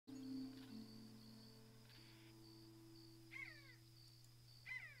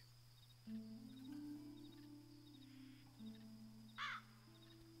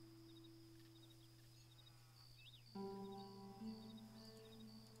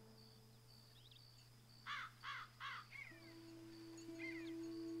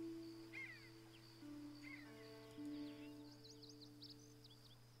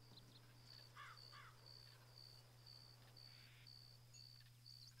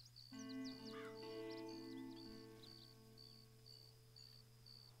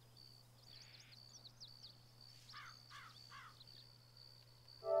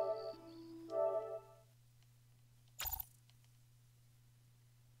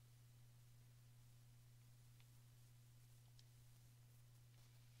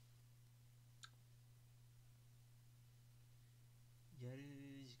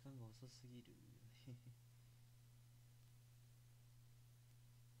遅すぎるね。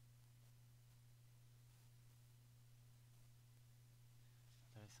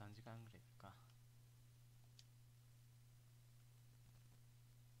とりあえず3時間ぐらいか。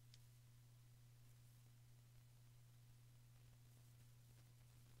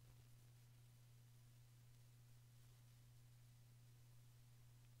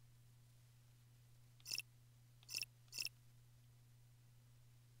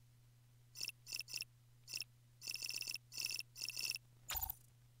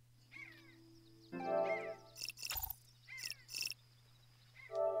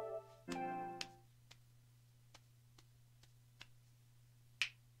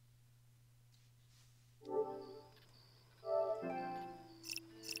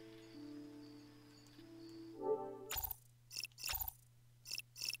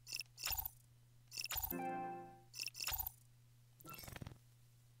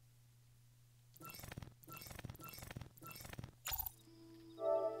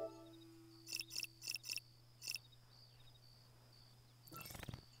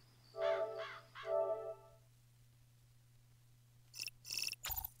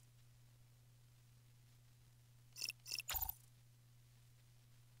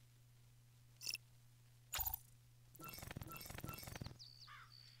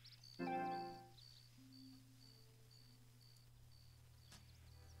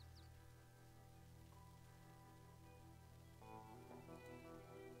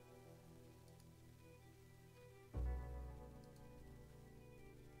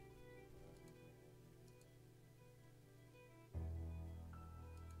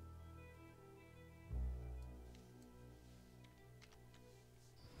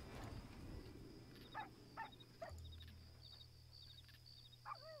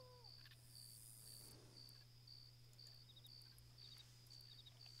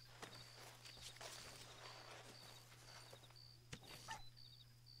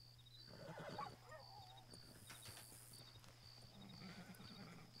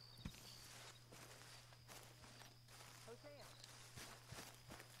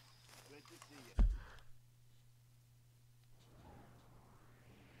Good to see you.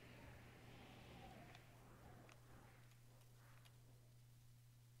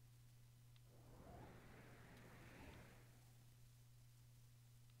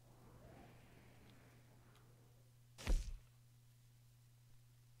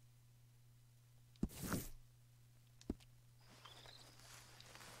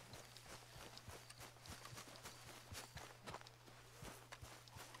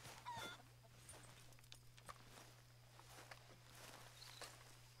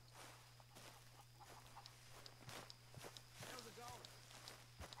 How's it going?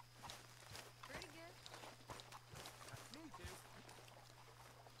 Pretty good. Me too.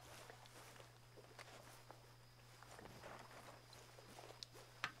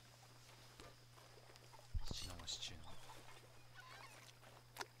シチューのシチューの。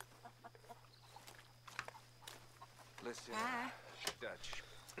Listen, Hi. Dutch,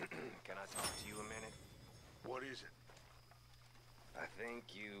 can I talk to you a minute? What is it? I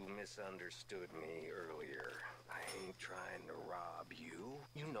think you misunderstood me earlier. I ain't trying to rob you.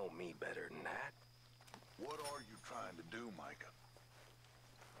 You know me better than that. What are you trying to do, Micah?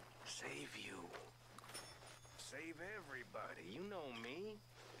 Save you. Save everybody. You know me.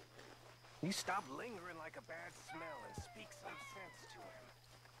 You stop lingering like a bad smell and speak some sense to him.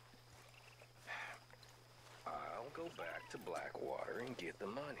 I'll go back to Blackwater and get the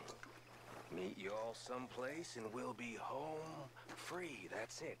money. Meet y'all someplace and we'll be home free.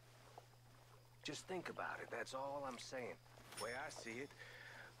 That's it. Just think about it. That's all I'm saying. The way I see it,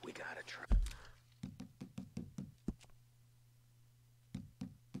 we gotta try.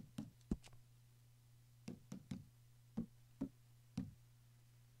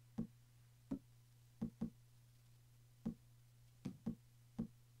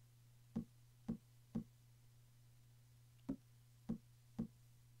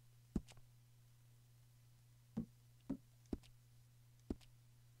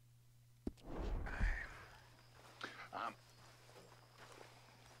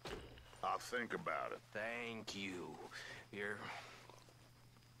 I'll think about it. Thank you. Here,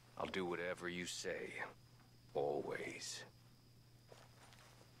 I'll do whatever you say. Always.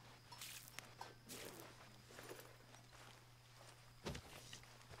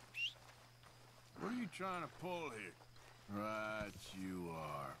 What are you trying to pull here? Right, you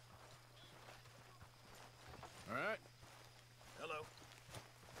are. All right. Hello.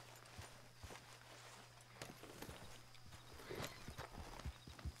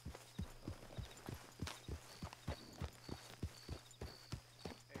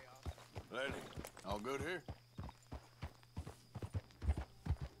 Hey, officer. good here?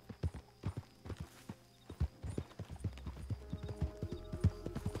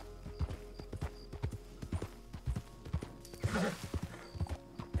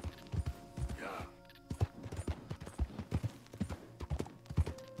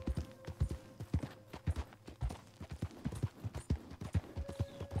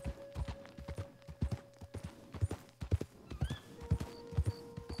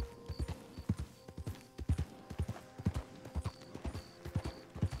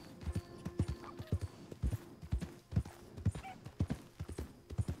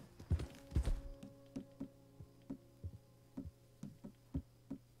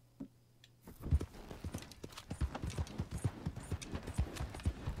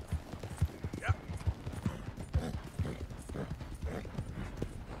 Yeah.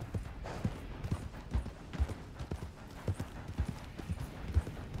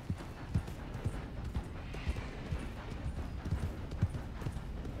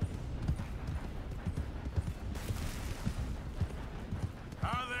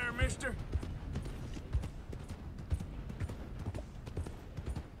 Hi there, mister.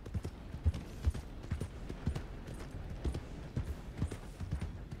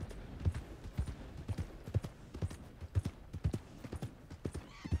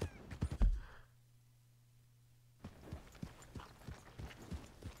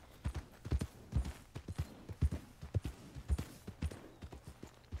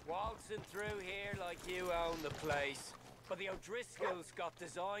 Waltzing through here like you own the place. But the O'Driscolls got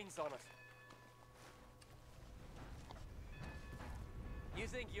designs on it. You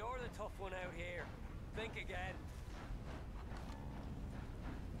think you're the tough one out here? Think again.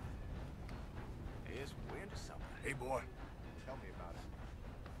 Yes, we're into something. Hey, boy. Tell me about it.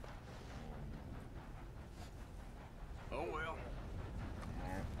 Oh, well.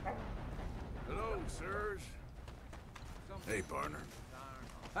 Hello, sirs. Hey, partner.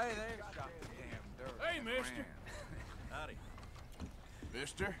 Hey there. Hey, mister. Howdy.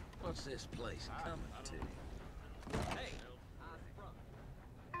 Mister? What's this place coming to? Hey!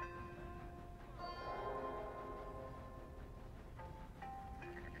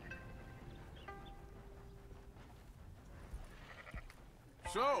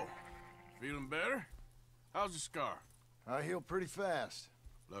 So, feeling better? How's the scar? I heal pretty fast.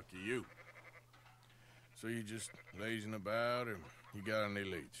 Lucky you. So you just lazing about, or you got any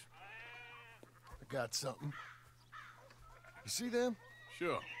leads? I got something. You see them?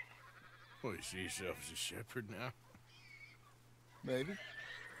 Sure. Well, you see yourself as a shepherd now? Maybe.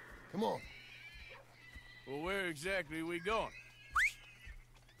 Come on. Well, where exactly are we going?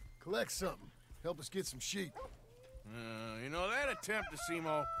 Collect something. Help us get some sheep. You know, that attempt to seem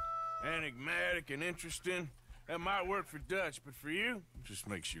all enigmatic and interesting, that might work for Dutch, but for you, it just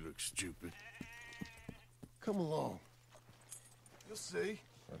makes you look stupid. Come along. You'll see.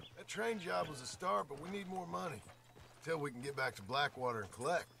 That train job was a start, but we need more money. Till we can get back to Blackwater and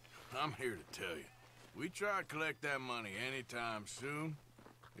collect. I'm here to tell you, we try to collect that money anytime soon,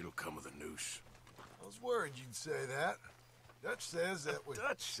 it'll come with a noose. I was worried you'd say that. Dutch says that we...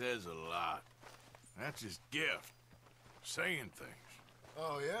 Dutch says a lot. That's his gift. Saying things.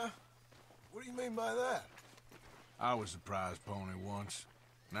 Oh, yeah? What do you mean by that? I was the prize pony once.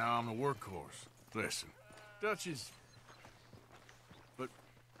 Now I'm the workhorse. Listen, Dutch is...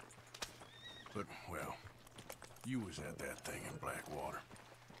 But, well, you was at that thing in Blackwater.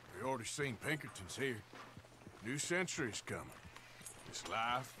 We already seen Pinkertons here. New century's coming. This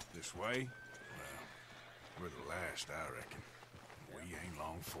life, this way, well, we're the last, I reckon. We ain't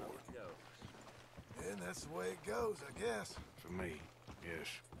long for it. And that's the way it goes, I guess. For me, yes.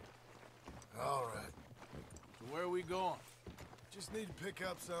 All right. So where are we going? Just need to pick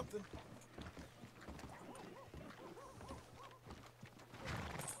up something.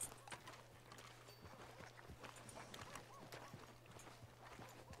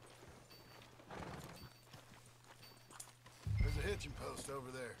 There's a hitching post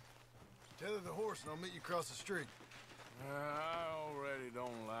over there. Tether the horse and I'll meet you across the street. I already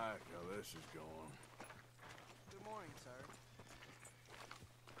don't like how this is going. Good morning, sir.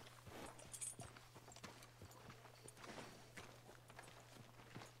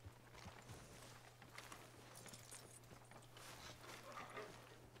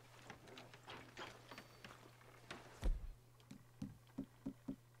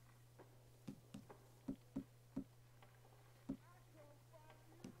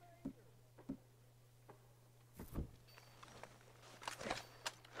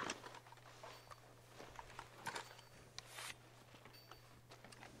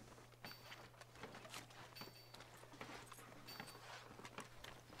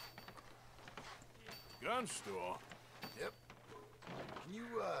 Gun store? Yep. Can you,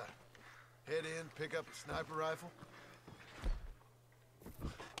 head in, pick up a sniper rifle?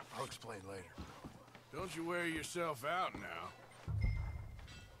 I'll explain later. Don't you wear yourself out now.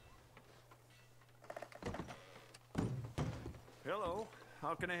 Hello.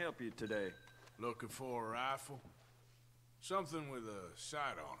 How can I help you today? Looking for a rifle? Something with a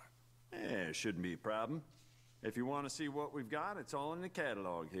sight on it. Yeah, shouldn't be a problem. If you want to see what we've got, it's all in the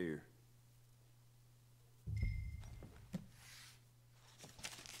catalog here.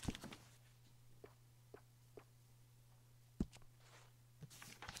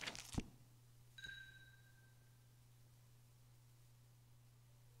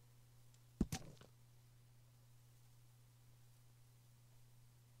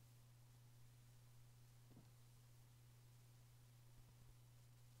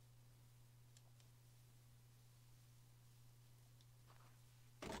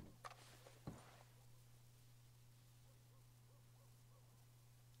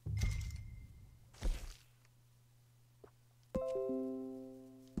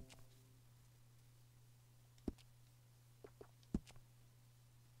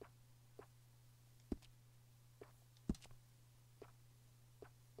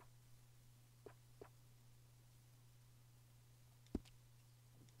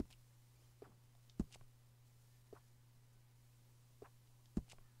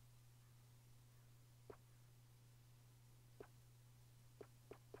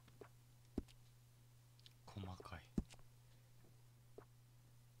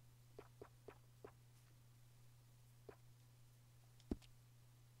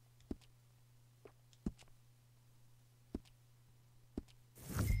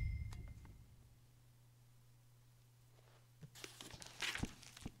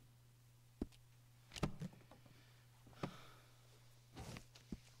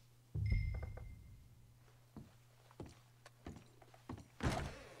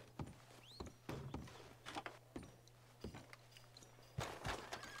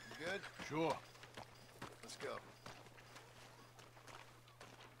 Good? Sure. Let's go.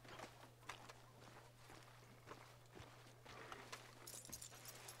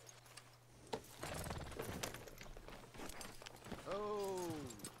 Oh,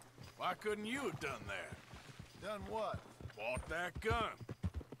 Why couldn't you have done that? done what? Bought that gun.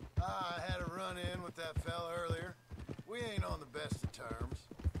 I had a run-in with that fella earlier. We ain't on the best of terms.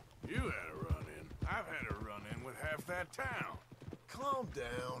 You had a run-in. I've had a run-in with half that town. Calm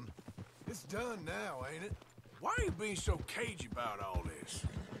down. It's done now, ain't it? Why are you being so cagey about all this?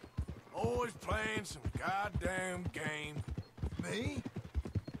 Always playing some goddamn game. Me?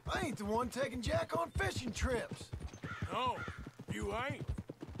 I ain't the one taking Jack on fishing trips. No, you ain't.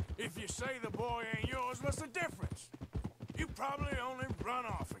 If you say the boy ain't yours, what's the difference? You probably only run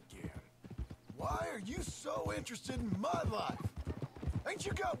off again. Why are you so interested in my life? Ain't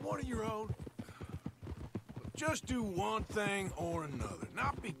you got one of your own? Just do one thing or another.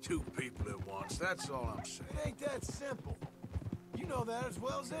 Not be two people at once, that's all I'm saying. It ain't that simple. You know that as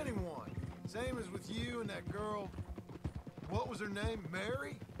well as anyone. Same as with you and that girl... What was her name?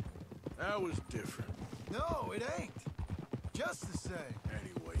 Mary? That was different. No, it ain't. Just the same.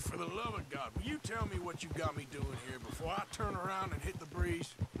 Anyway, for the love of God, will you tell me what you got me doing here before I turn around and hit the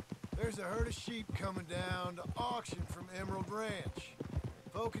breeze? There's a herd of sheep coming down to auction from Emerald Ranch.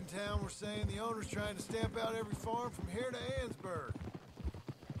 Folk in town were saying the owner's trying to stamp out every farm from here to Ansburg.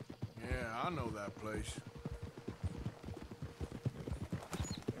 Yeah, I know that place.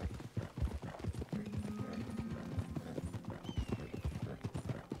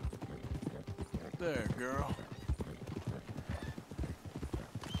 There, girl.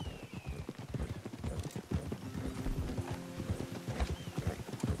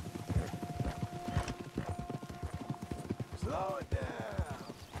 Slow it down.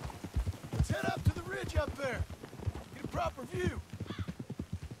 Let's head up to the ridge up there. Get a proper view.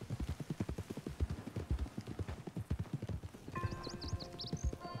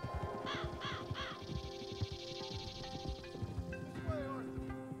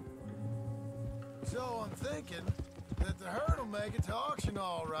 So I'm thinking that the herd will make it to auction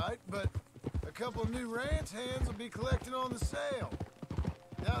all right, but a couple of new ranch hands will be collecting on the sale.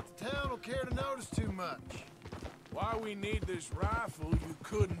 Doubt the town will care to notice too much. Why we need this rifle you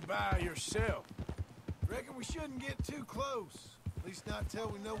couldn't buy yourself? Reckon we shouldn't get too close. At least not till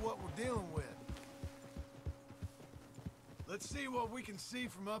we know what we're dealing with. Let's see what we can see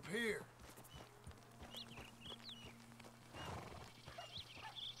from up here.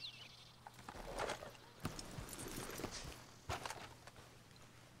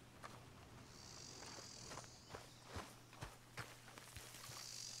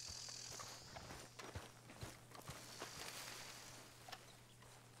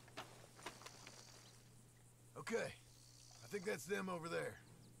 Okay. I think that's them over there.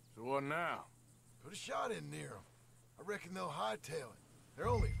 So what now? Put a shot in near them. I reckon they'll hightail it. They're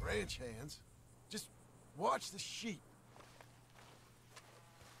only ranch hands. Just watch the sheep.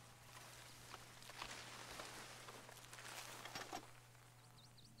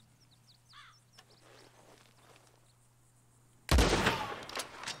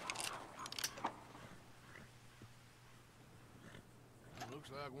 Looks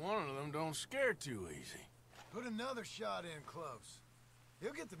like one of them don't scare too easy. Put another shot in close.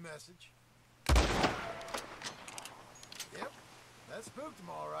 He'll get the message. Yep, that spooked him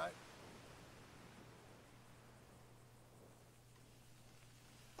all right.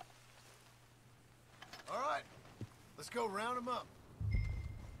 All right, let's go round him up.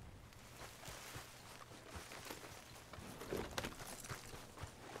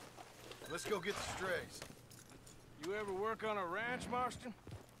 Let's go get the strays. You ever work on a ranch, Marston?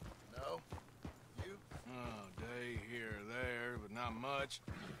 No? You? Oh, day here or there, but not much.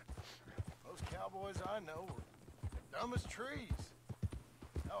 Most cowboys I know are dumb as trees.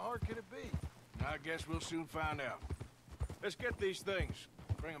 How hard could it be? I guess we'll soon find out. Let's get these things.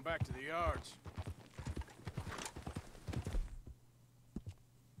 Bring them back to the yards.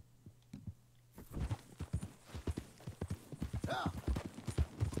 Ah!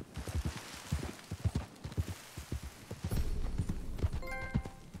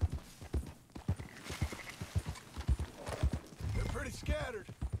 They're pretty scattered.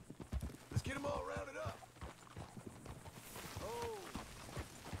 Let's get them all rounded up. Oh.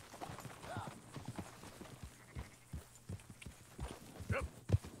 Ah. Yep.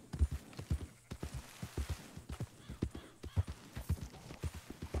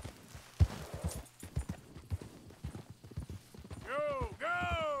 Go,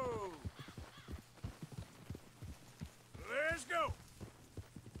 go! Let's go!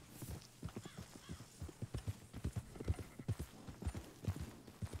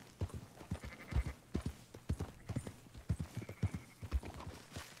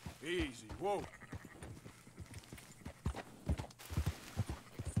 Easy, whoa.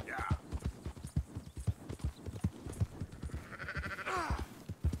 Yeah.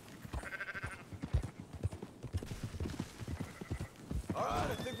 All right,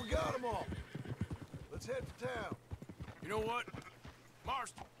 I think we got them all. Let's head for town. You know what?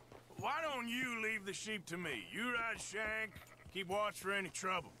 Marston, why don't you leave the sheep to me? You ride Shank, keep watch for any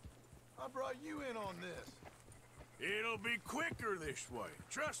trouble. I brought you in on this. It'll be quicker this way,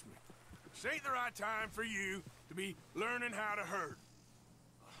 trust me. This ain't the right time for you to be learning how to herd.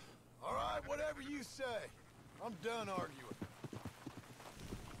 All right, whatever you say. I'm done arguing.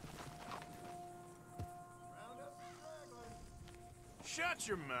 Round up the stragglers. Shut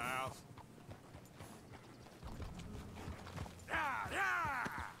your mouth. Ah, yeah!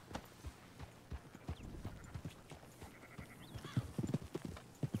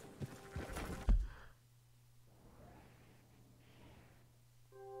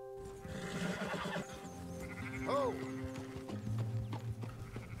 Oh,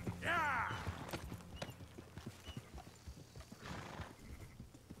 Yeah!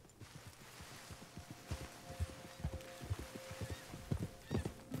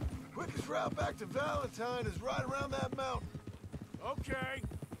 quickest route back to Valentine is right around that mountain. Okay.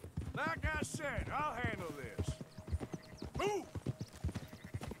 Like I said, I'll handle this. Move!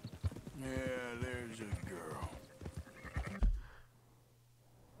 Yeah, there's a girl.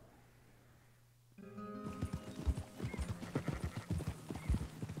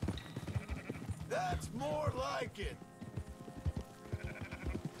 That's more like it.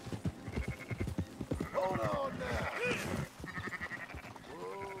 Hold on now.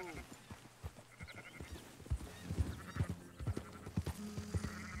 Whoa.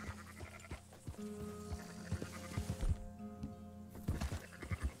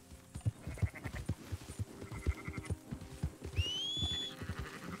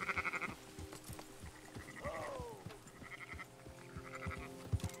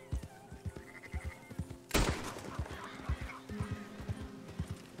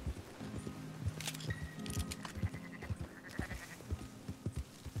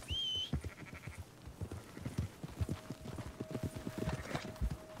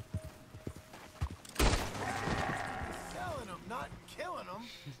 Selling them, not killing them.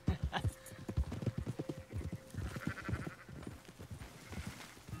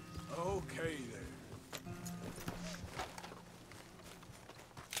 Okay there.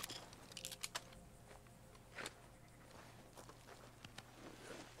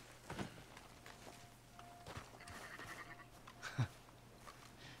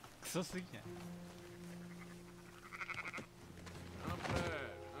クソすぎない？ Not bad,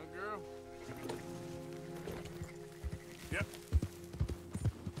 huh, girl? Yep.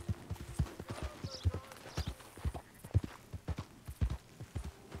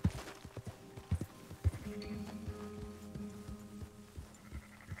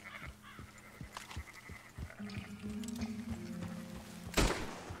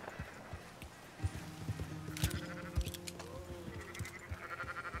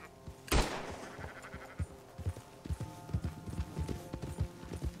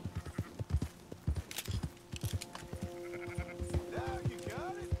 Now you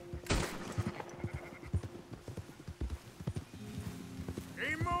got it.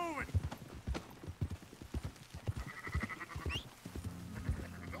 Keep moving.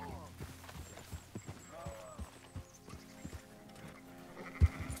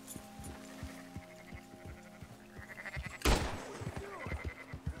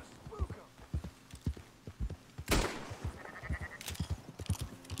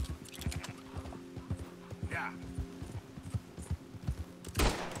 Yeah.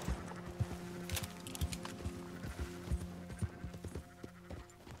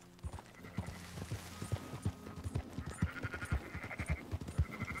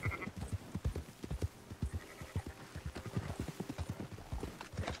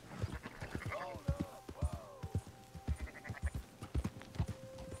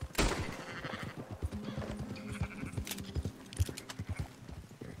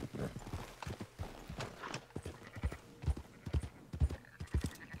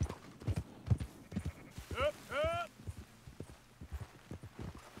 Up, up.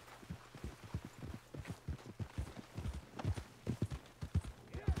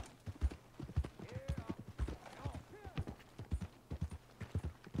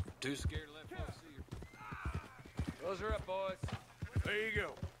 Too scared to let folks see you. Close her up, boys. There you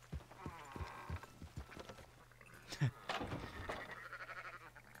go.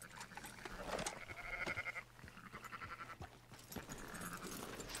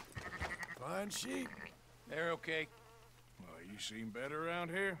 Fine sheep. They're okay. Well, you seem better around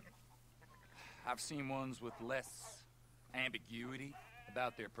here. I've seen ones with less ambiguity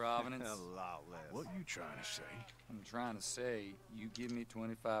about their provenance. lot less. What you trying to say? I'm trying to say, you give me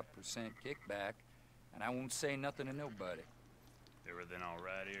 25% kickback, and I won't say nothing to nobody. Everything all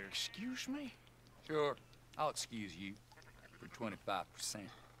right here? Excuse me? Sure, I'll excuse you for 25%.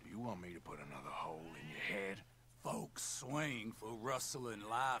 Do you want me to put another hole in your head? Folks swing for rustling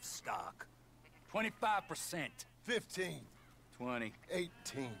livestock. 25%. 15. 20.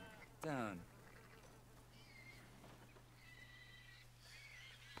 18. Done.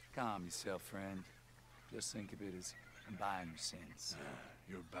 Calm yourself, friend. Just think of it as I'm buying your sins.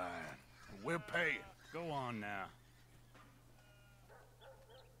 You're buying. We're paying. Go on now.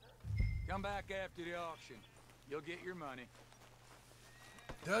 Come back after the auction. You'll get your money.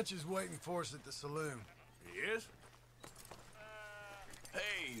 Dutch is waiting for us at the saloon. He is?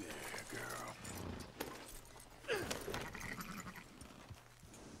 Hey there, girl.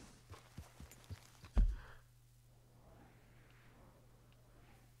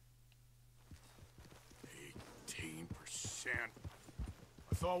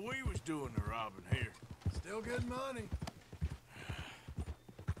 I thought we was doing the robbing here. Still good money.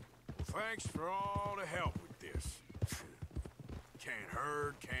 Well, thanks for all the help with this. Can't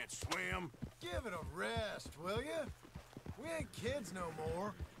herd, can't swim. Give it a rest, will ya? We ain't kids no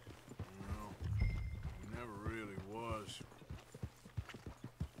more. No, he never really was.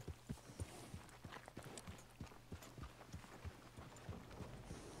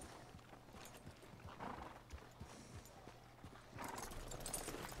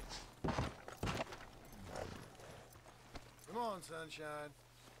 Come on, sunshine.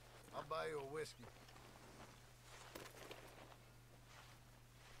 I'll buy you a whiskey.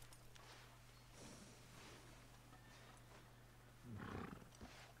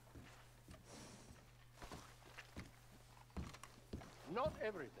 Not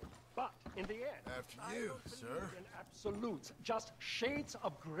everything, but in the end, After you, sir. in absolutes, just shades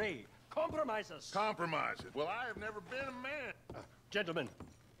of gray, compromises. Compromises. Well, I have never been a man. Gentlemen,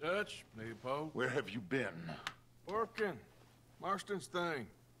 Dutch, Leopold. Where have you been? Working. Marston's thing.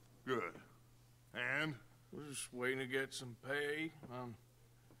 Good. And? We're just waiting to get some pay on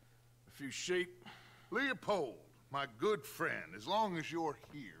a few sheep. Leopold, my good friend, as long as you're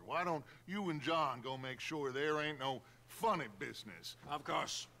here, why don't you and John go make sure there ain't no funny business? Of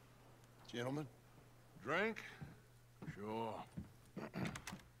course. Gentlemen. Drink? Sure.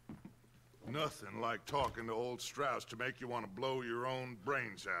 Nothing like talking to old Strauss to make you want to blow your own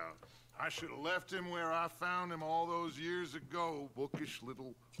brains out. I should have left him where I found him all those years ago. Bookish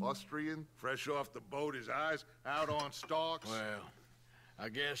little Austrian, fresh off the boat, his eyes out on stalks. Well, I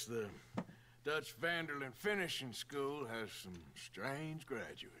guess the Dutch Vanderlyn Finishing School has some strange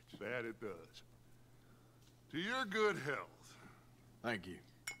graduates. That it does. To your good health. Thank you.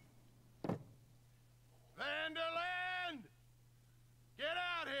 Vanderlyn! Get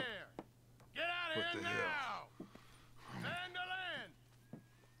out here! Get out What here the now! Vanderlyn!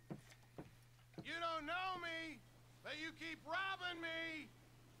 You don't know me, but you keep robbing me!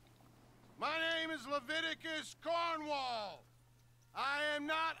 My name is Leviticus Cornwall. I am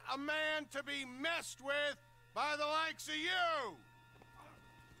not a man to be messed with by the likes of you!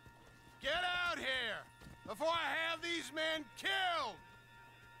 Get out here before I have these men killed!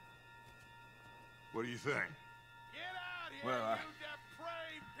 What do you think? Get out here, Well, you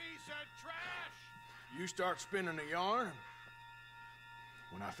depraved piece of trash! You start spinning a yarn.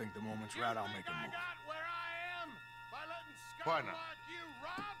 When I think the moment's right, I'll make a I move. got where I am by letting Why scum not? like you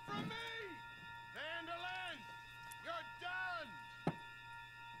rob from me? Vanderlyn, you're done!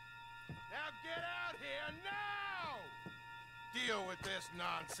 Now get out here now! Deal with this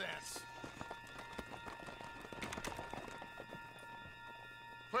nonsense.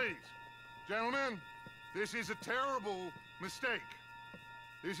 Please, gentlemen, this is a terrible mistake.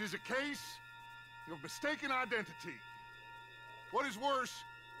 This is a case of mistaken identity. What is worse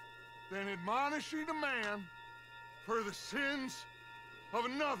than admonishing a man for the sins of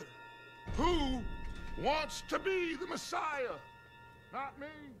another who wants to be the Messiah? Not me,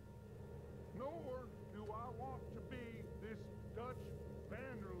 nor do I want to be this Dutch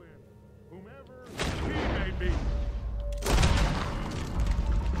Vanderlyn, whomever he may be.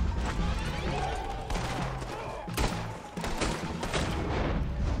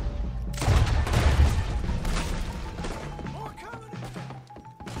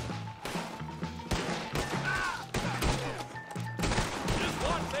 Just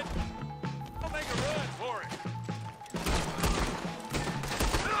once it. I'll make a run for it.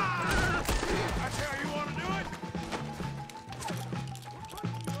 That's how you want to do it?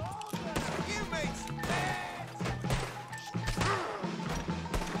 You make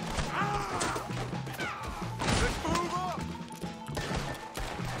Let's move up!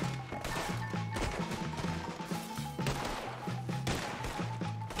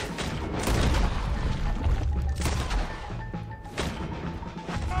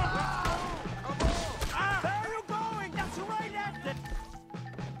 There you going! That's right at the...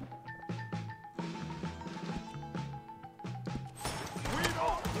 We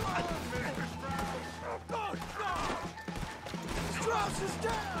don't run, Mr. Strauss! Strauss is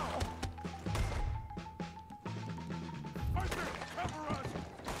down! Arthur, cover us!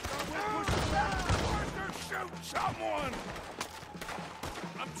 We'll push it back! Arthur, shoot someone!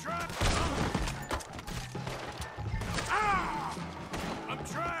 I'm trying. I'm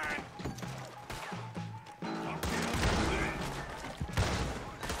trying.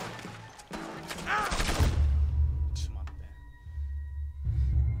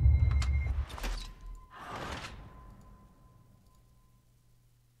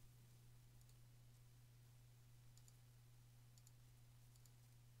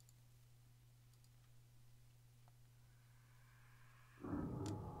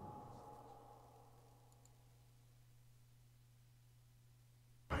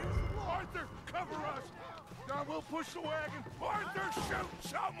 Arthur, cover us! Now we'll push the wagon! Arthur, shoot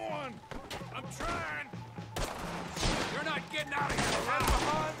someone! I'm trying. You're not getting out of here Get alive.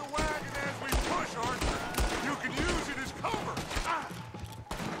 behind the wagon as we push, Arthur! You can use it as cover!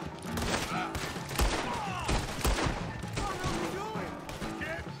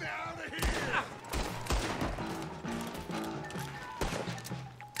 Get out of here!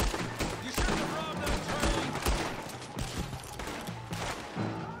 You shouldn't have robbed that train.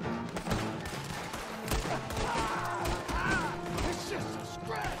 It's just a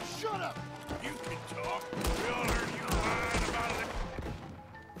scratch! Shut up! You can talk. We all heard you lying about it.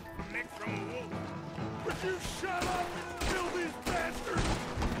 Nick from the wolf. Would you shut up and kill these bastards?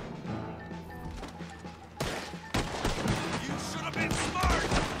 You should have been smart.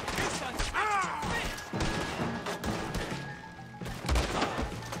 His son's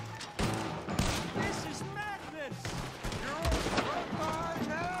This is madness! You're on right behind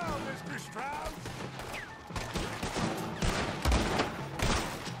now, Mr. Strauss!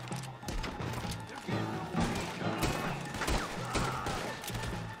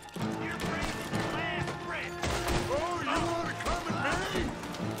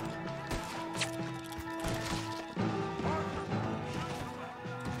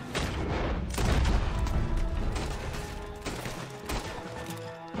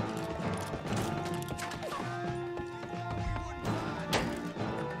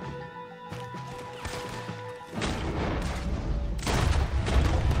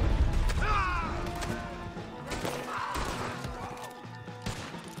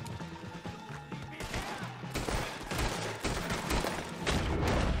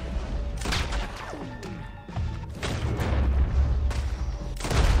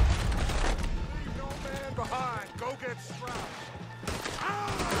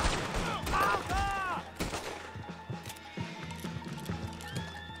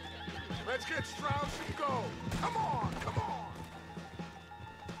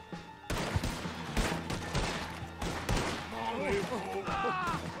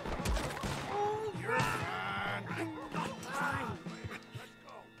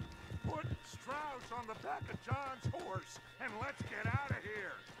 back of John's horse and let's get out of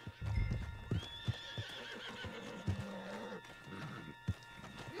here.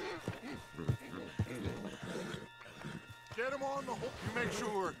 Get him on the horse. You make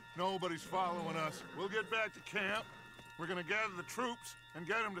sure nobody's following us. We'll get back to camp. We're gonna gather the troops and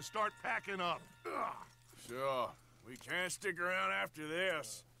get them to start packing up. Ugh. Sure. We can't stick around after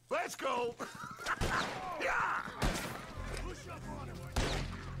this. Let's go! Yeah! Push up on him.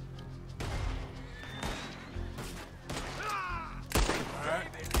 All right.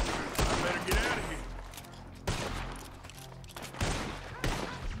 I better get out of here.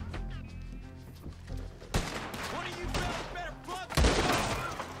 One of you fellas better plug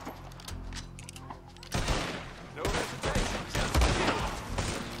no hesitation, just kill.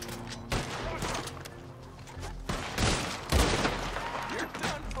 You're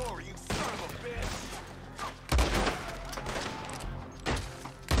done for, you son of a bitch.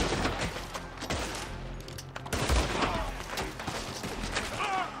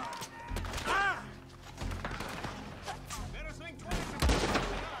 Better think twice about it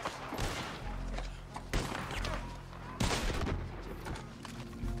than us.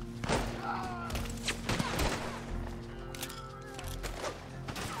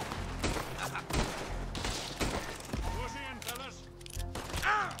 Push in, fellas.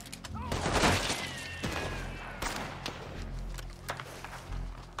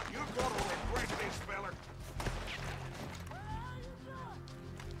 You're gonna regret this, feller.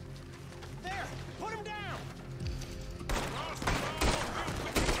 There, put him down.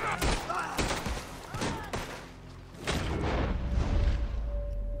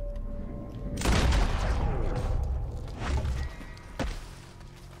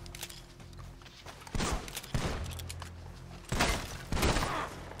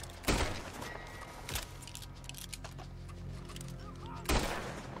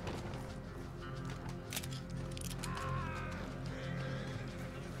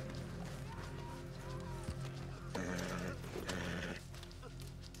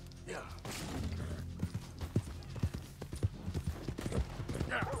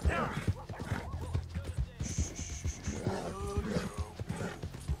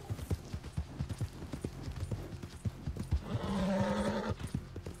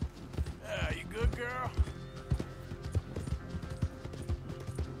 You good, girl?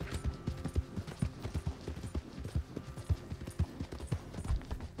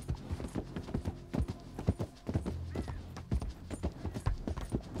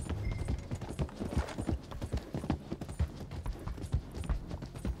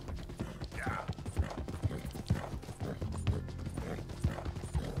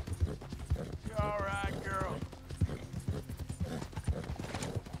 You all right, girl?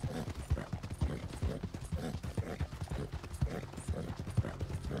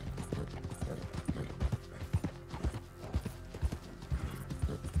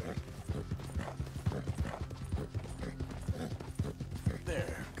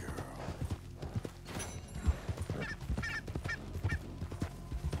 There, girl.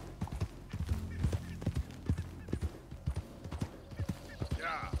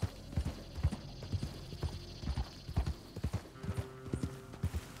 Yeah.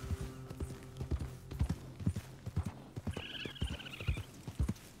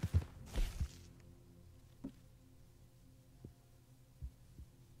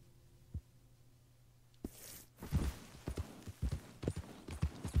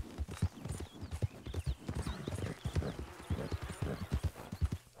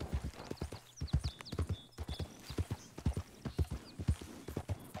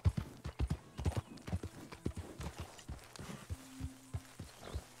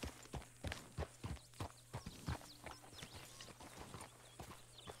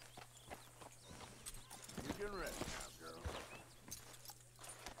 You can rest now, girl.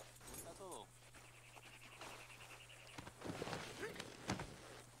 That's all.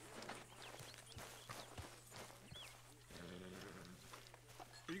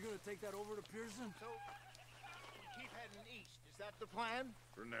 Are you gonna take that over to Pearson? So, we keep heading east. Is that the plan?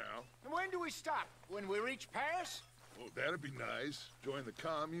 For now. And when do we stop? When we reach Paris? Well, that'd be nice. Join the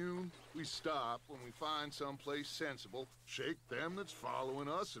commune. We stop when we find someplace sensible, shake them that's following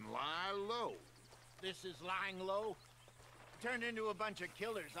us, and lie low. This is lying low. Turned into a bunch of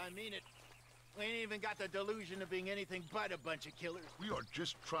killers, I mean it. We ain't even got the delusion of being anything but a bunch of killers. We are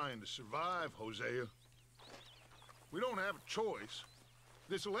just trying to survive, Hosea. We don't have a choice.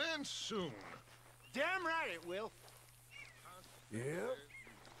 This'll end soon. Damn right it will. Yep.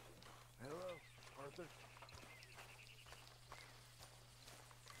 Hello, Arthur.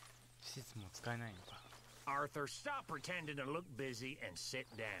 施設も使えないのか。 Arthur, stop pretending to look busy and sit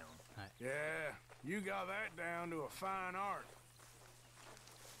down. Yeah, You got that down to a fine art.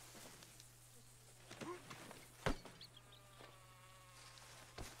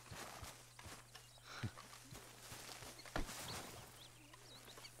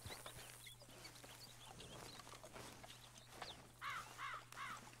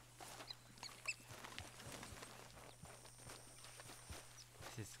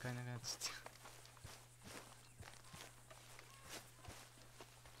使えなくなっちゃっ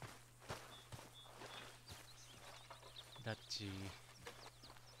た。ダッチ。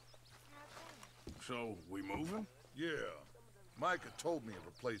 So, we moving? Yeah. Micah told me of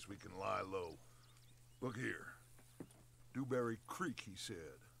a place we can lie low. Look here. Dewberry Creek, he said.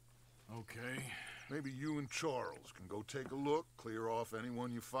 Okay. Maybe you and Charles can go take a look, clear off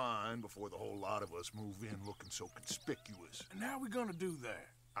anyone you find before the whole lot of us move in looking so conspicuous. And how we gonna do that?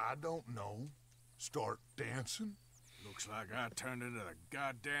 I don't know. Start dancing? Looks like I turned into the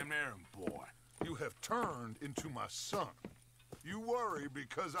goddamn errand boy. You have turned into my son. You worry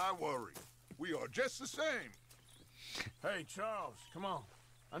because I worry. We are just the same. Hey, Charles, come on.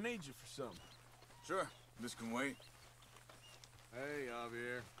 I need you for something. Sure, this can wait. Hey,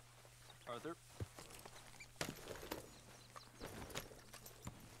 Javier. Arthur?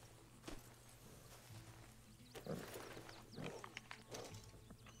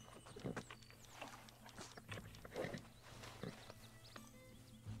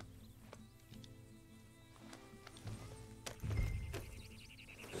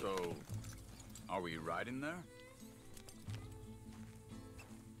 So, are we riding there?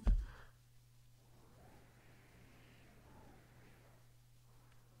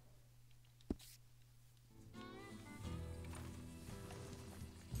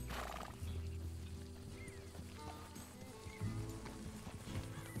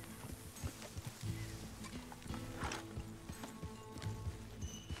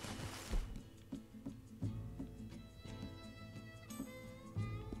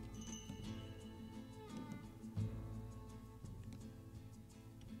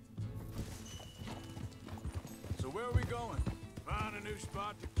 Where are we going? Find a new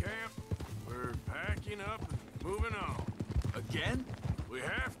spot to camp. We're packing up and moving on. Again? We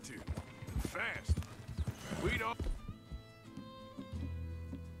have to. And fast. We'd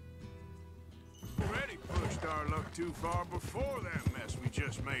already pushed our luck too far before that mess we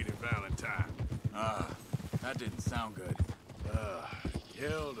just made at Valentine. That didn't sound good.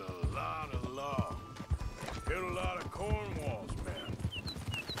 Killed a lot of law. Killed a lot of Cornwall's men.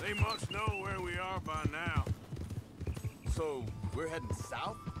 They must know where we are by now. So, we're heading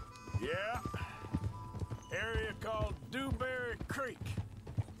south? Yeah. Area called Dewberry Creek.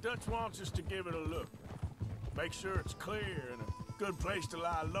 Dutch wants us to give it a look. Make sure it's clear and a good place to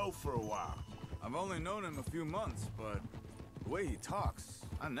lie low for a while. I've only known him a few months, but the way he talks,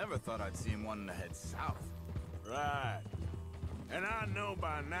 I never thought I'd see him wanting to head south. Right. And I know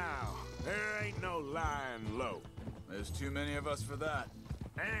by now, there ain't no lying low. There's too many of us for that.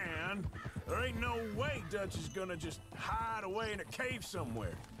 And there ain't no way Dutch is gonna just hide away in a cave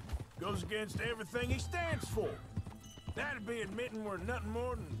somewhere. Goes against everything he stands for. That'd be admitting we're nothing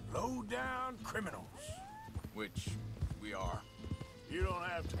more than low-down criminals. Which we are. You don't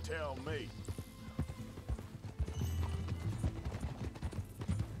have to tell me.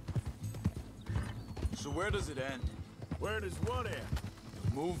 So where does it end? Where does what end?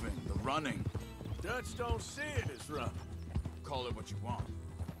 The moving, the running. Dutch don't see it as running. Call it what you want.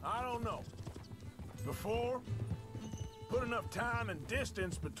 I don't know. Before, put enough time and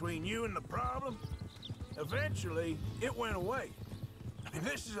distance between you and the problem, eventually it went away. I mean,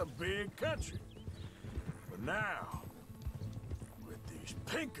 this is a big country. But now, with these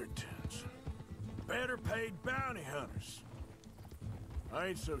Pinkertons, better paid bounty hunters, I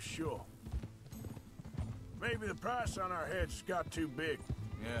ain't so sure. Maybe the price on our heads got too big.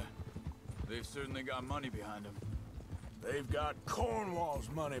 Yeah, they've certainly got money behind them. They've got Cornwall's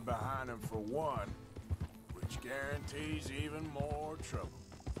money behind them for one, which guarantees even more trouble.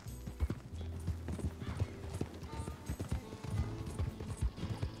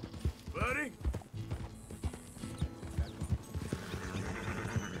 Buddy?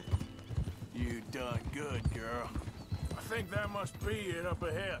 You done good, girl. I think that must be it up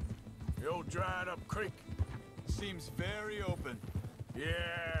ahead. The old dried-up creek. Seems very open.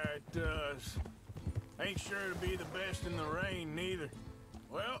 Yeah, it does. Ain't sure to be the best in the rain, neither.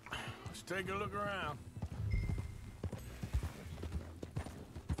 Well, let's take a look around.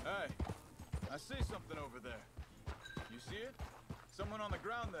 Hey, I see something over there. You see it? Someone on the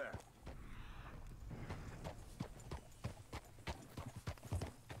ground there.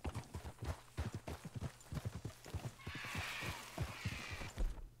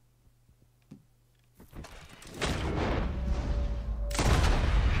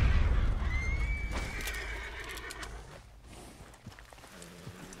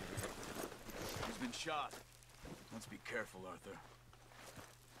 shot. Let's be careful, Arthur.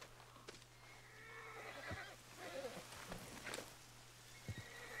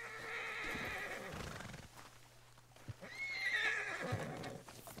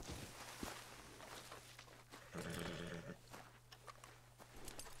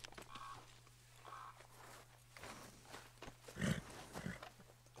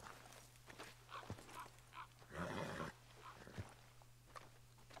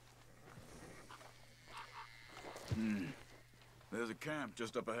 There's a camp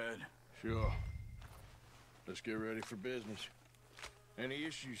just up ahead. Sure. Let's get ready for business. Any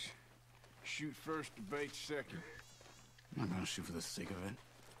issues? Shoot first, debate second. I'm not gonna shoot for the sake of it.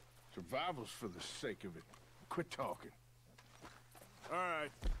 Survival's for the sake of it. Quit talking. All right.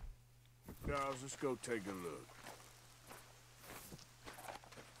 Guys, let's go take a look.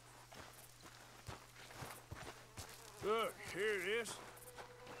 Look, here it is.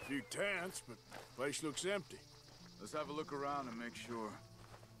 A few tents, but the place looks empty. Let's have a look around and make sure.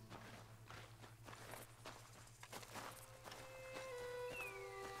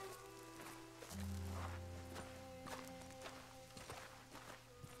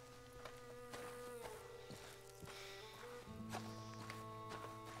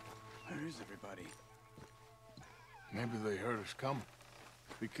 Where is everybody? Maybe they heard us coming.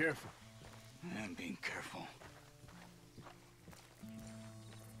 Be careful. I'm being careful.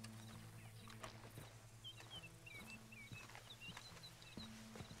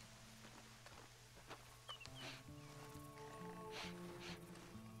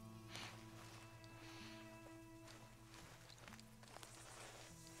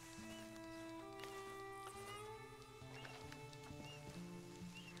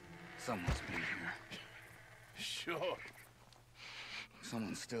 Someone's been here. Sure.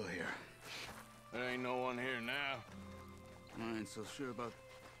 Someone's still here. There ain't no one here now. I ain't so sure about...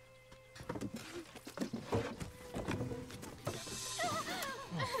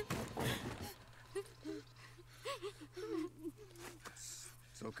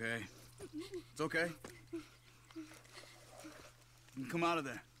 It's okay. It's okay. You can come out of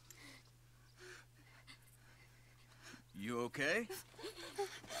there. You okay?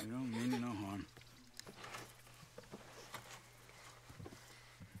 You don't mean you no harm.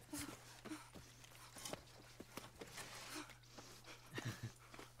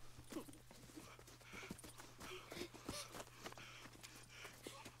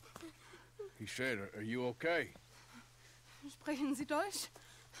 He said, are you okay? Sprechen Sie Deutsch?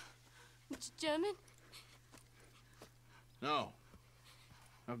 German? No.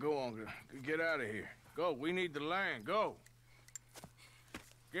 Now go on, get out of here. Go, we need the land, go.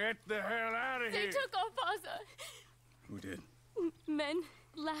 Get the hell out of They here. took our father. Who did? Men,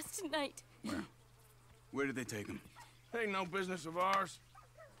 last night. Where? Where did they take him? Ain't no business of ours.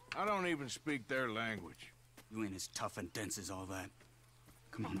 I don't even speak their language. You ain't as tough and dense as all that.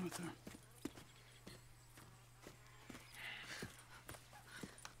 Come on, Arthur.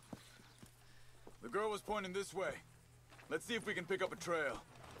 The girl was pointing this way. Let's see if we can pick up a trail.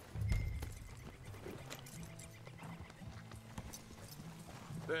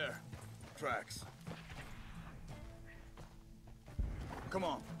 There. Tracks. Come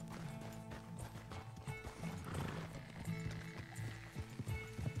on.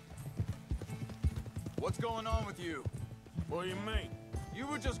 What's going on with you? What do you mean? You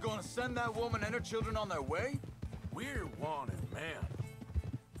were just gonna send that woman and her children on their way? We're wanted, man.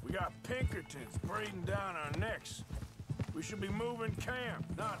 We got Pinkertons breathing down our necks. We should be moving camp,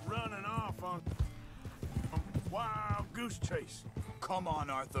 not running off on wild goose chase. Come on,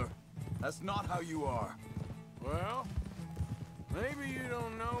 Arthur. That's not how you are. Well, maybe you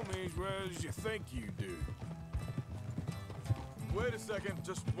don't know me as well as you think you do. Wait a second.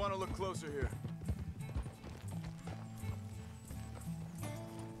 Just want to look closer here.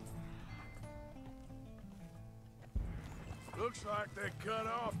 Looks like they cut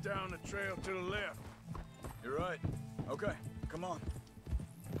off down the trail to the left. You're right. Okay, come on.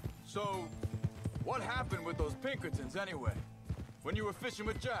 So, what happened with those Pinkertons anyway? When you were fishing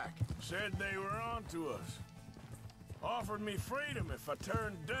with Jack? Said they were on to us. Offered me freedom if I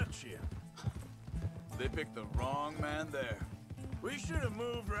turned Dutch in. They picked the wrong man there. We should have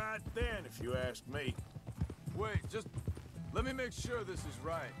moved right then, if you ask me. Wait, just let me make sure this is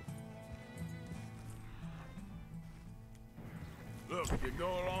right. Look, you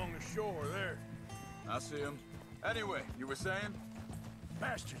go along the shore there. I see him. Anyway, you were saying?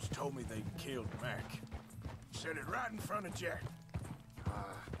 Bastards told me they killed Mac. Said it right in front of Jack.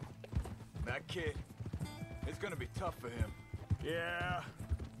 That kid, it's gonna be tough for him. Yeah,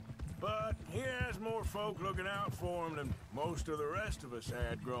 but he has more folk looking out for him than most of the rest of us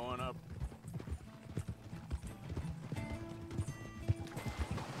had growing up.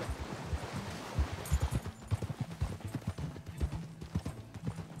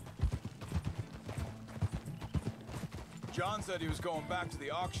 John said he was going back to the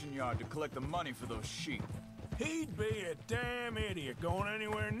auction yard to collect the money for those sheep. He'd be a damn idiot going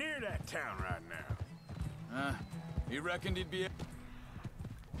anywhere near that town right now. He reckoned he'd be able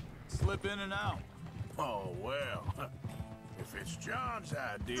to slip in and out. Oh, well. If it's John's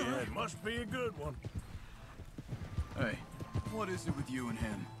idea, it must be a good one. Hey, what is it with you and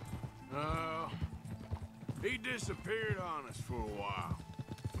him? He disappeared on us for a while.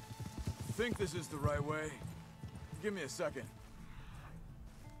 Think this is the right way? Give me a second.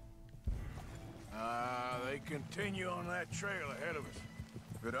 They continue on that trail ahead of us.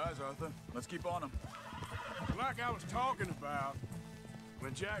 Good eyes, Arthur. Let's keep on them. Like I was talking about,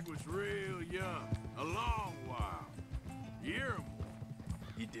 when Jack was real young, a long while, a year or more.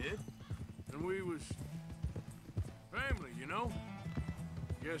 He did? And we was family, you know?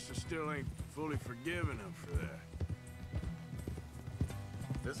 Guess I still ain't fully forgiven him for that.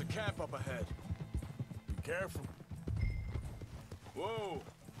 There's a camp up ahead. Be careful. Whoa!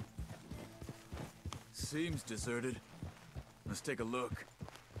 Seems deserted. Let's take a look.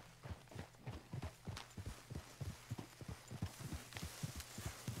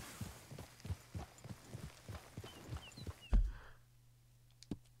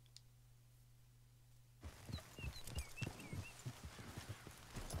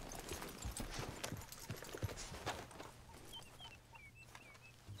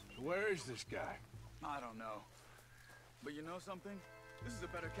 Where is this guy? I don't know. But you know something? This is a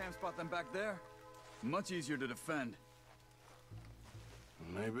better camp spot than back there. Much easier to defend.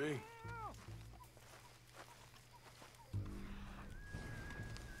 Maybe.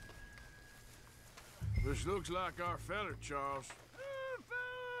 This looks like our feller, Charles.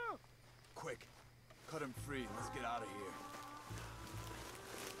 Quick, cut him free. Let's get out of here.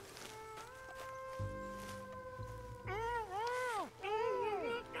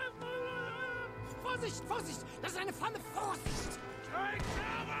 Vorsicht, Vorsicht! Das ist eine Pfanne! Vorsicht! Take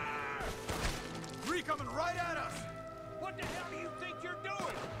cover! Three coming right at us! What the hell do you think you're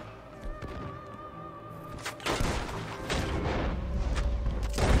doing?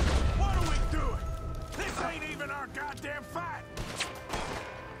 What are we doing? This ain't even our goddamn fight!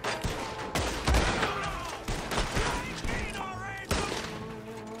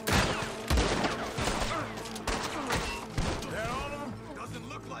 That all of them? Doesn't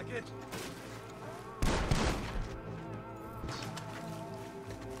look like it.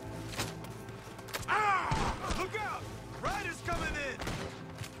 Look out! Riders coming in!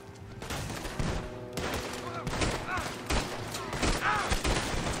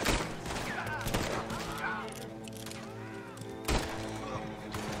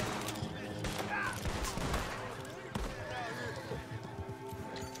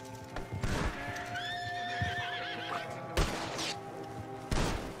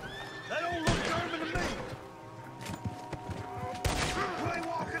 They don't look German to me! Who ain't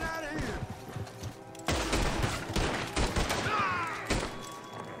walking out of here?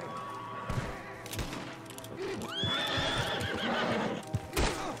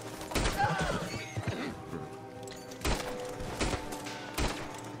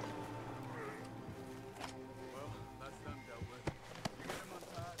 Well, that's them dealt with. You get them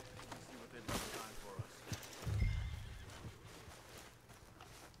untied, see what they've left behind for us.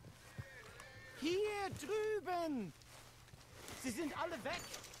 Hier drüben! Sie sind alle weg!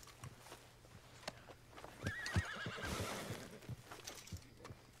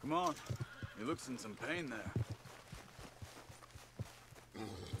 Come on. He looks in some pain there.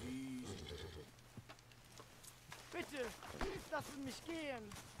 Bitte, lassen mich gehen!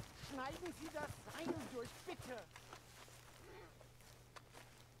 Schneiden Sie das Seil durch, bitte!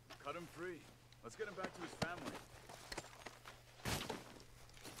 Cut him free. Let's get him back to his family.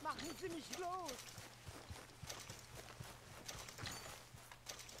 Machen Sie mich los!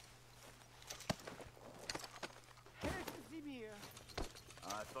 Helfen Sie mir!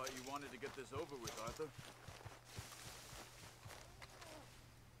 I thought you wanted to get this over with, Arthur.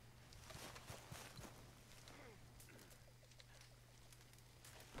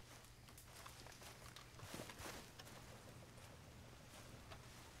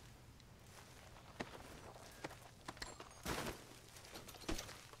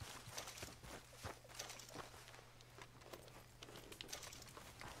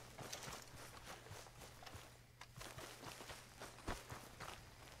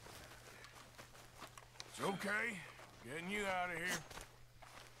 It's okay. Getting you out of here.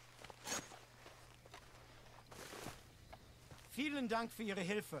 Vielen Dank für Ihre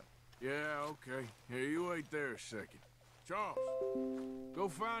Hilfe. Yeah, okay. Here, you wait there a second. Charles, go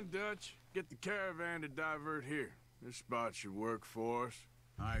find Dutch. Get the caravan to divert here. This spot should work for us.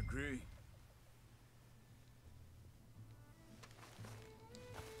 I agree.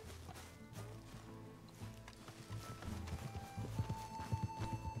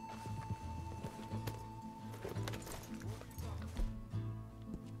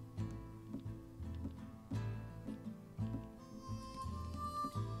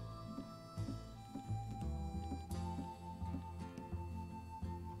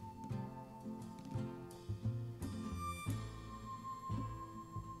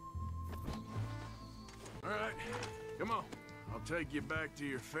 right, come on. I'll take you back to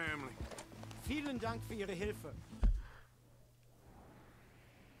your family. Vielen Dank für Ihre Hilfe.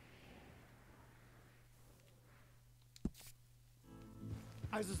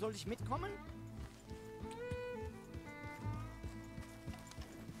 Also soll ich mitkommen?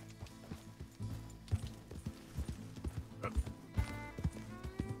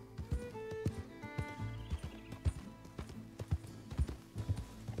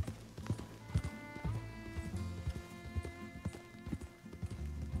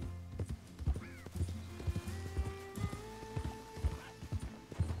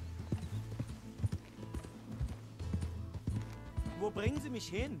 Wo bringen Sie mich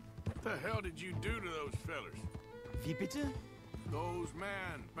hin? What the hell did you do to those fellers? Wie bitte? Those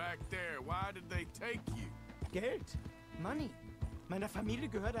men back there, why did they take you? Geld. Money. Meiner Familie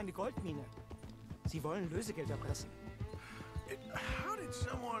gehört eine Goldmine. Sie wollen Lösegeld erpressen. How did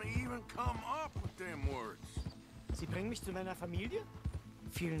someone even come up with them words? Sie bringen mich zu meiner Familie?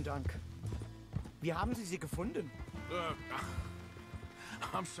 Vielen Dank. Wie haben Sie sie gefunden? Look,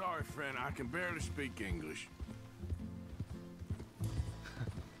 I'm sorry, friend. I can barely speak English.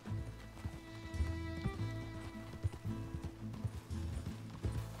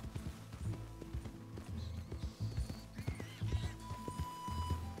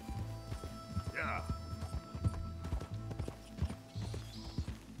 Yeah.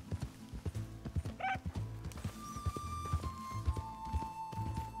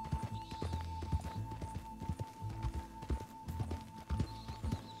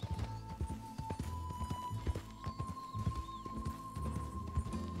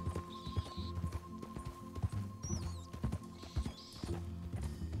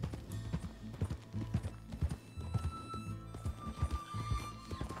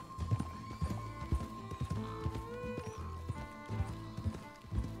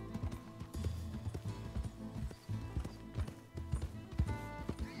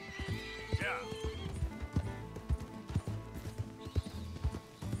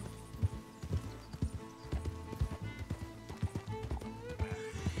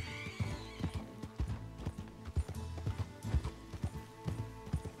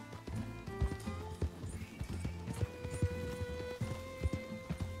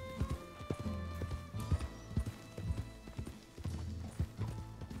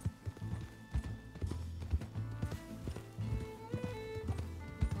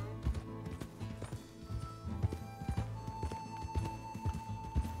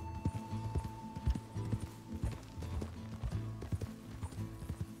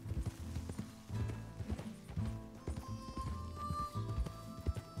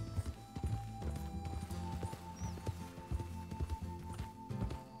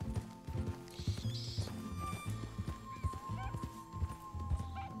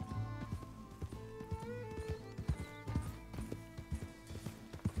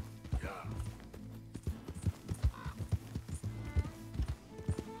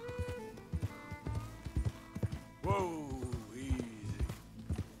 Whoa, easy.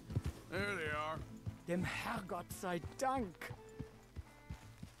 There they are. Dem Herrgott sei Dank.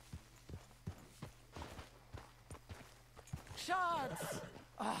 Schatz!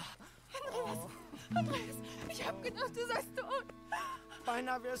 Andreas, ich hab gedacht, du seist tot.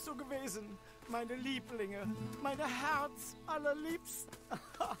 Beinahe wärst du gewesen. Meine Lieblinge, meine Herz allerliebsten.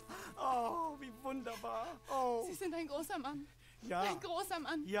 Oh, wie wunderbar. Oh. Sie sind ein großer Mann. Ja. Ein großer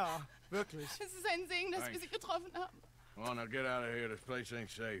Mann. Ja, wirklich. Es ist ein Segen, dass wir Sie getroffen haben. Come on, now get out of here. This place ain't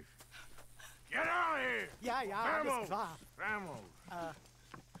safe. Get out of here! Ja, ja, alles klar. Vamos!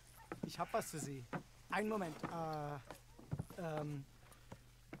 Ich hab was für Sie. Einen Moment.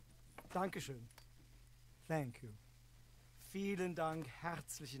 Dankeschön. Thank you. Vielen Dank,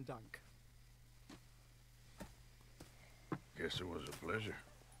 herzlichen Dank. Guess it was a pleasure.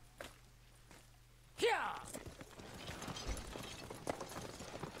 Ja!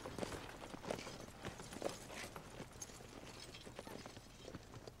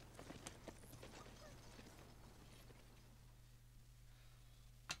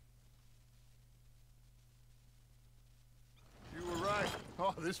 You were right.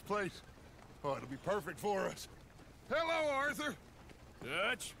 Oh, this place. Oh, it'll be perfect for us. Hello, Arthur.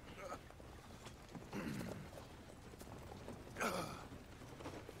 Dutch?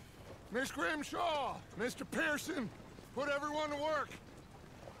 Miss Grimshaw, Mr. Pearson, put everyone to work.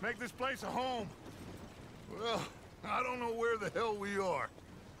 Make this place a home. Well, I don't know where the hell we are,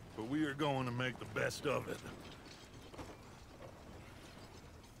 but we are going to make the best of it.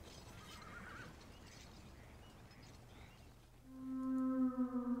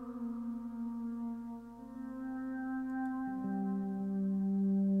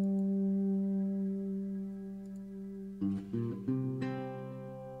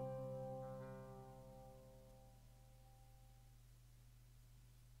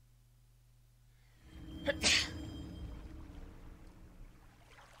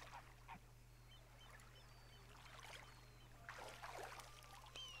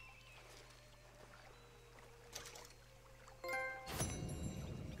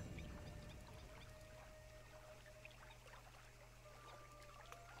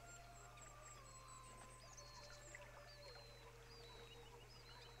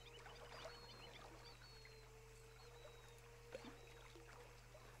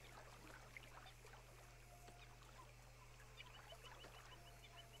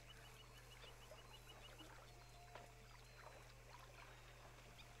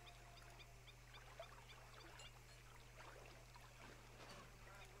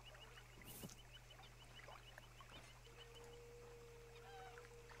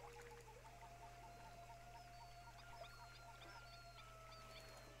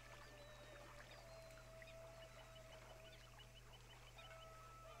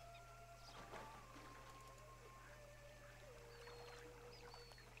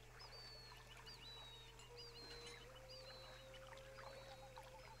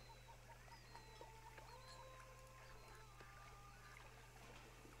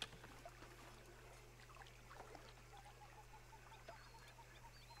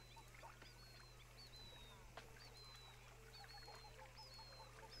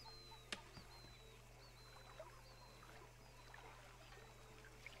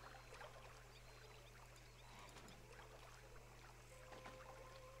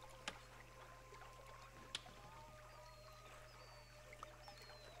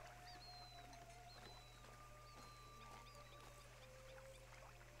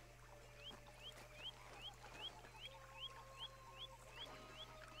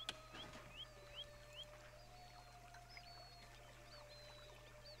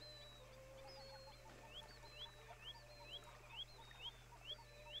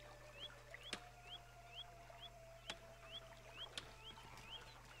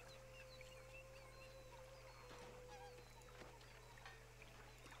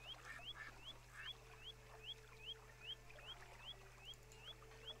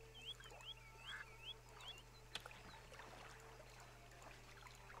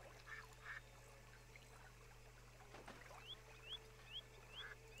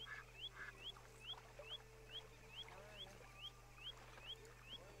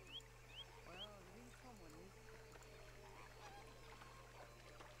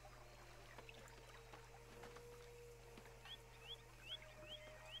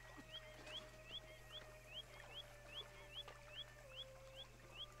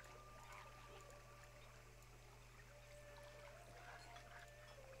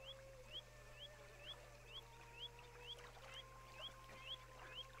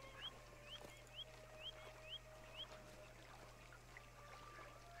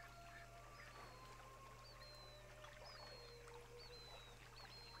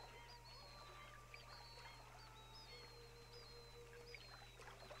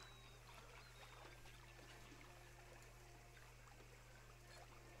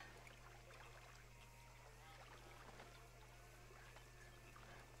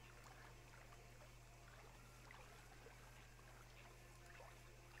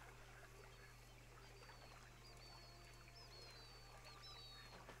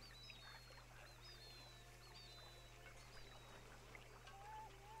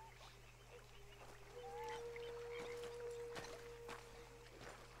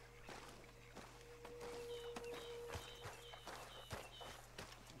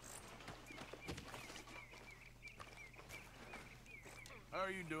 How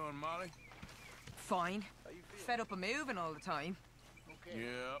are you doing, Molly? Fine. Fed up of moving all the time.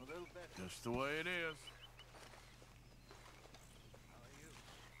 Yep, just the way it is.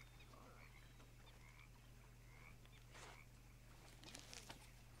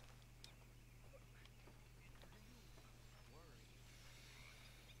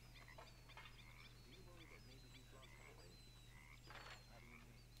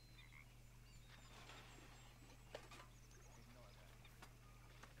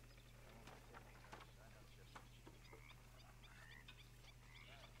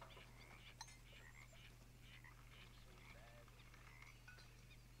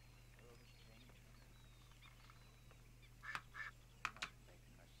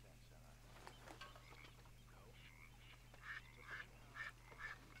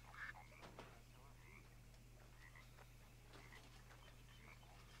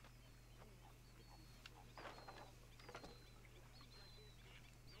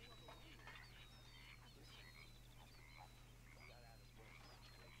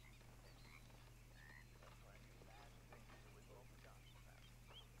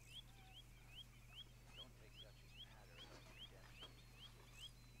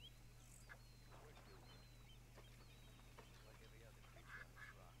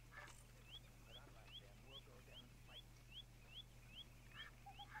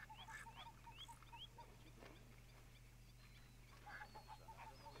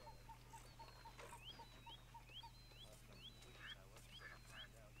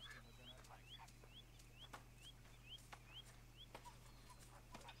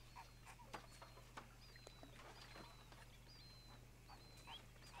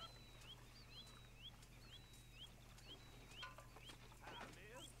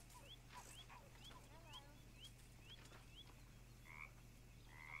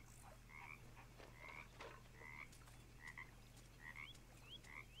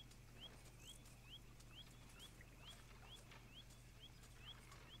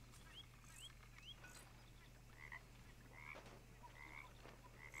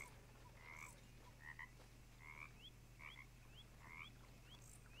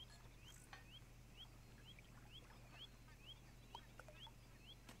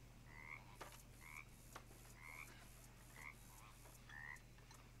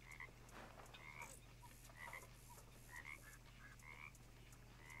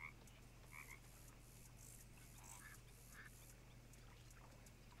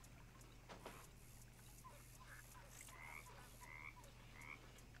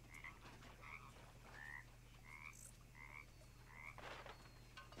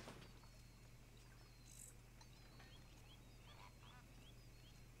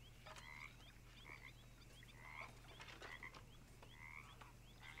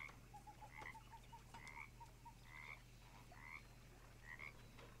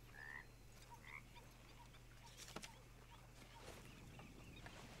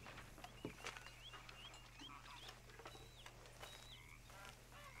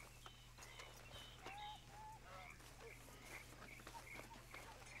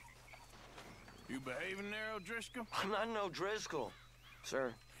 You behaving there, O'Driscoll? I'm not no Driscoll,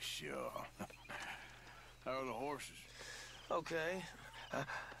 sir. Sure. How are the horses? Okay.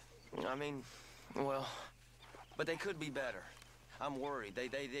 I mean, well, but they could be better. I'm worried.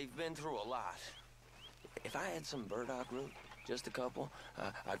 They've been through a lot. If I had some burdock root, just a couple,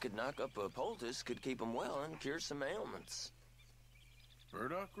 I could knock up a poultice, could keep them well and cure some ailments.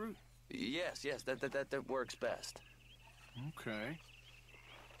 Burdock root? Yes, that works best. Okay.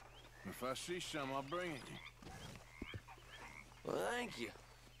 If I see some, I'll bring it you. Well, thank you,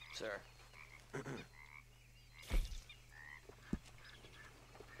 sir.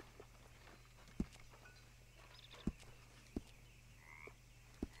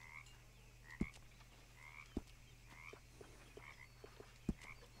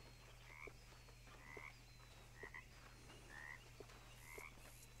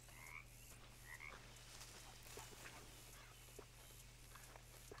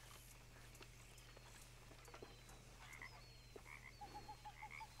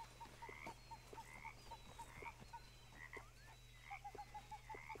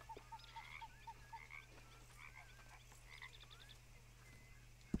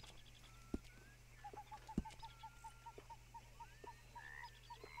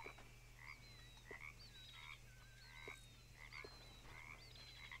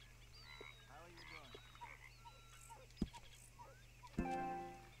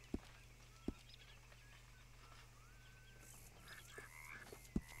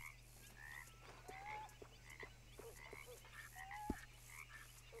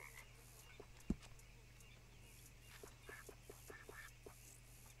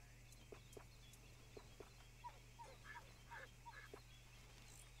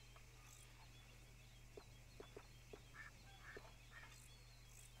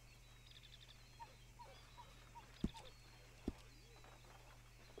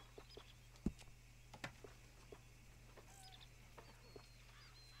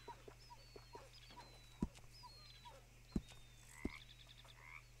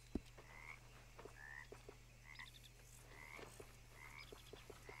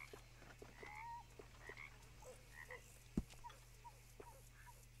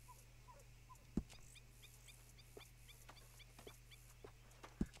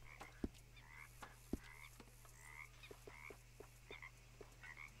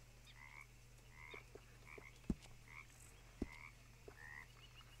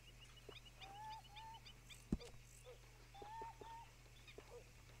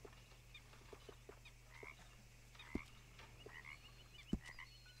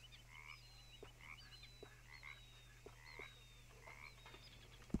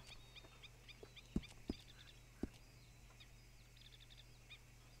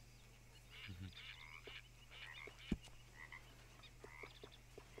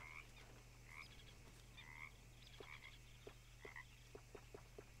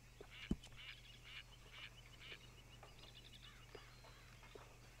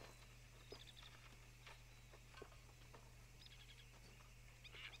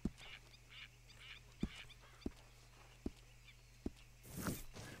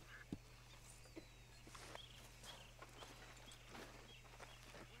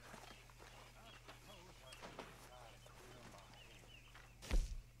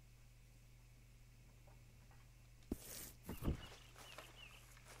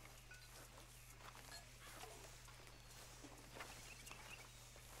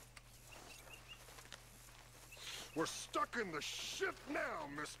 We're stuck in the shit now,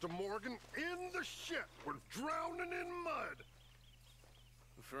 Mr. Morgan. In the shit. We're drowning in mud.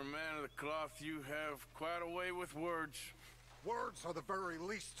 For a man of the cloth, you have quite a way with words. Words are the very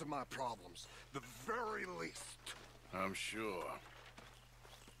least of my problems. The very least. I'm sure.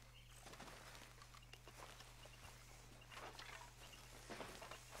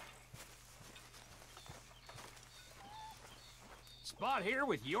 Spot here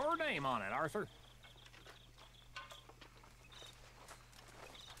with your name on it, Arthur.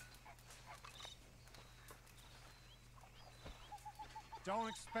 Don't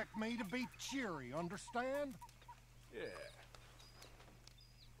expect me to be cheery, understand? Yeah.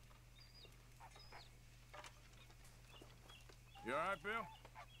 You all right, Bill?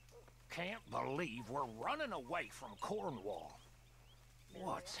 Can't believe we're running away from Cornwall.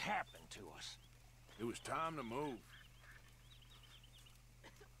 What's happened to us? It was time to move.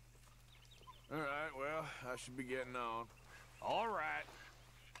 All right, well, I should be getting on. All right.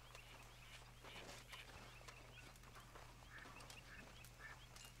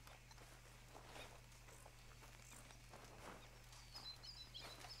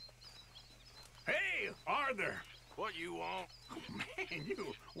 Hey, Arthur! What you want? Man,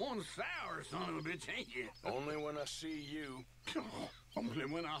 you one sour son of a bitch, ain't you? Only when I see you. Only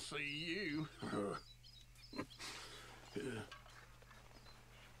when I see you.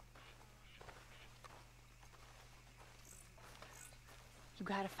 You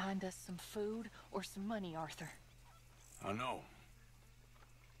gotta find us some food or some money, Arthur. I know.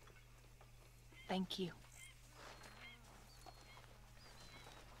 Thank you.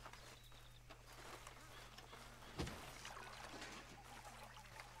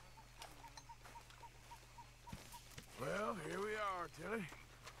 Well, here we are, Tilly.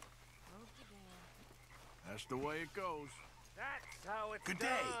 That's the way it goes. That's how it's Good done,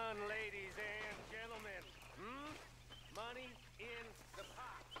 day. ladies and gentlemen. Money in the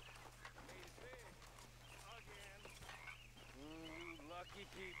pot. Made it big. Again. Lucky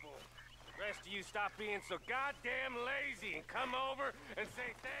people. Rest of you stop being so goddamn lazy and come over and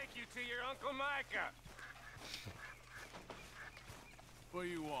say thank you to your Uncle Micah. What do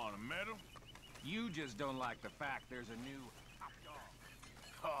you want, a medal? You just don't like the fact there's a new hot dog.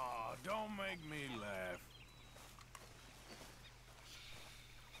 Oh, don't make me laugh.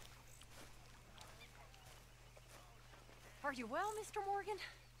 Are you well, Mr. Morgan?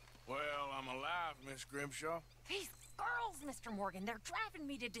 Well, I'm alive, Miss Grimshaw. These girls, Mr. Morgan, they're driving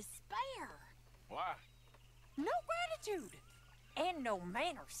me to despair. Why? No gratitude. And no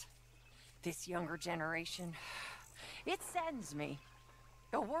manners. This younger generation, it saddens me.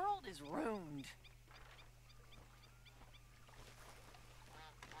 The world is ruined.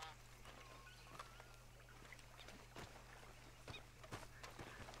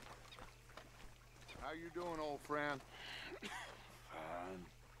 How you doing, old friend? Fine.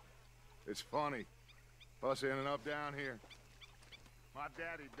 It's funny, us ending up down here. My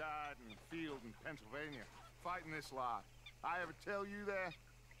daddy died in the field in Pennsylvania, fighting this lot. I ever tell you that?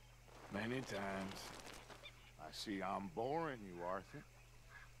 Many times. I see I'm boring you, Arthur.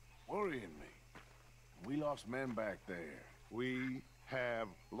 Worrying me. We lost men back there. We have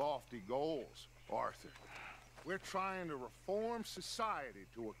lofty goals, Arthur. We're trying to reform society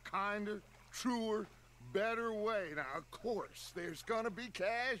to a kinder, truer, better way. Now, of course, there's gonna be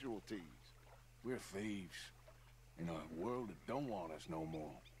casualties. We're thieves. In a world that don't want us no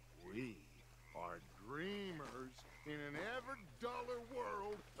more. We are dreamers in an ever duller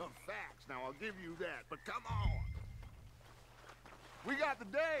world of facts. Now, I'll give you that, but come on. We got the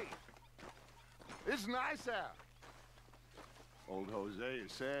day. It's nice out. Old Hosea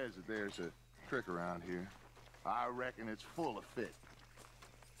says that there's a trick around here. I reckon it's full of fit.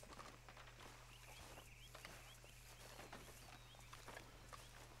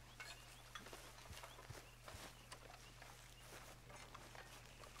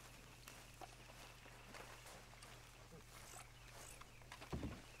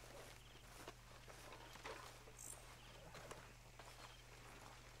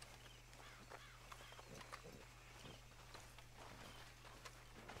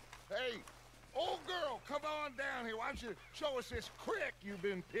 Hey, old girl, come on down here. Why don't you show us this crick you've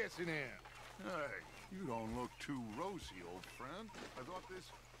been pissing in? Hey, you don't look too rosy, old friend. I thought this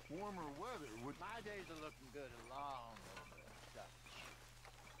warmer weather would... My days are looking good along over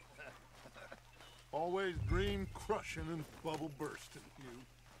Always dream crushing and bubble bursting, you.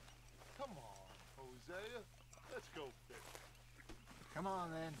 Come on, Hosea. Let's go fishing. Come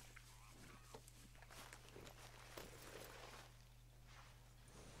on, then.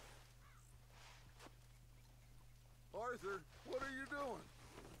 Arthur, what are you doing?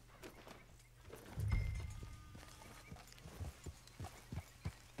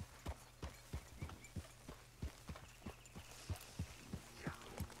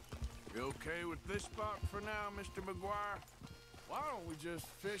 You okay with this spot for now, Mr. McGuire? Why don't we just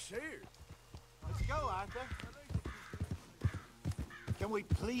fish here? Let's go, Arthur. Can we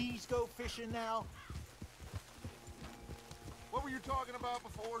please go fishing now? What were you talking about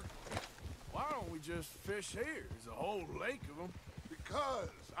before? Why don't we just fish here? There's a whole lake of them. Because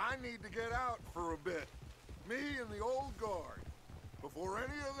I need to get out for a bit. Me and the old guard. Before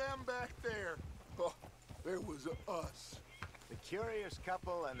any of them back there, oh, there was us. The curious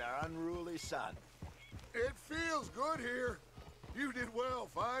couple and their unruly son. It feels good here. You did well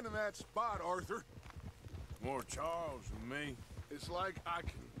finding that spot, Arthur. More Charles than me. It's like I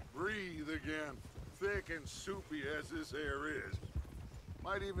can breathe again, thick and soupy as this air is.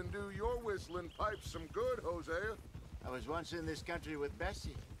 Might even do your whistling pipes some good, Hosea. I was once in this country with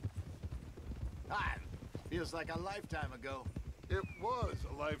Bessie. Feels like a lifetime ago. It was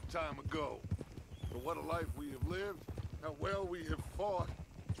a lifetime ago. But what a life we have lived, how well we have fought,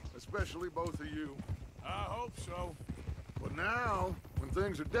 especially both of you. I hope so. But now, when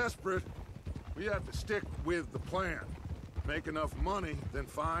things are desperate, we have to stick with the plan. Make enough money, then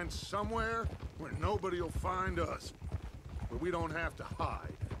find somewhere where nobody will find us. Where we don't have to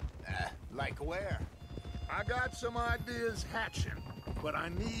hide. Like where? I got some ideas hatching, but I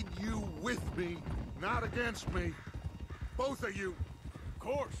need you with me, not against me. Both of you. Of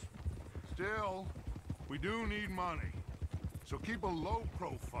course. Still, we do need money. So keep a low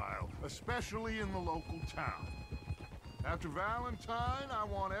profile, especially in the local town. After Valentine, I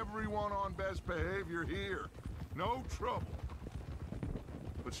want everyone on best behavior here. No trouble.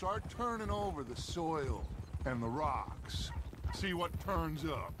 But start turning over the soil and the rocks. See what turns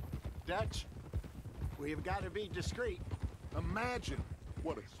up. Dutch, we've got to be discreet. Imagine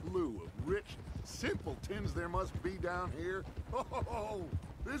what a slew of rich simpletons there must be down here. Oh,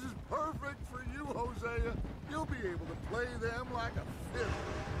 this is perfect for you, Hosea. You'll be able to play them like a fiddle.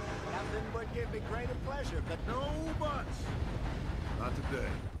 Nothing would give me greater pleasure, but no buts. Not today.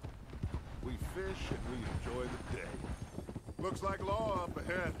 We fish and we enjoy the day. Looks like law up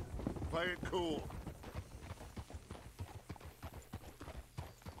ahead. Play it cool.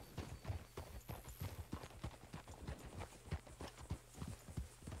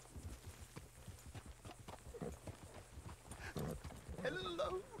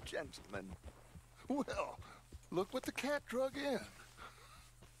 Hello, gentlemen. Well, look what the cat drug in.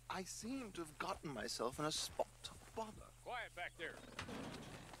 I seem to have gotten myself in a spot of bother. Quiet back there.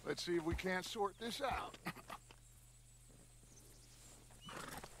 Let's see if we can't sort this out.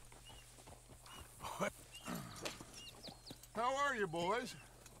 How are you, boys?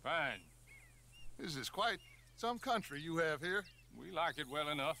 Fine. This is quite some country you have here. We like it well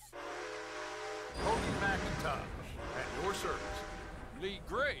enough. Cody McIntosh, at your service. Lee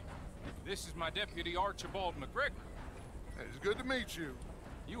Gray. This is my deputy Archibald McGregor. It's good to meet you.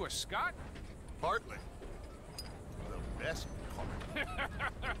 You a Scot? Partly. The best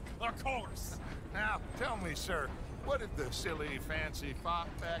part. Of course. Now, tell me, sir, what did the silly, fancy fop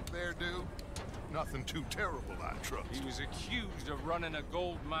back there do? Nothing too terrible, I trust. He was accused of running a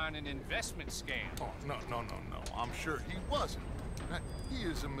gold mining investment scam. Oh, no. I'm sure he wasn't. He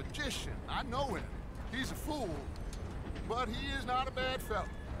is a magician. I know him. He's a fool. But he is not a bad fellow.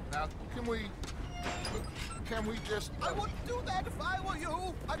 Now, can we just... I wouldn't do that if I were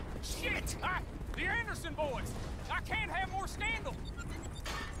you. Shit! The Anderson boys! I can't have more scandal!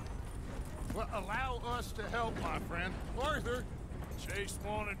 Well, allow us to help, my friend. Arthur! Chase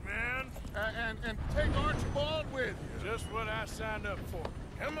wanted man. And take Archibald with you. Just what I signed up for.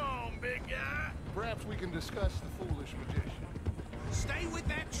 Come on, big guy. Perhaps we can discuss the foolish magician. Stay with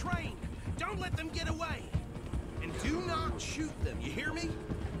that train. Don't let them get away. And do not shoot them, you hear me?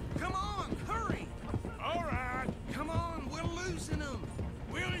 Come on, hurry! All right. Come on, we're losing them.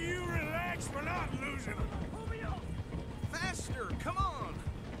 Will you relax? We're not losing them. Faster, come on.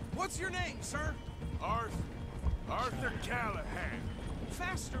 What's your name, sir? Arthur Callahan.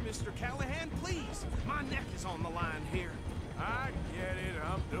 Faster, Mr. Callahan, please. My neck is on the line here. I get it.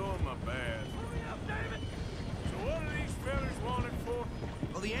 I'm doing my best. Hurry up, David! So what are these fellas wanted for?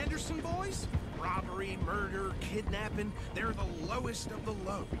 Well, the Anderson boys? Robbery, murder, kidnapping. They're the lowest of the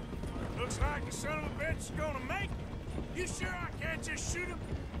low. Looks like the son of a bitch is gonna make it. You sure I can't just shoot him?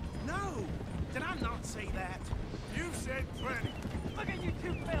 No. Did I not say that? You've said plenty. Look at you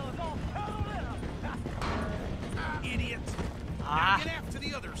two fellas all cuddled up. Idiot. Now get after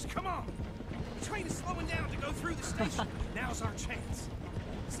the others. Come on. The train is slowing down to go through the station. Now's our chance.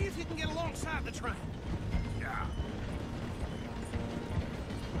 See if you can get alongside the train. Yeah.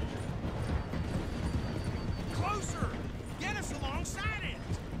 Closer! Get us alongside it!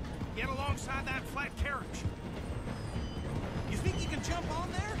 Get alongside that flat carriage. You think you can jump on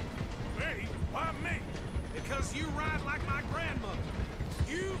there? Me? Why me? Because you ride like my grandmother.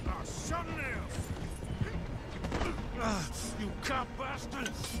 You are something else. You cop bastard!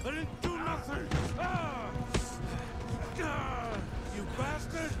 I didn't do nothing! You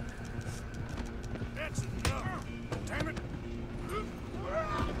bastard! That's enough! Damn it!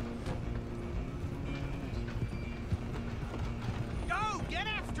 Go! Get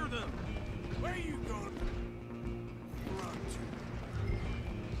after them! Where are you going? Run to?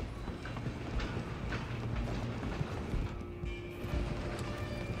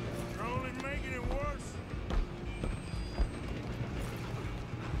 You're only making it worse.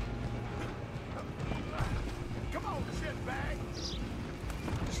 Come on, shitbag!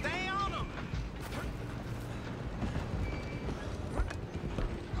 Stay on them!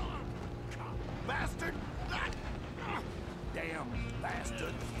 Bastard! Damn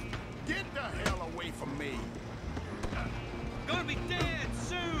bastard! Get the hell away from me! Gonna be dead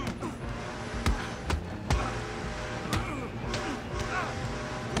soon!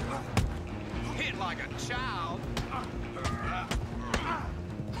 Hit like a child!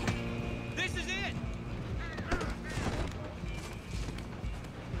 This is it!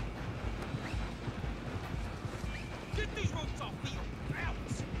 Get these ropes off me! Out!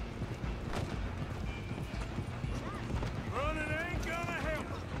 Running ain't gonna help.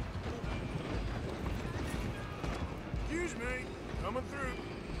 Excuse me. Coming through.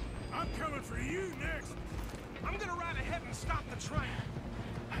 I'm coming for you next. I'm gonna ride ahead and stop the train.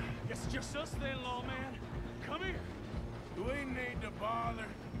 Guess it's just us then, lawman. Come here. We need to bother.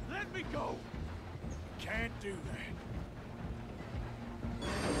 Let me go. Can't do that.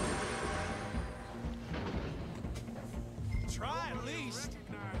 Try at least.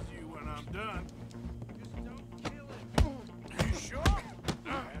 Recognize you when I'm done. You sure?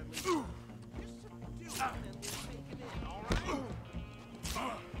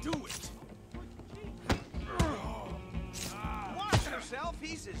 Do it. Watch yourself.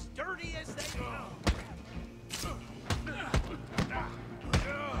 He's as dirty as they come.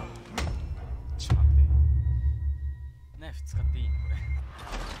 ちょっと待ってナイフ使っていいのこ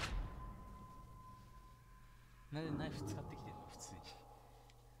れなんでナイフ使ってきてんの普通に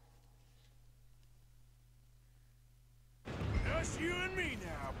Just you and me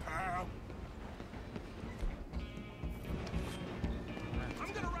now, pal.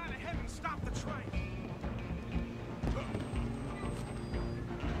 I'm gonna ride ahead and stop the train.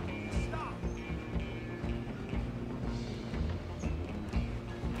 Stop.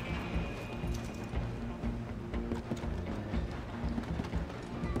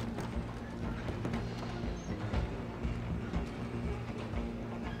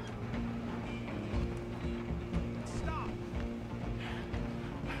 Stop.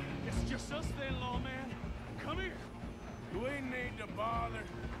 It's just us then, lawman. Come here. We need to bother.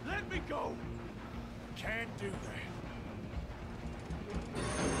 Let me go. Can't do that.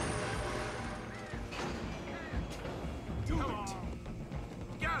 Do Come it. on.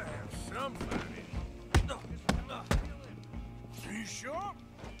 Gotta have some fun in it. You sure?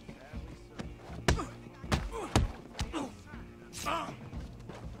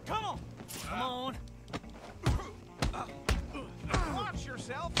 Come on. Come on. Watch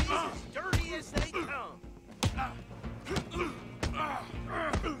yourself. He's as dirty as they come.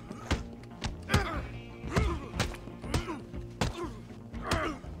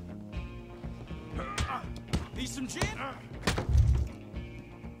 Need some gin?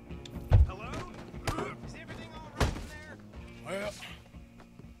 Hello? Is everything all right in there? Well,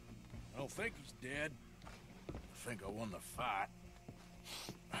 I don't think he's dead. I think I won the fight.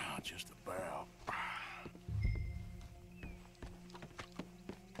 Just about.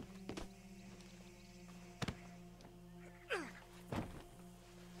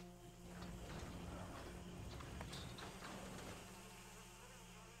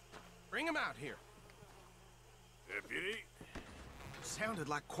 Bring him out here. Deputy, Sounded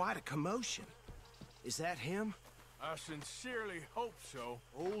like quite a commotion. Is that him? I sincerely hope so.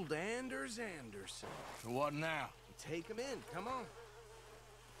 Old Anders Anderson. So what now? Take him in, come on.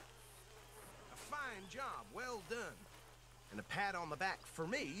 A fine job, well done. And a pat on the back for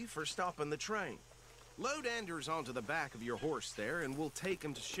me for stopping the train. Load Anders onto the back of your horse there, and we'll take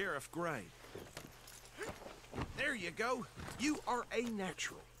him to Sheriff Gray. There you go. You are a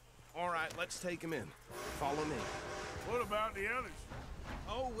natural. All right, let's take him in. Follow me. What about the others?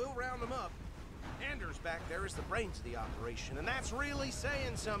 Oh, we'll round them up. Anders back there is the brains of the operation, and that's really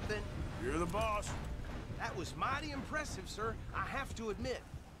saying something. You're the boss. That was mighty impressive, sir. I have to admit.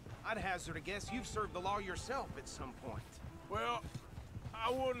 I'd hazard a guess you've served the law yourself at some point. Well,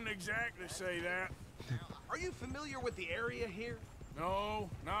 I wouldn't exactly say that. Are you familiar with the area here? No,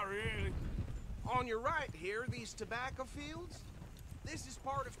 not really. On your right here, these tobacco fields? This is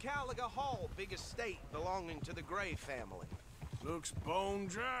part of Caliga Hall, big estate belonging to the Gray family. Looks bone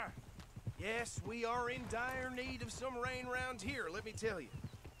dry. Yes, we are in dire need of some rain round here, let me tell you.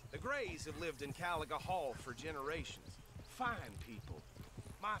 The Grays have lived in Caliga Hall for generations. Fine people.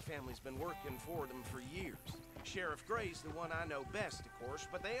 My family's been working for them for years. Sheriff Gray's the one I know best, of course,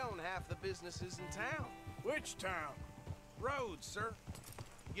 but they own half the businesses in town. Which town? Rhodes, sir.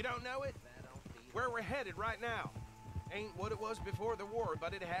 You don't know it? Where we're headed right now. Ain't what it was before the war,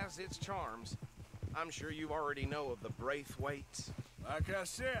 but it has its charms. I'm sure you already know of the Braithwaites. Like I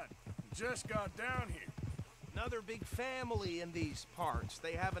said, just got down here. Another big family in these parts.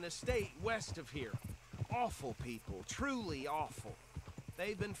 They have an estate west of here. Awful people, truly awful.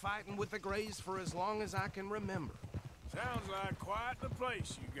 They've been fighting with the Grays for as long as I can remember. Sounds like quite the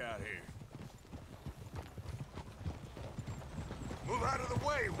place you got here. Move out of the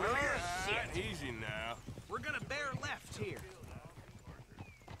way, will you? Shit. Easy now. We're gonna bear left here.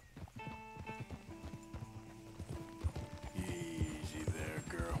 Easy there,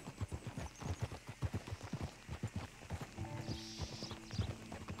 girl.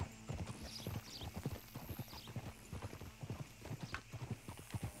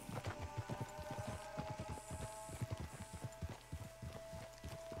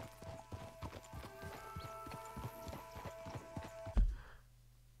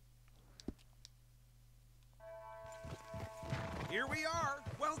 Here we are.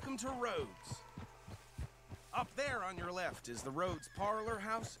 Welcome to Rhodes. Up there on your left is the Rhodes Parlor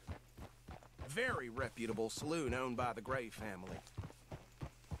House. Very reputable saloon owned by the Gray family.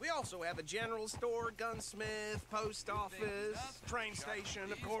 We also have a general store, gunsmith, post office, train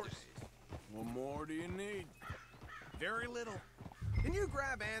station, of course. What more do you need? Very little. Can you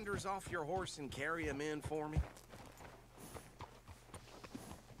grab Anders off your horse and carry him in for me?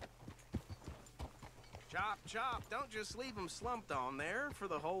 Chop, chop. Don't just leave him slumped on there for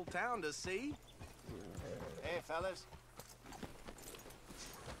the whole town to see. Hey, fellas.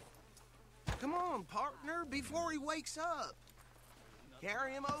 Come on, partner, before he wakes up.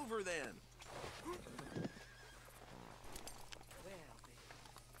 Carry him over, then.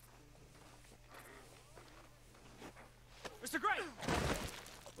 Mr. Gray!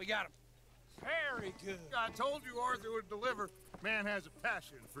 We got him. Very good. I told you Arthur would deliver. Man has a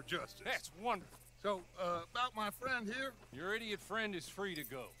passion for justice. That's wonderful. So, about my friend here? Your idiot friend is free to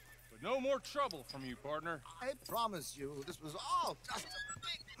go. But no more trouble from you, partner. I promise you, this was all just a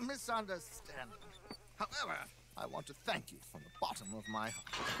big misunderstanding. However, I want to thank you from the bottom of my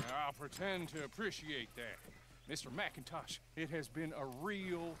heart. I'll pretend to appreciate that. Mr. McIntosh, it has been a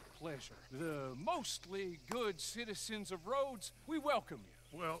real pleasure. The mostly good citizens of Rhodes, we welcome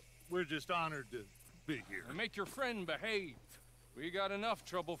you. Well, we're just honored to be here. And make your friend behave. We got enough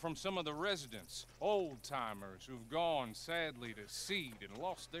trouble from some of the residents, old-timers who've gone, sadly, to seed and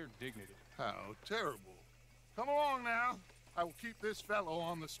lost their dignity. How terrible. Come along now. I will keep this fellow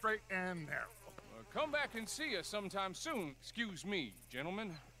on the straight and narrow. Come back and see us sometime soon. Excuse me,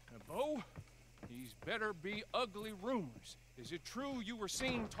 gentlemen. Bo, these better be ugly rumors. Is it true you were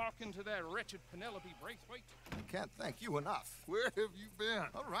seen talking to that wretched Penelope Braithwaite? I can't thank you enough. Where have you been?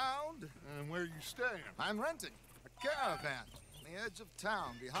 Around. And where are you staying? I'm renting a caravan on the edge of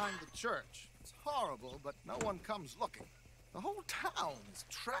town behind the church. It's horrible, but no one comes looking. The whole town is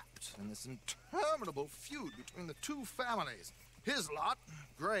trapped in this interminable feud between the two families. His lot,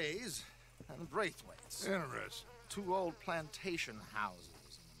 Gray's, and Braithwaite's. Interesting. Two old plantation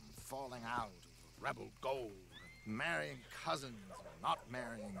houses, and falling out of rebel gold, and marrying cousins, and not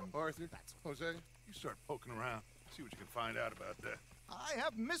marrying. Arthur, Jose, you start poking around. See what you can find out about that. I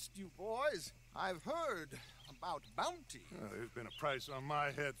have missed you, boys. I've heard about bounty. There's been a price on my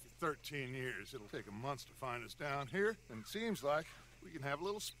head for 13 years. It'll take a month to find us down here, and it seems like we can have a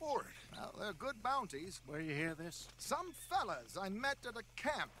little sport. Well, they're good bounties. Where you hear this? Some fellas I met at a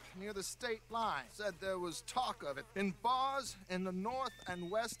camp near the state line said there was talk of it in bars in the north and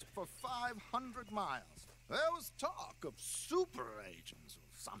west for 500 miles. There was talk of super agents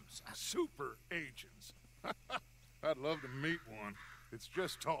of some sort. Super agents? I'd love to meet one. It's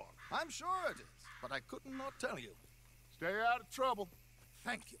just talk. I'm sure it is, but I could not tell you. Stay out of trouble.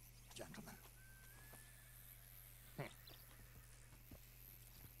 Thank you, gentlemen.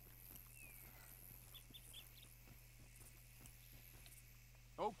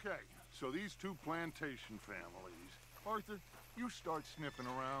 Okay, so these two plantation families. Arthur, you start sniffing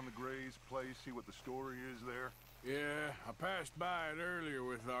around the Gray's place, see what the story is there. Yeah, I passed by it earlier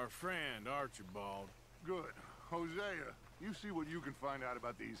with our friend, Archibald. Good. Hosea, you see what you can find out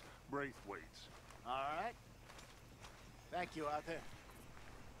about these Braithwaites. All right. Thank you, Arthur.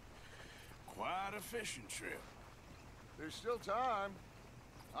 Quite a fishing trip. There's still time.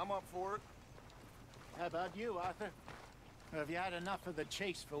 I'm up for it. How about you, Arthur? Or have you had enough of the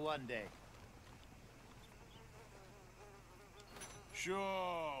chase for one day? Sure,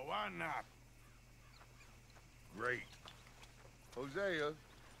 why not? Great. Hosea,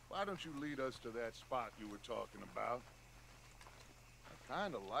 why don't you lead us to that spot you were talking about? I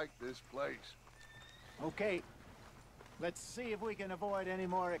kind of like this place. Okay. Let's see if we can avoid any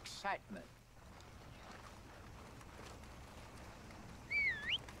more excitement.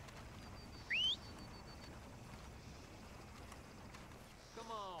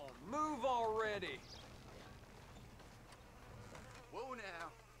 Come on, move already. Whoa now.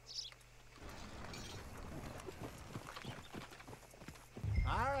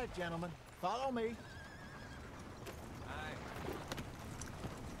 All right, gentlemen. Follow me. Aye.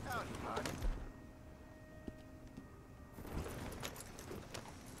 Howdy, bud.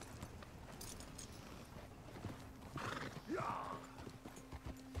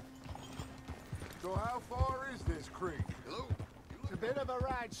 So how far is this creek? Hello? It's a bit of a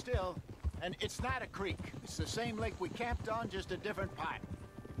ride still, and it's not a creek. It's the same lake we camped on, just a different part.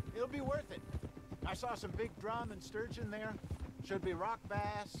 It'll be worth it. I saw some big drum and sturgeon there. Should be rock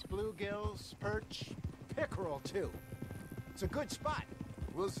bass, bluegills, perch, pickerel too. It's a good spot.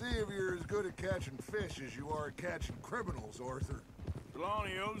 We'll see if you're as good at catching fish as you are at catching criminals, Arthur.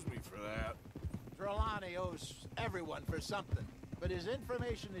 Trelawney owes me for that. Trelawney owes everyone for something, but his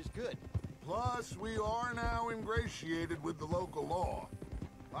information is good. Plus, we are now ingratiated with the local law.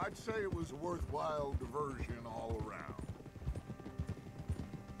 I'd say it was a worthwhile diversion all around.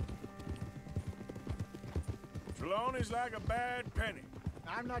 Trelawney's like a bad penny.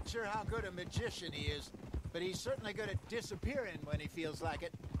 I'm not sure how good a magician he is, but he's certainly good at disappearing when he feels like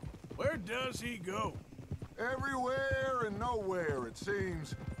it. Where does he go? Everywhere and nowhere, it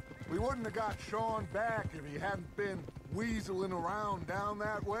seems. We wouldn't have got Sean back if he hadn't been weaseling around down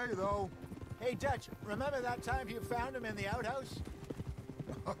that way, though. Hey, Dutch, remember that time you found him in the outhouse?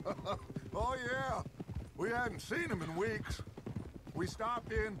 Oh, yeah. We hadn't seen him in weeks. We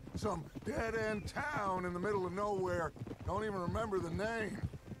stopped in some dead-end town in the middle of nowhere. Don't even remember the name.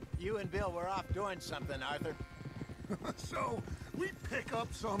 You and Bill were off doing something, Arthur. So, we pick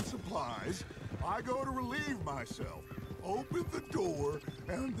up some supplies. I go to relieve myself. Open the door,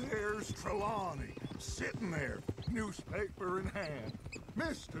 and there's Trelawney, sitting there, newspaper in hand.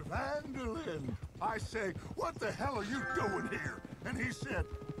 Mr. Vanderlyn. I say, what the hell are you doing here? And he said,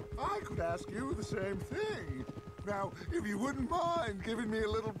 I could ask you the same thing. Now, if you wouldn't mind giving me a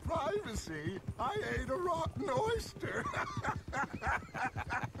little privacy, I ate a rotten oyster.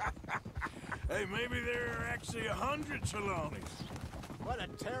 Hey, maybe there are actually 100 Trelawneys. What a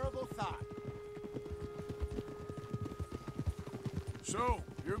terrible thought. So,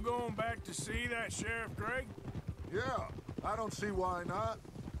 you're going back to see that Sheriff Gregg? Yeah, I don't see why not.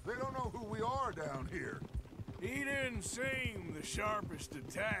 They don't know who we are down here. He didn't seem the sharpest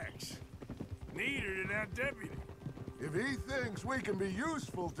attacks. Neither did that deputy. If he thinks we can be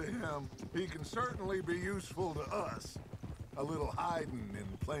useful to him, he can certainly be useful to us. A little hiding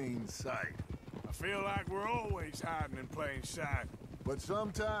in plain sight. I feel like we're always hiding in plain sight. But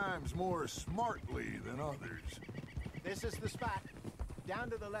sometimes more smartly than others. This is the spot.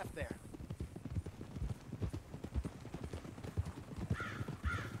 Down to the left there.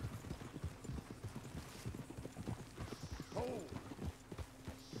 Oh!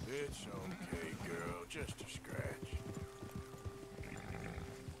 It's okay, girl. Just a scratch.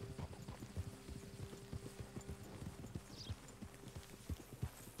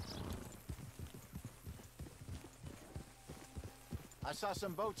 I saw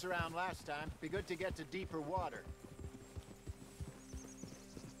some boats around last time. Be good to get to deeper water.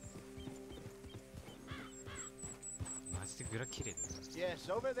 Yes,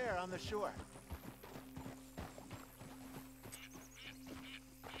 over there on the shore.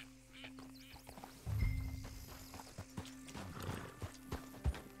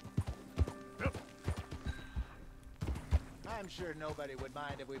 I'm sure nobody would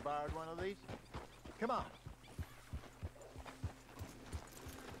mind if we borrowed one of these. Come on.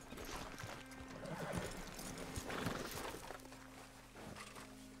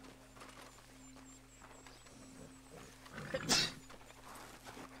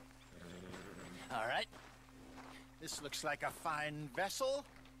 All right. This looks like a fine vessel.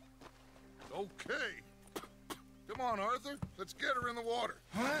 Okay. Come on, Arthur. Let's get her in the water.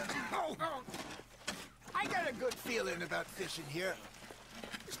 Oh. I got a good feeling about fishing here.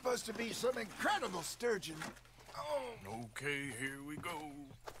 It's supposed to be some incredible sturgeon. Okay, here we go.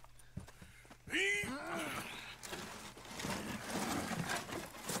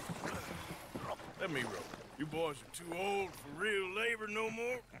 Let me rope. You boys are too old for real labor no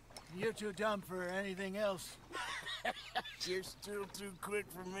more. You're too dumb for anything else. You're still too quick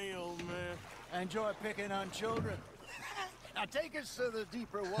for me, old man. I enjoy picking on children. Now take us to the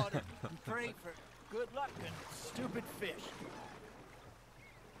deeper water and pray for good luck and stupid fish.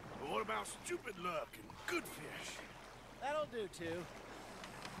 But what about stupid luck and good fish? That'll do, too.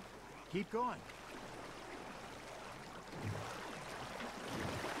 Keep going.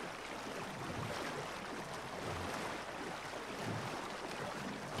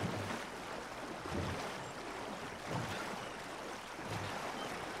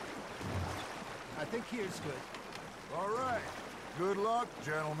 I think here's good. All right. Good luck,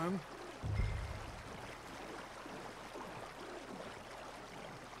 gentlemen.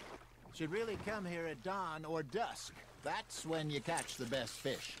 Should really come here at dawn or dusk. That's when you catch the best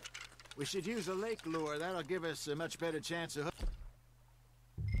fish. We should use a lake lure. That'll give us a much better chance of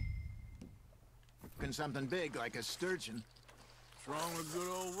hooking something big like a sturgeon. What's wrong with good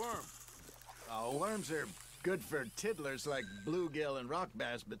old worm? Oh, worms are good for tiddlers like bluegill and rock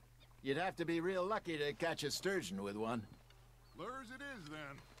bass, but you'd have to be real lucky to catch a sturgeon with one. Lures it is,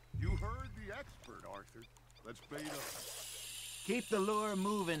 then. You heard the expert, Arthur. Let's bait up. Keep the lure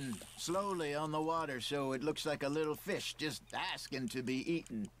moving slowly on the water so it looks like a little fish just asking to be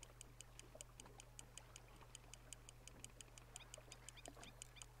eaten.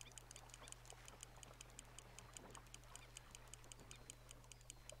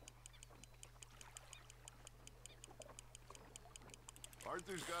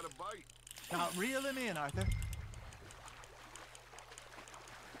 Arthur's got a bite. Now, reel him in, Arthur.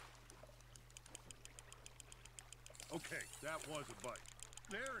 Okay, that was a bite.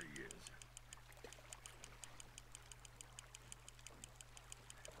 There he is.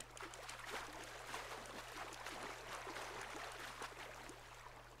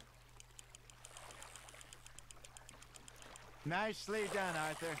 Nicely done,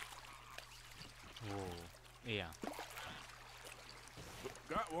 Arthur. Oh, iya.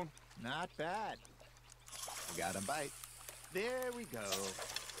 Got one. Not bad. Got a bite. There we go.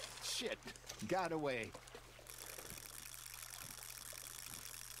 Shit, got away.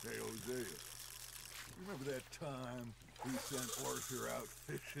 Hey, Hosea, you remember that time we sent Arthur out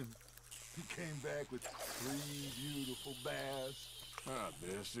fishing? He came back with 3 beautiful bass. Not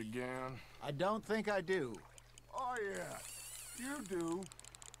this again. I don't think I do. Oh, yeah, you do.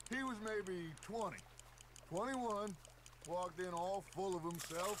 He was maybe 20, 21, walked in all full of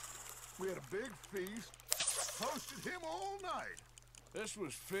himself. We had a big feast, hosted him all night. This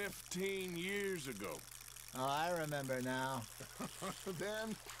was 15 years ago. Oh, I remember now.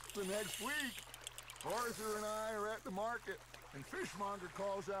 Then, the next week, Arthur and I are at the market, and Fishmonger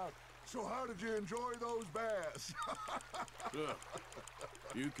calls out, "So how did you enjoy those bass?" Look,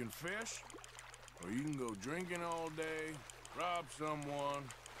 you can fish, or you can go drinking all day, rob someone,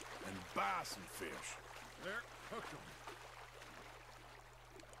 and buy some fish. There, hook 'em.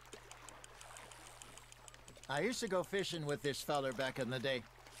 I used to go fishing with this feller back in the day.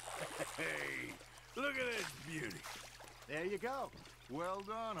 Hey, look at this beauty. There you go. Well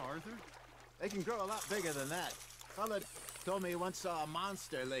done, Arthur. They can grow a lot bigger than that. Fella told me he once saw a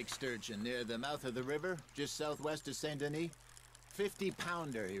monster lake sturgeon near the mouth of the river, just southwest of Saint Denis.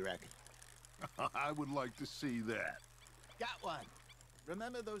 50-pounder, he reckoned. I would like to see that. Got one.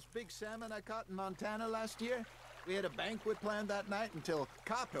 Remember those big salmon I caught in Montana last year? We had a banquet planned that night until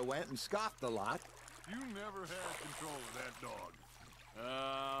Copper went and scoffed the lot. You never had control of that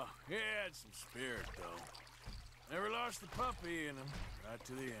dog. He had some spirit, though. Never lost the puppy in him, right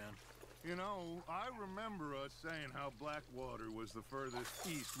to the end. You know, I remember us saying how Blackwater was the furthest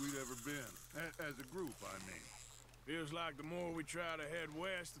east we'd ever been. As a group, I mean. Feels like the more we try to head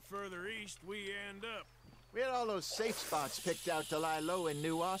west, the further east we end up. We had all those safe spots picked out to lie low in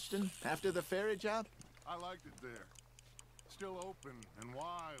New Austin after the ferry job. I liked it there. Still open and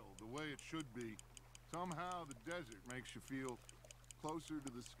wild, the way it should be. Somehow the desert makes you feel closer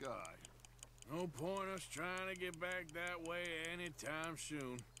to the sky. No point us trying to get back that way anytime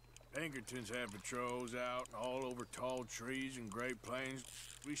soon. Pinkertons had patrols out all over tall trees and Great Plains.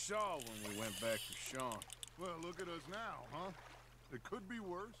 We saw when we went back to Sean. Well, look at us now, huh? It could be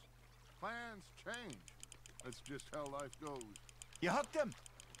worse. Plans change. That's just how life goes. You hooked him.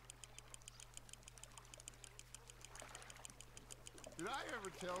 Did I ever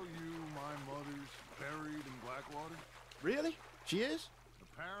tell you my mother's buried in Blackwater? Really? She is?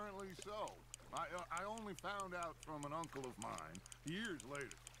 Apparently so. I only found out from an uncle of mine years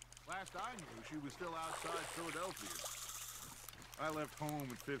later. Last I knew, she was still outside Philadelphia. I left home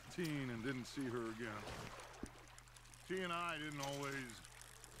at 15 and didn't see her again. She and I didn't always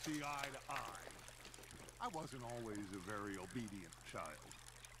see eye to eye. I wasn't always a very obedient child.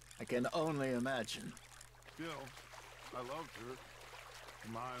 I can only imagine. Still, I loved her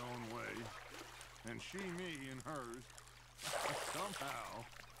in my own way, and she me in hers. Somehow,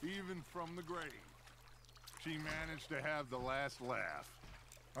 even from the grave, she managed to have the last laugh.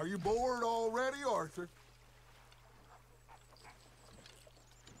 Are you bored already, Arthur?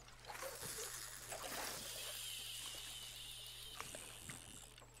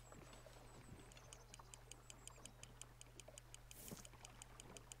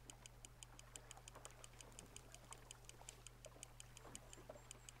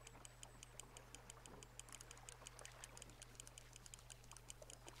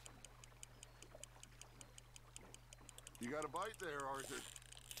 You got a bite there, Arthur.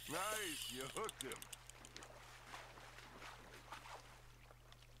 Nice, you hooked him.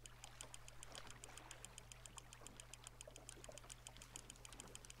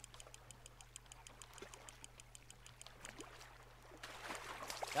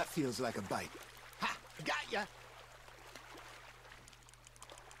 That feels like a bite. Ha! Got ya!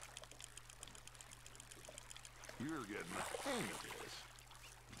 You're getting the hang of this.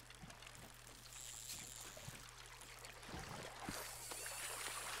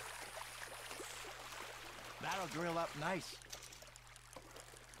 That'll grill up nice.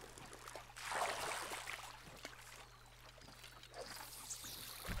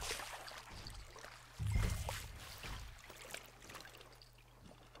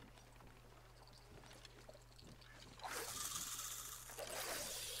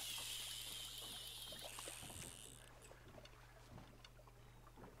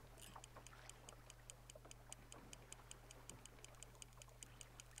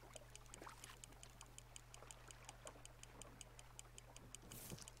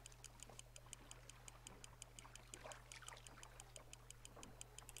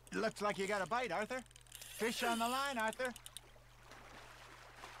 Looks like you got a bite, Arthur. Fish on the line, Arthur.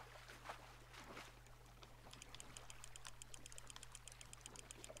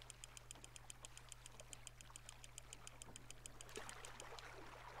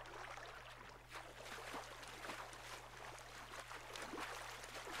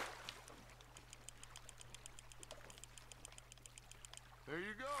 There you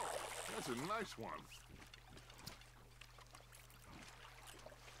go. That's a nice one.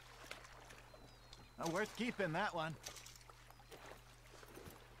 Oh, worth keeping, that one.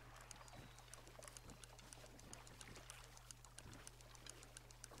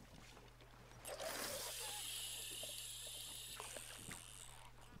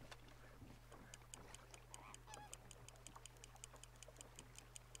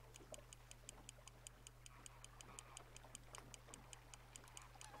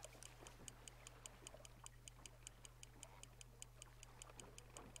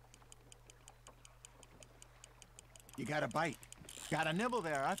 You got a bite. Got a nibble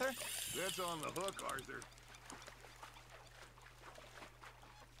there, Arthur. That's on the hook, Arthur.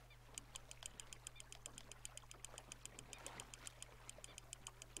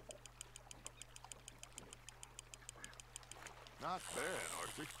 Not bad,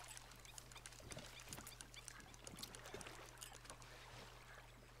 Arthur.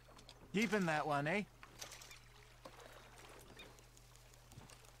 Keeping that one, eh?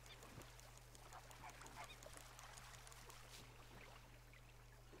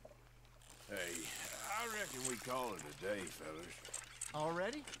 Hey, I reckon we call it a day, fellas.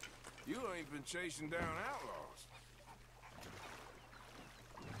 Already? You ain't been chasing down outlaws.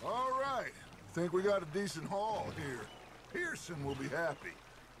 All right. Think we got a decent haul here. Pearson will be happy.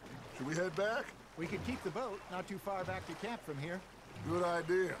 Should we head back? We could keep the boat not too far back to camp from here. Good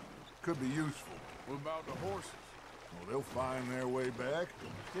idea. Could be useful. What about the horses? Well, they'll find their way back.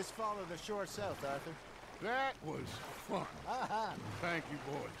 Just follow the shore south, Arthur. That was fun. Thank you,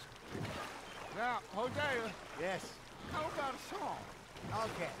 boys. Now, Hosea. Yes. How about a song?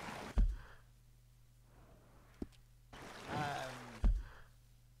 Okay.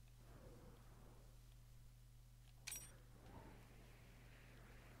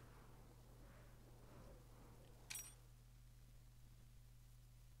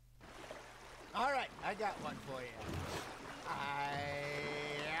 All right, I got one for you. I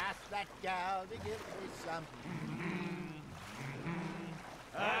asked that gal to give me some.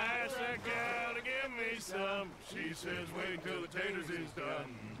 I asked that gal to give me some. She says wait till the taters is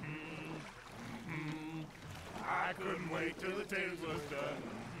done. I couldn't wait till the taters was done.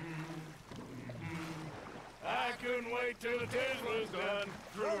 I couldn't wait till the taters was done.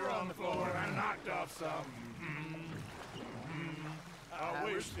 Threw her on the floor and knocked off some. I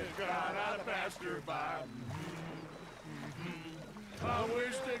wish to God I'd passed her by. I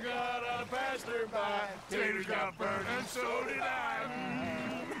wish to God I passed her by. Taters got burned and so did I.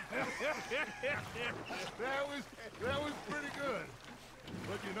 That was pretty good.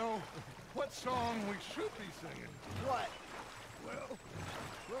 But you know, what song we should be singing? What? Well,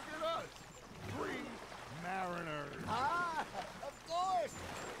 look at us. 3 mariners. Ah, of course.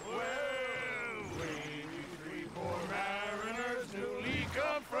 Well, we 3 poor mariners newly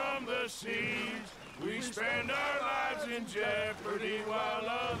come from the seas. We spend our lives in jeopardy while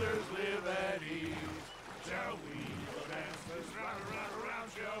others live at ease. Shall we go dance this round, round, round?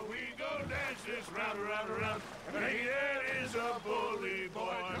 Shall we go dance this round, round, round? Hey, there is a bully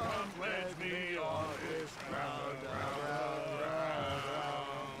boy, come pledge me on this round, round, round,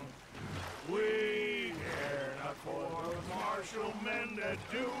 round. We care not for the martial men that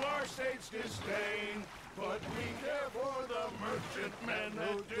do our state's disdain, but we care for the merchant men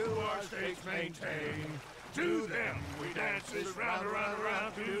that do our states maintain. To them we dance this round, around,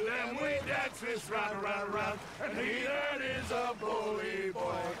 around. To them we dance this round, around, around. And he that is a bully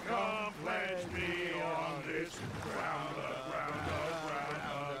boy, come pledge me on this ground, ground, ground,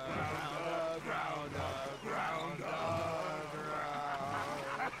 ground, ground, ground, ground.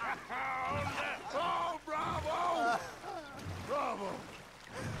 Oh, bravo! Bravo!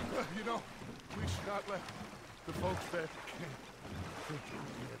 You know, we should not let the folks that came think we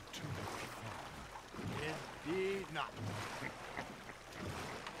get too far. Indeed not.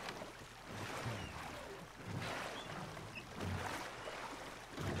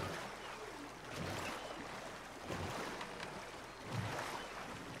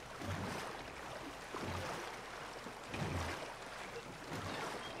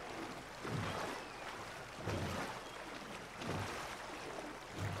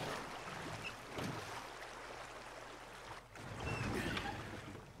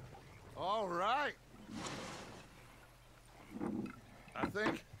 All right. I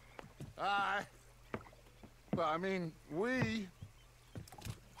think we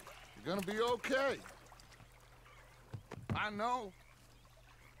are gonna be okay. I know.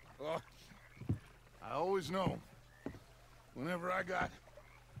 Oh, I always know. Whenever I got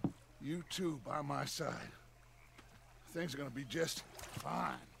you two by my side, things are gonna be just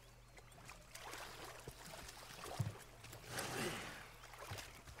fine.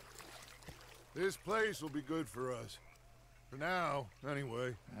 This place will be good for us. For now,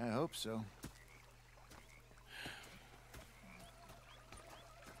 anyway. I hope so.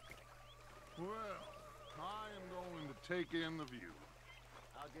 Well, I am going to take in the view.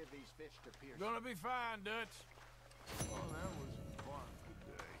 I'll give these fish to Pierce. Gonna be fine, Dutch. Well, that was fun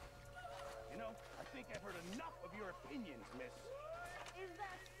today. You know, I think I've heard enough of your opinions, miss. Is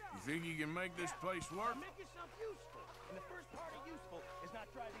that so? You think you can make this place work? Make yourself useful. And the first part of useful is not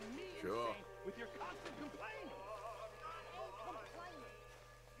driving me Sure. insane with your constant complaining.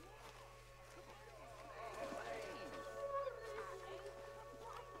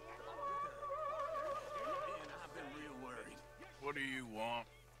 I've been real worried. What do you want?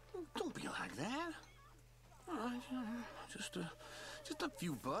 Don't be like that. All right, just a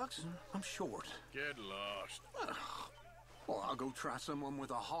few bucks, and I'm short. Get lost. Well, I'll go try someone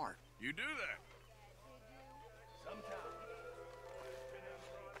with a heart. You do that. Sometimes.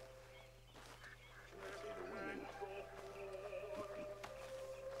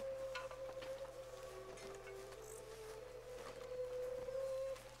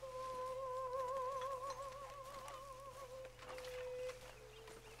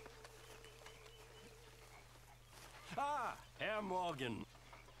 Ah, Herr Morgan.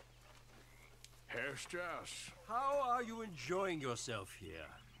 Herr Strauss. How are you enjoying yourself here?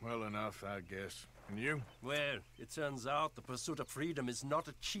 Well enough, I guess. And you? Well, it turns out the pursuit of freedom is not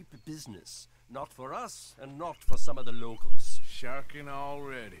a cheap business. Not for us, and not for some of the locals. Sharking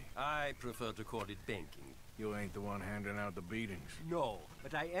already. I prefer to call it banking. You ain't the one handing out the beatings. No,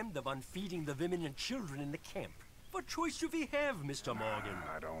 but I am the one feeding the women and children in the camp. What choice do we have, Mr. Morgan?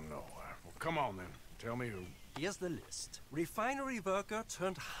 I don't know. Well, come on then. Tell me who. Here's the list. Refinery worker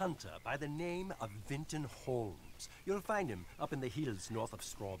turned hunter by the name of Vinton Holmes. You'll find him up in the hills north of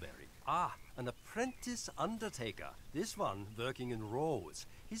Strawberry. Ah, an apprentice undertaker. This one working in Rose.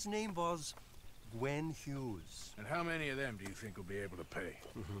 His name was Gwen Hughes. And how many of them do you think will be able to pay?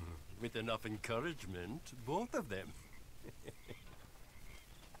 With enough encouragement, both of them.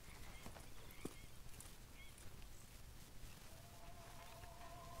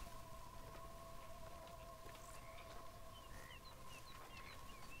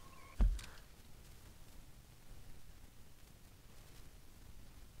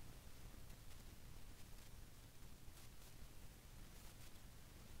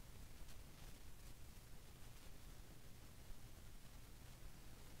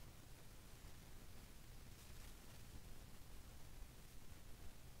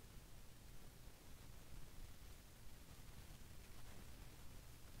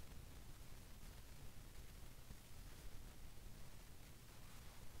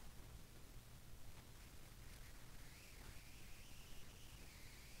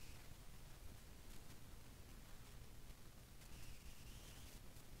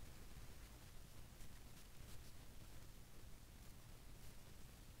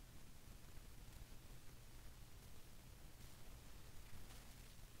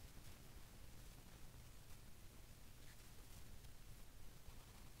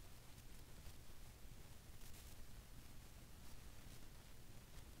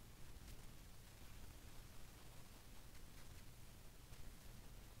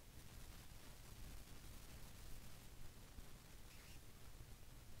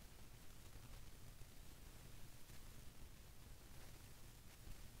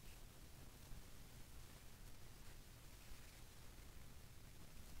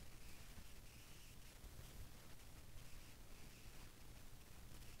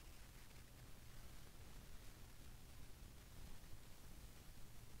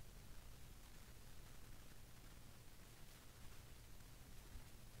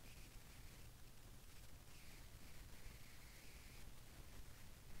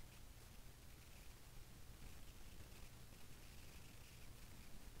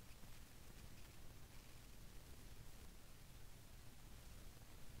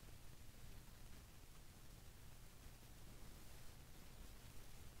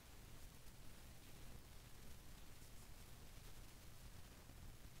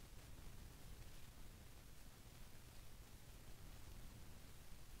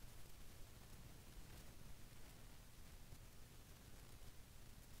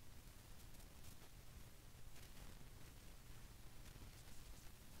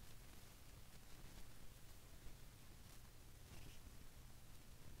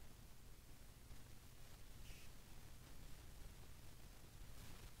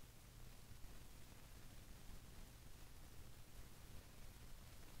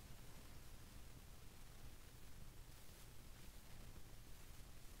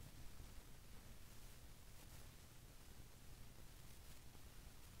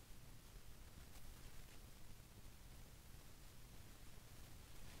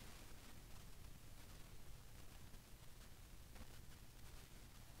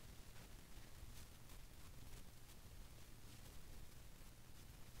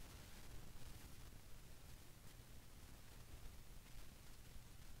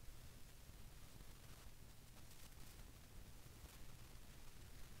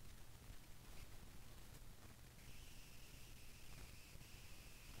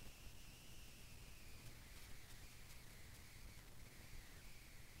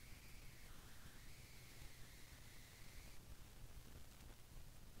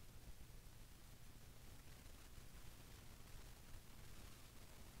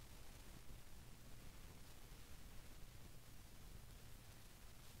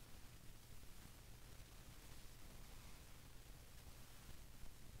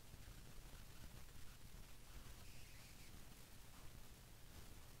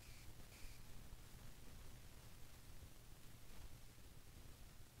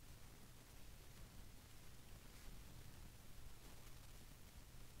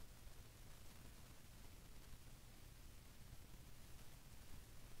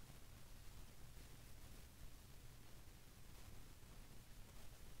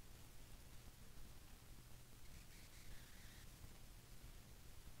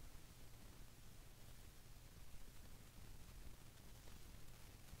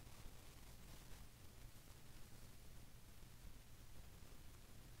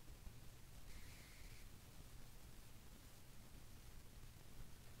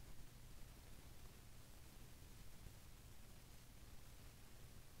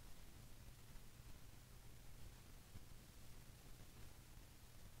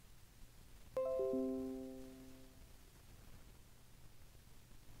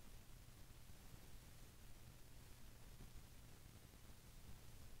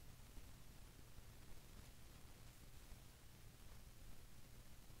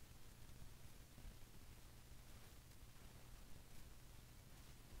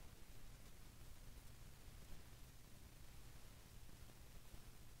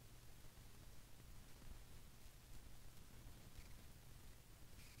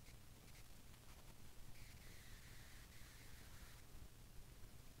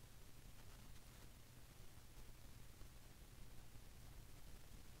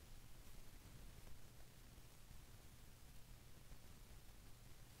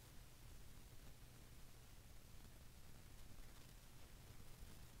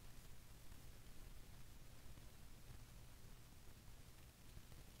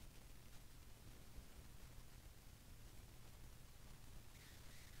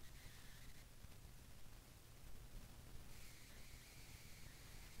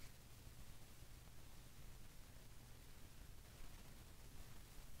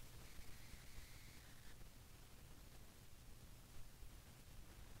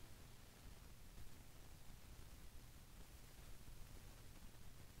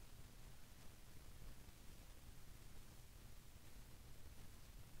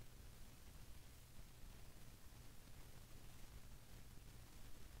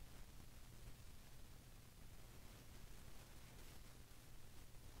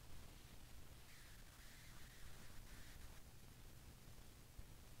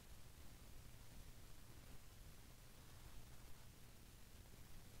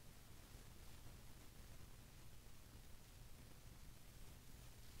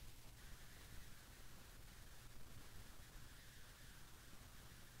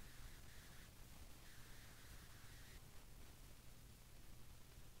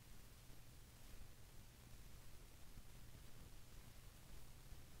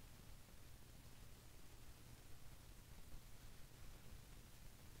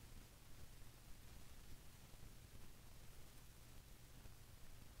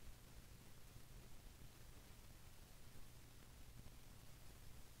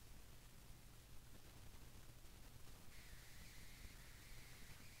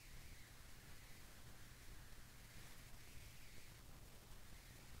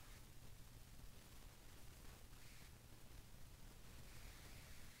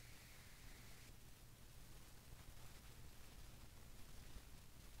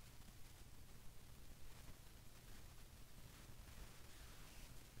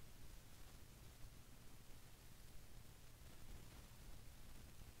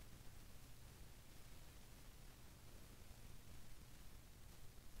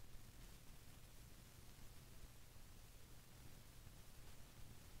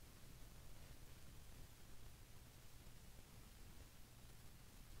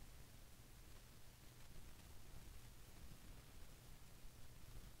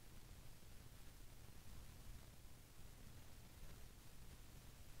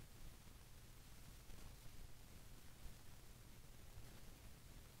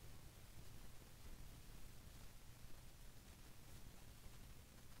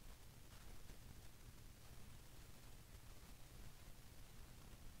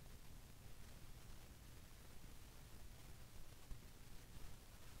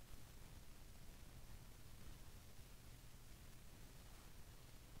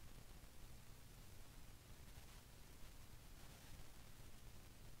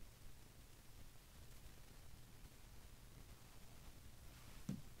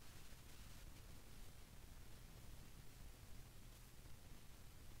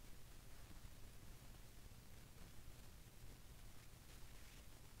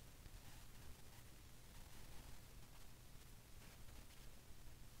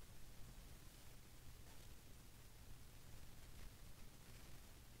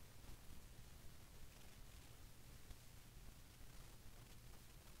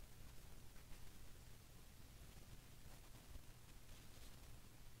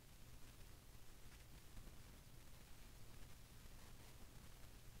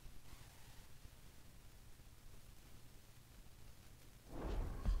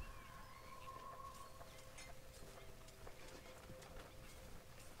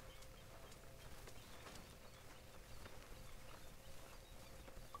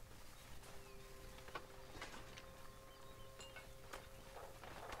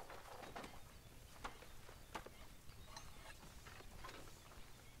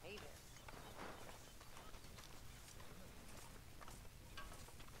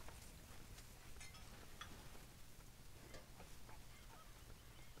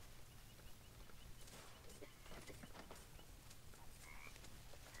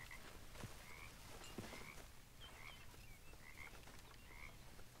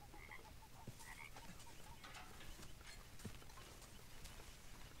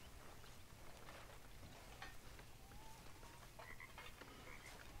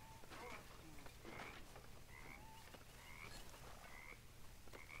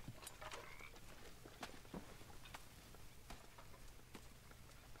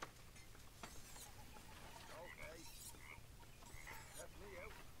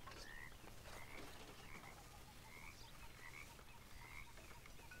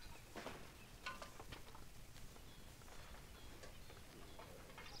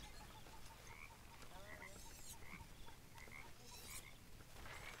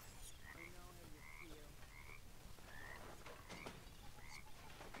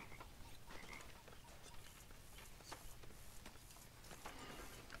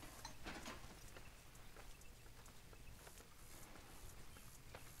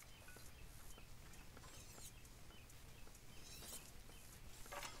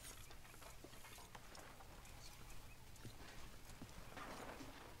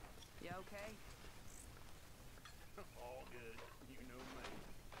 okay? All good. You know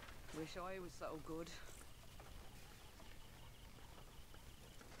me. Wish I was so good.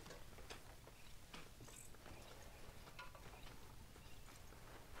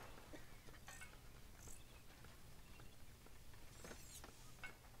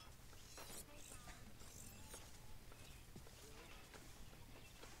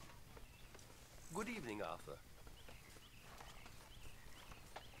 Good evening, Arthur.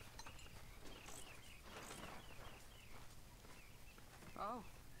 Oh,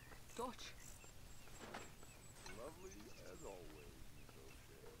 Dutch. Lovely as always, Miss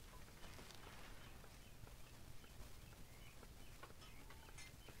O'Shea.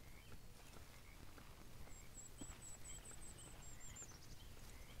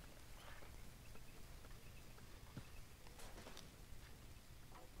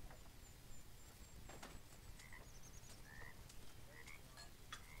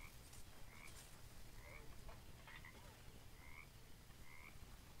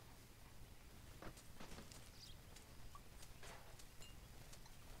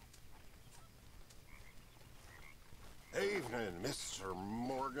 Evening, Mr.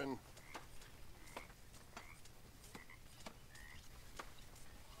 Morgan.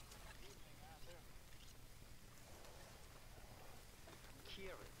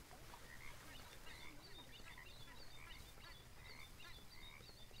 Kieran.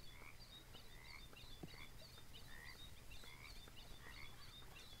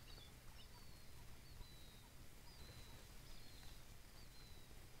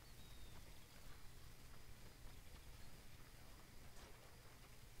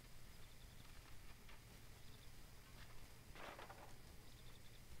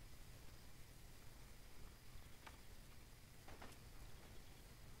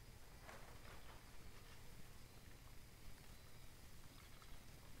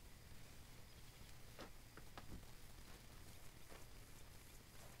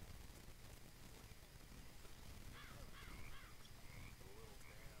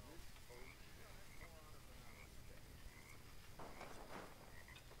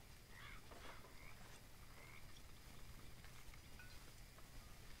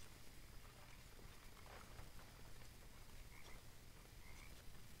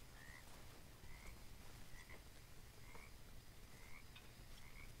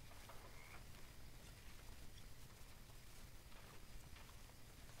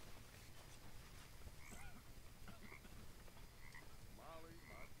 Molly,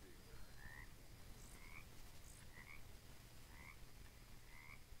 my dear.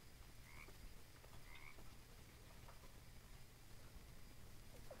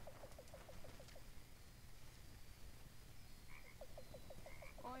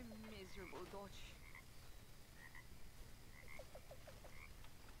 I'm miserable, Dutch.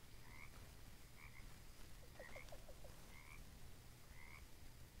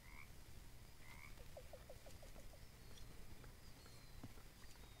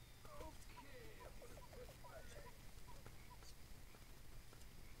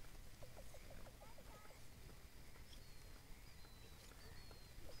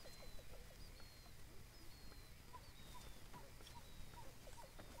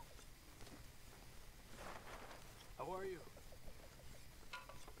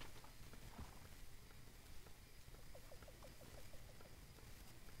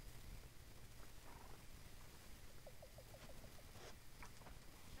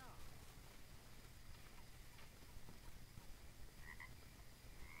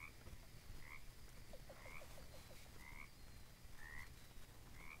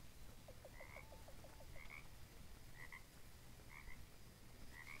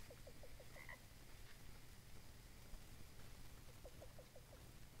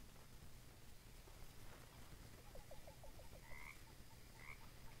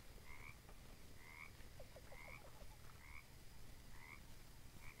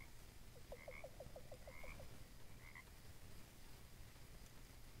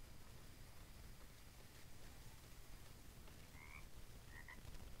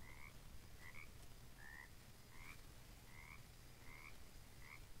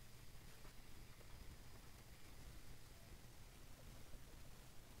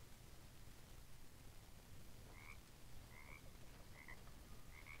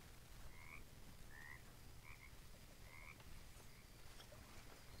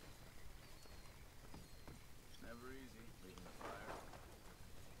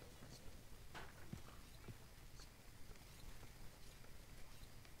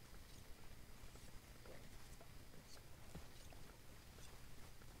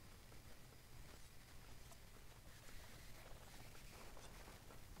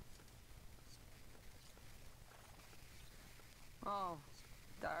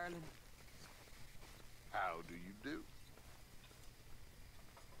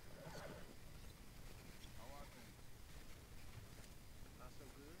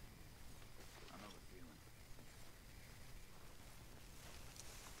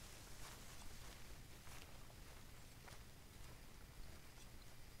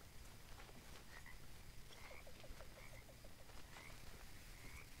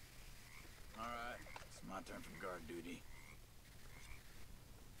 returned from guard duty.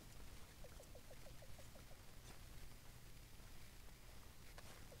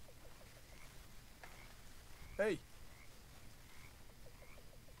 Hey.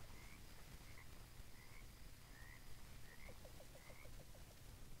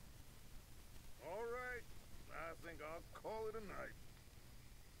 All right. I think I'll call it a night.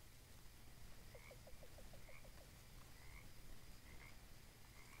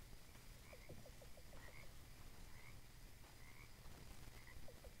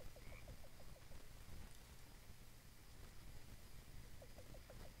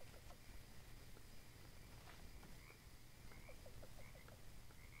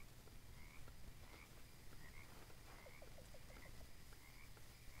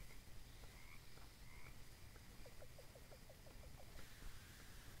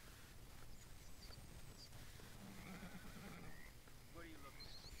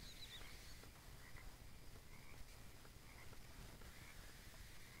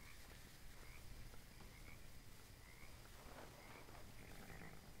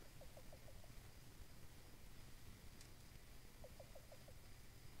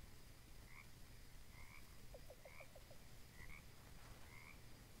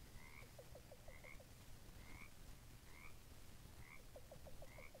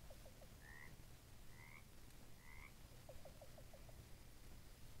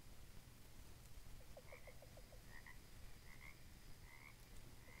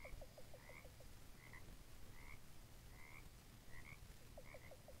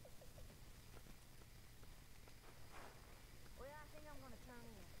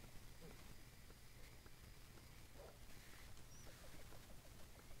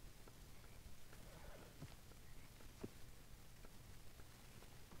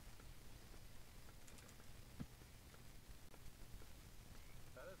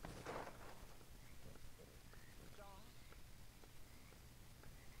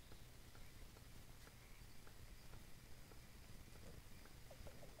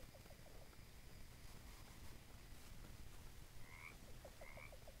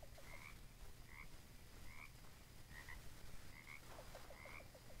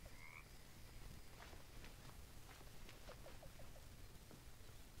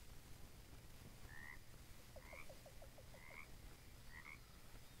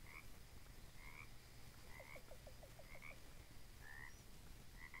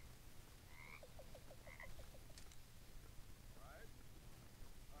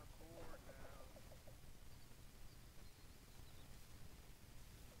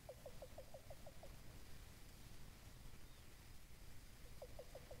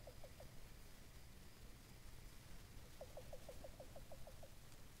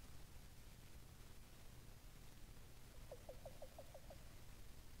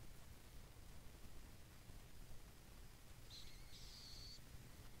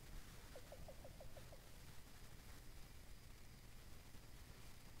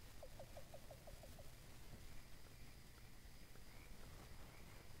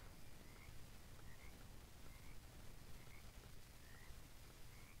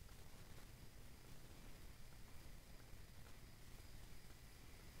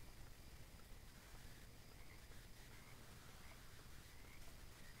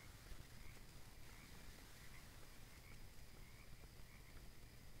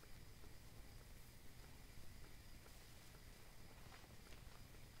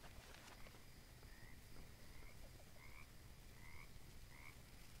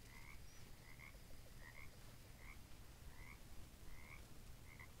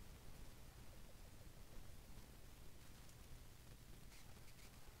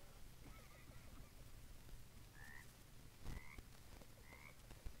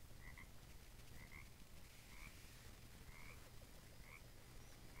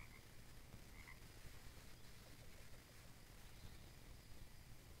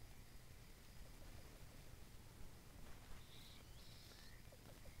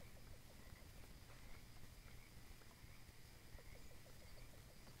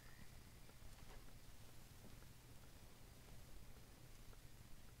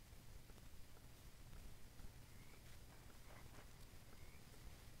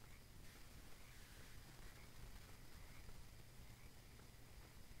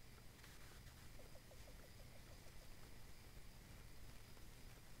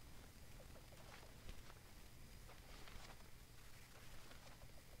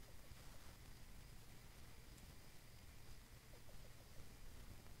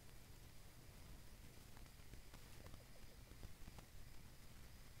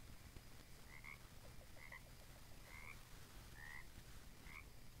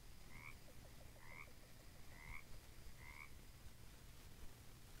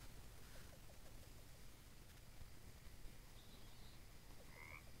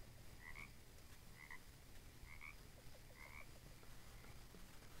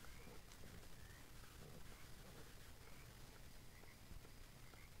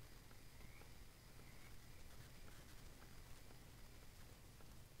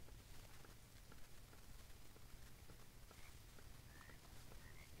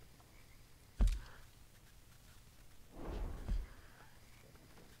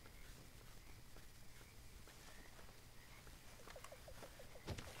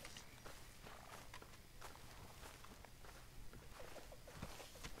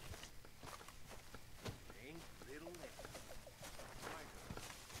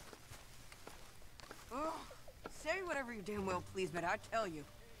 whatever you damn well please, but I tell you,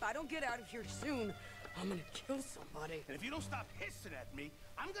 if I don't get out of here soon, I'm gonna kill somebody. And if you don't stop hissing at me,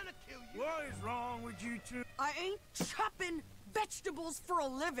 I'm gonna kill you. What is wrong with you two? I ain't chopping vegetables for a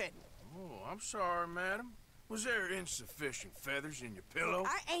living. Oh, I'm sorry, madam. Was there insufficient feathers in your pillow?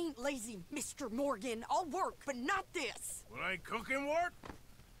 I ain't lazy, Mr. Morgan. I'll work, but not this. Well, ain't cooking work?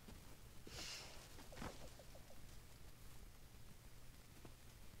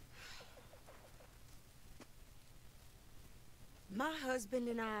 My husband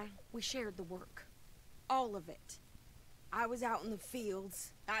and I, we shared the work. All of it. I was out in the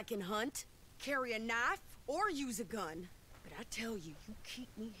fields. I can hunt, carry a knife, or use a gun. But I tell you, you keep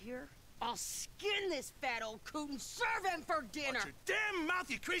me here, I'll skin this fat old coot and serve him for dinner. Watch your damn mouth,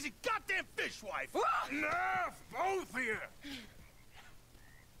 you crazy goddamn fishwife! Enough, both of you!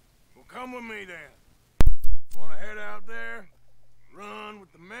 Well, come with me then. You wanna head out there, run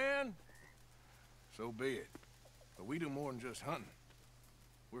with the men? So be it. But we do more than just hunting.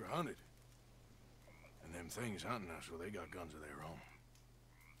 We're hunted. And them things hunting us, well, they got guns of their own.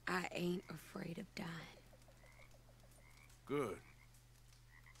 I ain't afraid of dying. Good.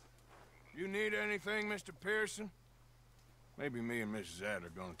 You need anything, Mr. Pearson? Maybe me and Mrs. Adler are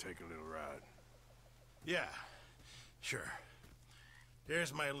gonna take a little ride. Yeah, sure.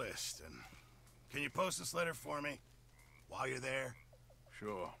 Here's my list, and can you post this letter for me while you're there?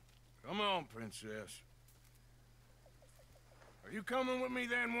 Sure. Come on, princess. Are you coming with me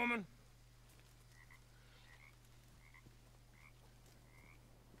then, woman?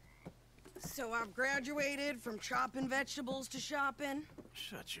 So I've graduated from chopping vegetables to shopping?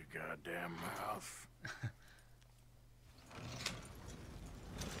 Shut your goddamn mouth.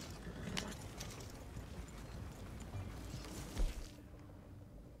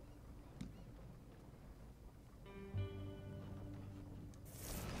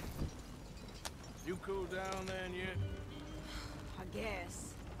 You cool down then yet? I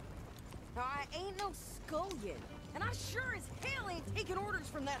guess. Now, I ain't no scullion, and I sure as hell ain't taking orders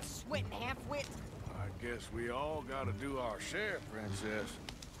from that sweating half-wit. I guess we all gotta do our share, princess.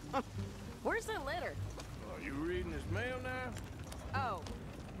 Where's that letter? Are you reading his mail now? Oh,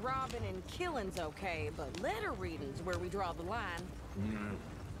 robbing and killing's okay, but letter reading's where we draw the line.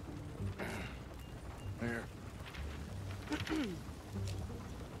 Here.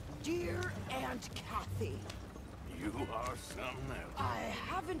 Dear Aunt Kathy. You are something else. I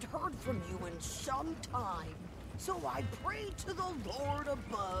haven't heard from you in some time, so I pray to the Lord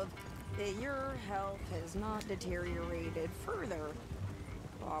above that your health has not deteriorated further.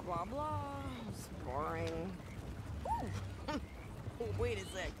 Blah, blah, blah. It's boring. Ooh. Wait a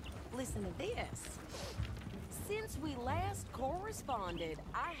sec. Listen to this. Since we last corresponded,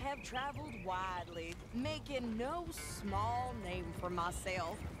 I have traveled widely, making no small name for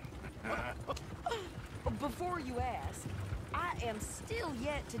myself. Before you ask, I am still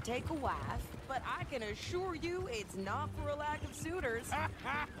yet to take a wife, but I can assure you it's not for a lack of suitors.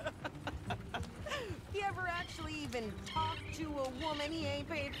 You ever actually even talk to a woman he ain't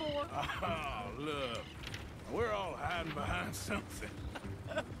paid for? Oh, look. We're all hiding behind something.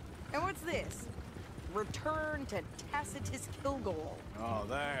 And what's this? Return to Tacitus Kilgore. Oh,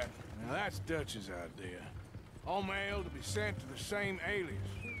 that. Now, that's Dutch's idea. All mail to be sent to the same alias.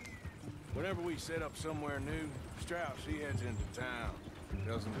 Whenever we set up somewhere new, Strauss, he heads into town.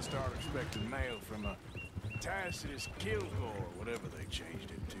 Tells them to start expecting mail from a Tacitus Kilgore, whatever they changed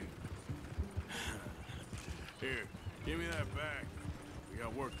it to. Here, give me that back. We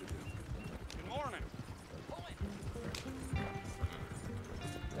got work to do. Good morning.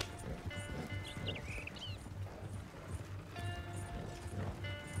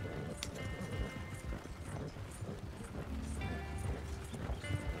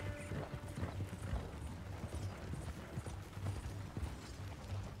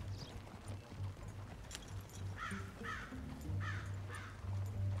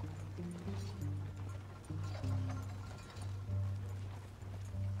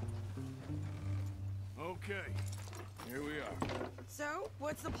 Okay, here we are. So,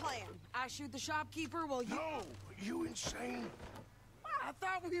 what's the plan? I shoot the shopkeeper while you... No! You insane? I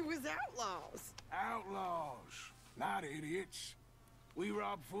thought we was outlaws. Outlaws, not idiots. We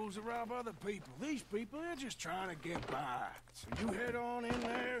rob fools that rob other people. These people, they're just trying to get by. So you head on in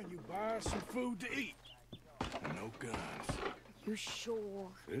there and you buy us some food to eat. And no guns. You sure?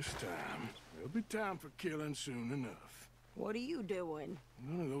 This time, there'll be time for killing soon enough. What are you doing?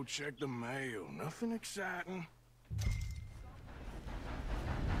 I'm gonna go check the mail. Nothing exciting.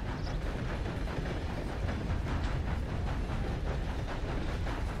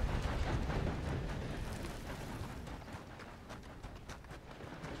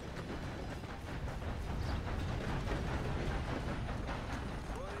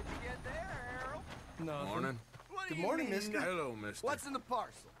 Nothing. Morning. Good morning, mister. Hello, mister. What's in the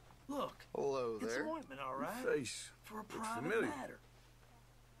parcel? Look. Hello It's there. ointment, all right? Your face For a looks private familiar. matter.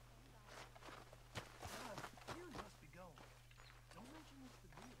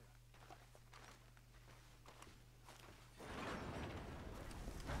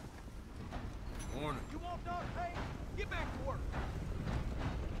 Morning. You want dog pay? Get back to work.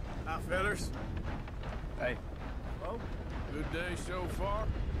 Hi, fellas. Hey. Well, good day so far.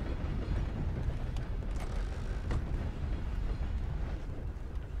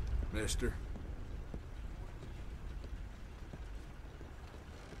 Mister.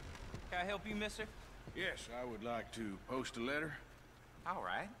 Can I help you, mister? Yes, I would like to post a letter. All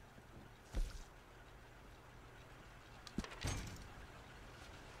right.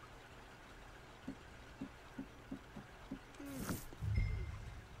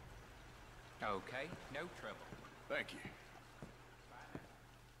 Okay, no trouble. Thank you.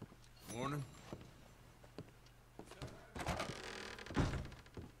 Morning.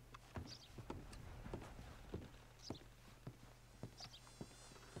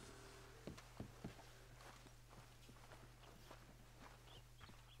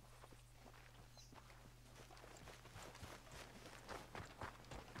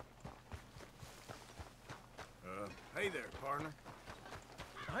 Hey there, partner.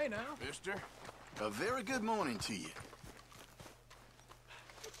 Hey now. Mister. A very good morning to you.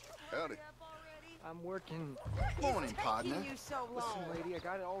 Howdy. I'm working. Morning, It's partner. taking you so long. Listen, lady, I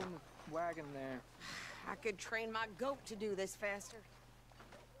got it all in the wagon there. I could train my goat to do this faster.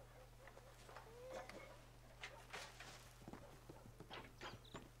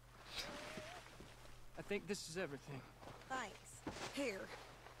 I think this is everything. Thanks. Here,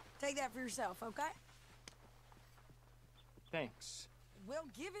 take that for yourself, okay? Thanks. Well,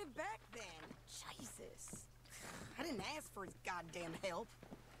 give it back then. Jesus. I didn't ask for his goddamn help.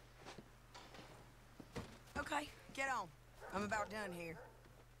 Okay, get on. I'm about done here.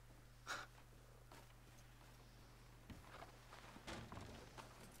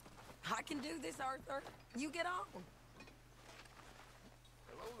 I can do this, Arthur. You get on.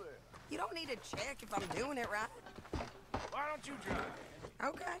 Hello there. You don't need to check if I'm doing it right. Why don't you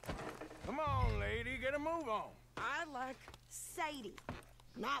drive? Okay. Come on, lady, get a move on. I like Sadie,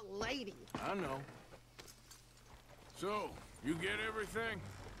 not lady. I know. So, you get everything?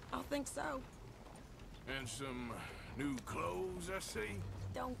 I think so. And some new clothes, I see?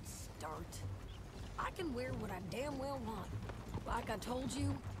 Don't start. I can wear what I damn well want. Like I told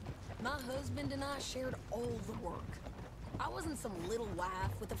you, my husband and I shared all the work. I wasn't some little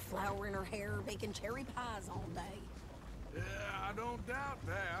wife with a flower in her hair baking cherry pies all day. Yeah, I don't doubt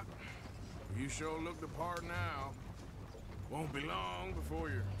that. You sure look the part now. Won't be long before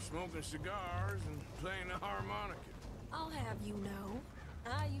you're smoking cigars and playing the harmonica. I'll have you know,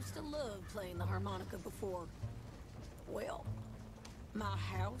 I used to love playing the harmonica before. Well, my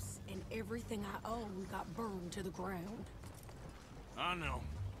house and everything I own got burned to the ground. I know.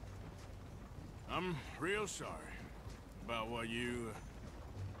 I'm real sorry about what you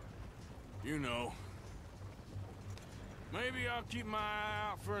know. Maybe I'll keep my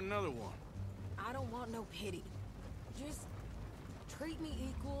eye out for another one. I don't want no pity. Just treat me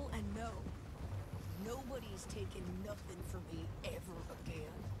equal and know nobody's taking nothing from me ever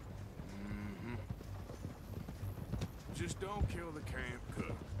again. Mm-hmm. Just don't kill the camp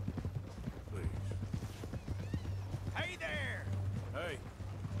cook. Please. Hey there! Hey.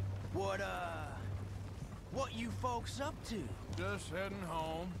 What you folks up to? Just heading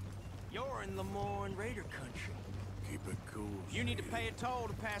home. You're in Lemoyne Raider country. Keep it cool. You need to pay a toll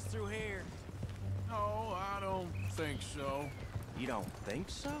to pass through here. No, I don't think so. You don't think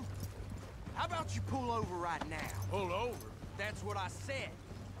so? How about you pull over right now? Pull over? That's what I said.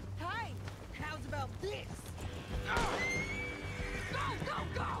 Hey, how's about this? Oh. Go, go,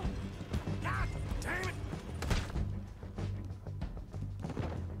 go! God damn it!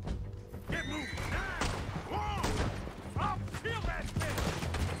 Get moving now! Whoa! I'll kill that bitch!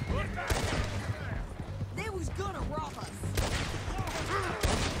 Put back there! They was gonna rob us.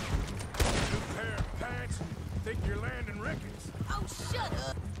 New pair of pants. Think you're landing Ricketts. Oh, shut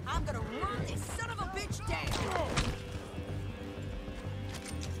up! I'm gonna run this son of a bitch down!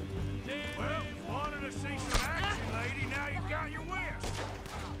 Well, wanted to see some action, lady. Now you've got your wish.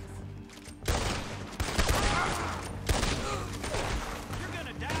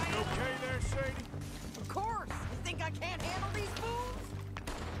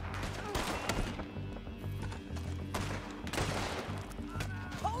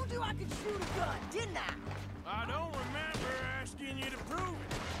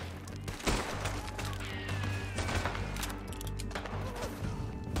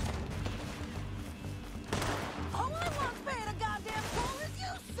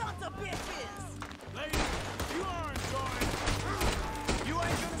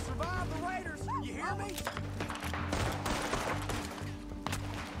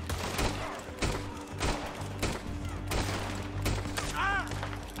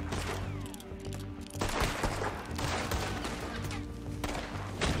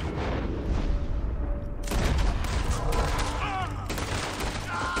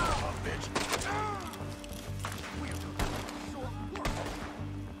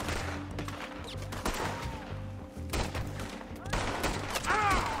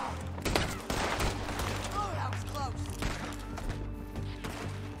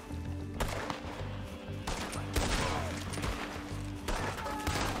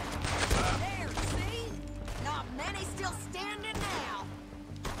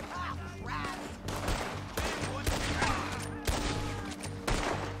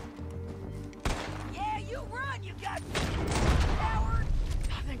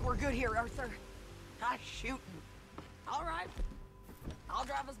 Arthur. I'm shooting. All right. I'll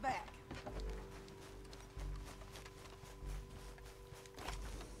drive us back.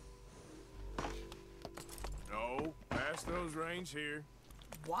 No, pass those reins here.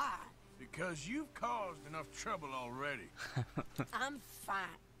 Why? Because you've caused enough trouble already. I'm fine.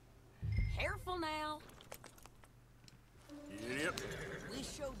 Careful now. Yep. We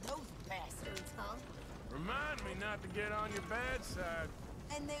showed those bastards, huh? Remind me not to get on your bad side.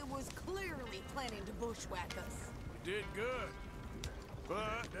 And they was clearly planning to bushwhack us. You did good.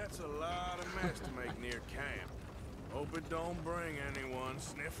 But that's a lot of mess to make near camp. Hope it don't bring anyone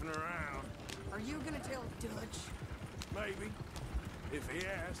sniffing around. Are you gonna tell Dutch? Maybe. If he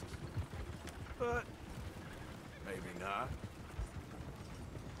asks. But maybe not.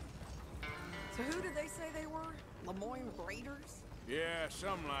 So who did they say they were? Lemoyne Raiders? Yeah,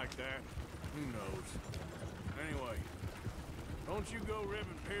 something like that. Who knows? Anyway, don't you go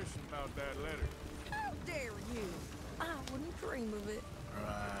ribbing Pearson about that letter. How dare you? I wouldn't dream of it.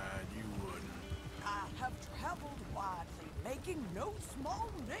 Right, you wouldn't. I have traveled widely, making no small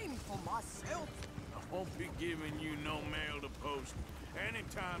name for myself. I won't be giving you no mail to post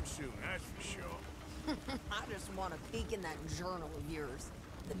anytime soon, that's for sure. I just want to peek in that journal of yours.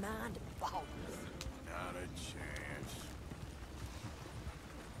 The mind boggles. Not a chance.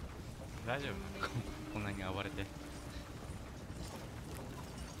 大丈夫こんなに暴れて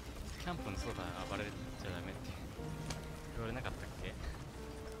キャンプの外は暴れちゃダメって言われなかったっけ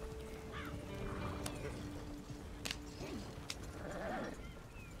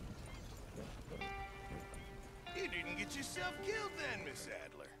You didn't get yourself killed then, Miss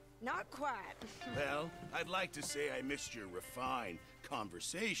Adler. Not quite. Well, I'd like to say I missed your refined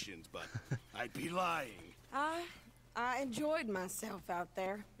conversations, but I'd be lying. I enjoyed myself out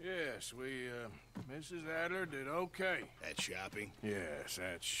there. Yes, Mrs. Adler did okay. At shopping? Yes,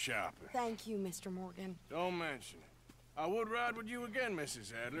 that's shopping. Thank you, Mr. Morgan. Don't mention it. I would ride with you again,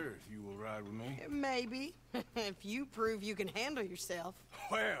 Mrs. Adler, if you will ride with me. Maybe. If you prove you can handle yourself.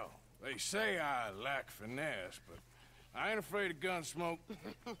 Well, they say I lack finesse, but I ain't afraid of gun smoke.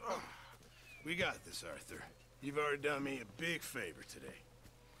 We got this, Arthur. You've already done me a big favor today.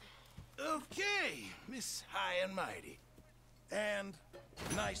 Okay, Miss High and Mighty. And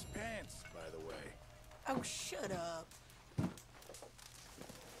nice pants, by the way. Oh, shut up. Good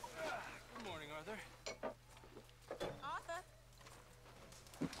morning, Arthur. Arthur?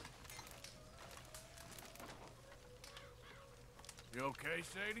 You okay,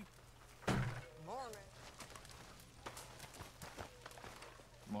 Sadie? Morning.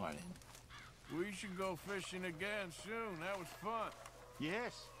 Morning. We should go fishing again soon. That was fun.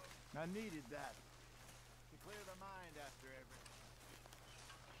 Yes, I needed that. To clear the mind after everything.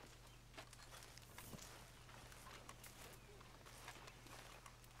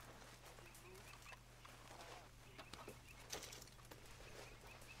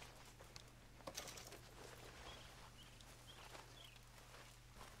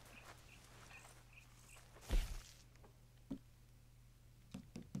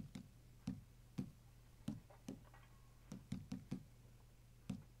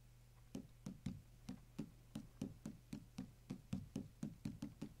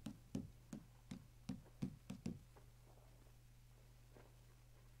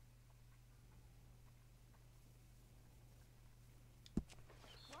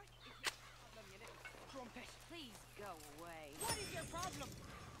 Please go away. What is your problem?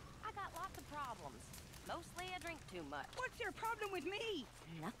 I got lots of problems. Mostly I drink too much. What's your problem with me?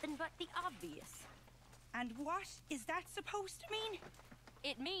 Nothing but the obvious. And what is that supposed to mean?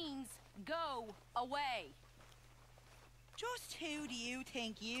 It means go away. Just who do you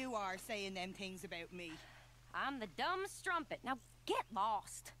think you are saying them things about me? I'm the dumb strumpet. Now get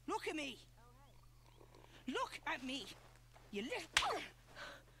lost. Look at me. Look at me. You little...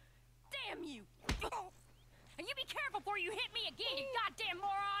 Damn you! And you be careful before you hit me again, you goddamn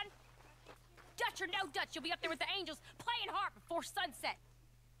moron! Dutch or no Dutch, you'll be up there with the angels playing harp before sunset.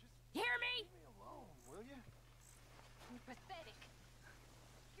 You hear me? Leave me alone, will you? You're pathetic.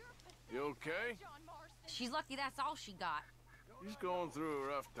 You're pathetic, You okay? John Marston. She's lucky that's all she got. He's going through a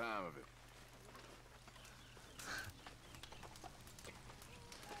rough time of it.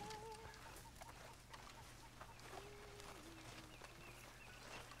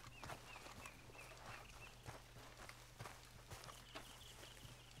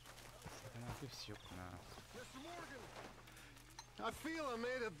 Mr. Morgan, I feel I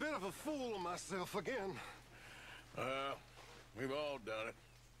made a bit of a fool of myself again. We've all done it.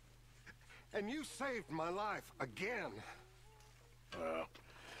 And you saved my life again. Well,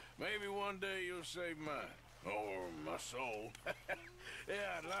 maybe one day you'll save mine. Or my soul. Yeah,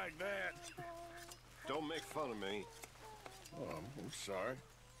 I'd like that. Don't make fun of me. Oh, I'm sorry.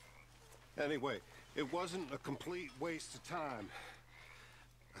 Anyway, it wasn't a complete waste of time.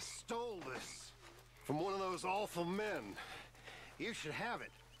 I stole this from one of those awful men. You should have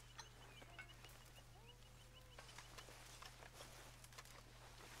it.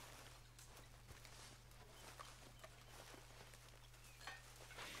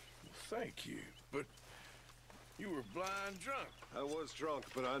 Thank you, but you were blind drunk. I was drunk,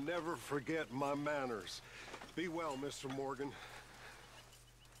 but I never forget my manners. Be well, Mr. Morgan.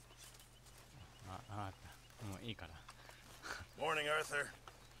 あなたもういいから Morning, Arthur.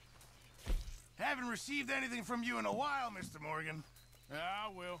 Haven't received anything from you in a while, Mr. Morgan. Yeah, I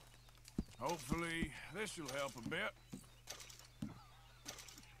will. Hopefully, this will help a bit.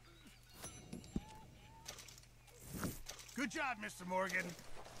 Good job, Mr. Morgan.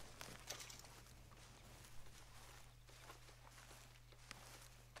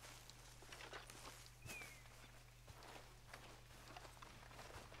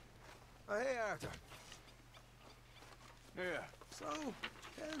 Oh, hey, Arthur. Yeah. So,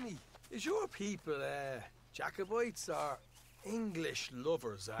 tell me, is your people, Jacobites or English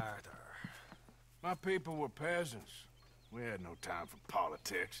lovers, Arthur? My people were peasants. We had no time for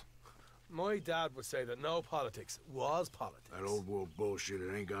politics. My dad would say that no politics was politics. That old world bullshit,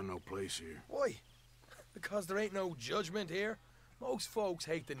 it ain't got no place here. Why? Because there ain't no judgment here. Most folks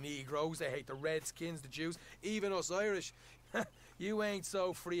hate the Negroes, they hate the Redskins, the Jews, even us Irish. You ain't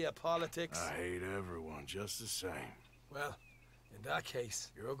so free of politics. I hate everyone just the same. Well, in that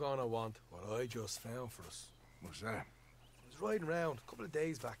case, you're gonna want what I just found for us. What's that? I was riding around a couple of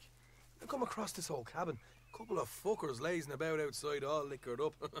days back. I come across this old cabin. A couple of fuckers lazing about outside all liquored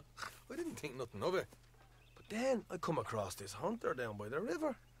up. I didn't think nothing of it. But then I come across this hunter down by the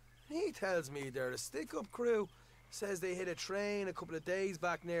river. He tells me they're a stick-up crew. Says they hit a train a couple of days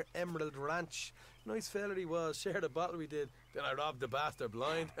back near Emerald Ranch. Nice fella he was, shared a bottle we did. Then I robbed the bastard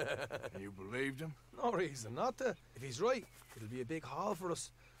blind. You believed him? No reason not to. If he's right, it'll be a big haul for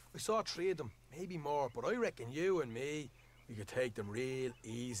us. I saw 3 of them, maybe more, but I reckon you and me, we could take them real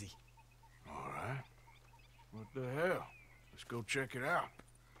easy. All right. What the hell? Let's go check it out.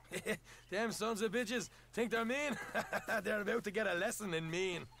 Them sons of bitches think they're mean. They're about to get a lesson in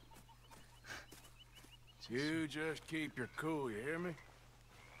mean. You just keep your cool, you hear me?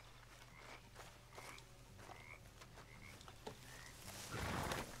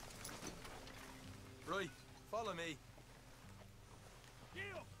 Right, follow me.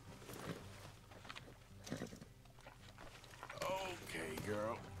 Okay,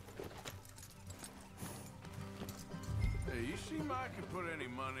 girl. Hey, you see Mike can put any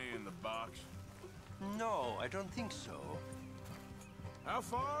money in the box? No, I don't think so. How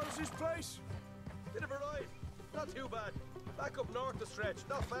far is this place? Bit of a ride. Not too bad. Back up north the stretch,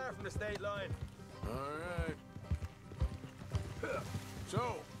 not far from the state line. All right.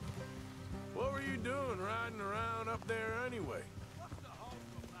 So, what were you doing riding around up there anyway? What's the hole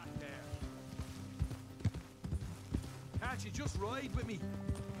back there? Can't you just ride with me?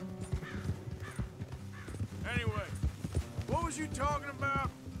 Anyway, what was you talking about?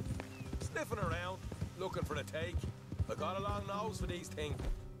 Sniffing around, looking for the take. I got a long nose for these things.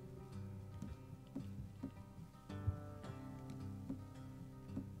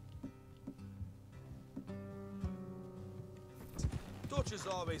 Dutch is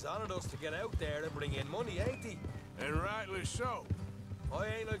always honoured us to get out there and bring in money, ain't he? And rightly so. I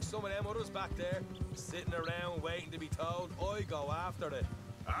ain't like some of them others back there, sitting around waiting to be told. I go after it.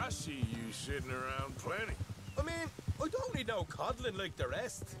 I see you sitting around plenty. I mean, I don't need no coddling like the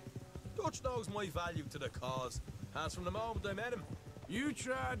rest. Dutch knows my value to the cause, as from the moment I met him. You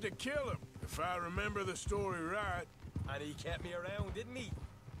tried to kill him, if I remember the story right. And he kept me around, didn't he?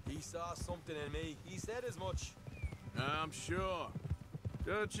 He saw something in me. He said as much. I'm sure.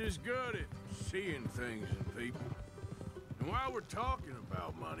 Dutch is good at seeing things in people. And while we're talking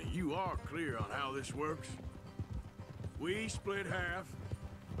about money, you are clear on how this works? We split half,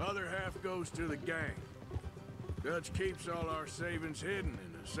 other half goes to the gang. Dutch keeps all our savings hidden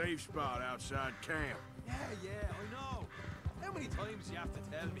in a safe spot outside camp. Yeah, I know. How many times do you have to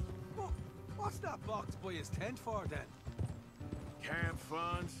tell me? What's that box by his tent for, then? Camp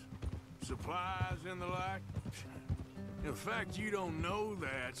funds, supplies, and the like. The fact you don't know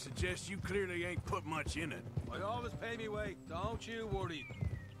that suggests you clearly ain't put much in it. I always pay me way, don't you worry.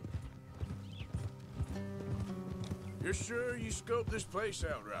 You're sure you scoped this place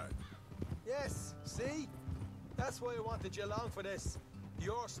out right? Yes, see? That's why I wanted you along for this.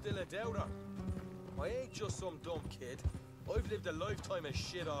 You're still a doubter. I ain't just some dumb kid. I've lived a lifetime of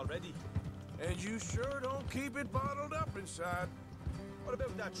shit already. And you sure don't keep it bottled up inside. What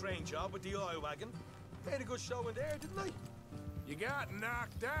about that train job with the oil wagon? Made a good show in there, didn't I? You got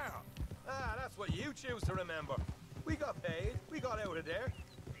knocked out. Ah, that's what you choose to remember. We got paid. We got out of there.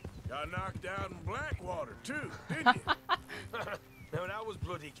 Got knocked out in Blackwater, too, didn't you? Now, that was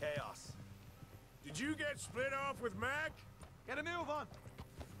bloody chaos. Did you get split off with Mac? Get a move on.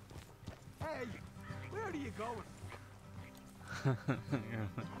 Hey, where are you going?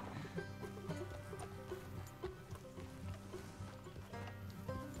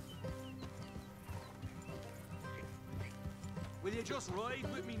 Will you just ride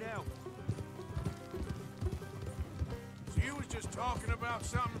with me now? So you was just talking about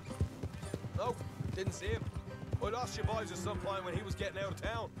something? No, didn't see him. I lost your boys at some point when he was getting out of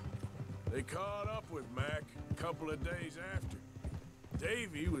town. They caught up with Mac a couple of days after.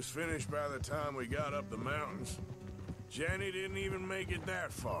 Davy was finished by the time we got up the mountains. Jenny didn't even make it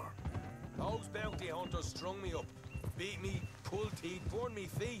that far. Those bounty hunters strung me up. Beat me, pulled teeth, burned me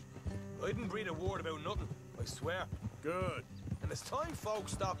feet. I didn't breathe a word about nothing, I swear. Good. And it's time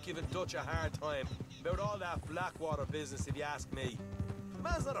folks stopped giving Dutch a hard time about all that Blackwater business, if you ask me. The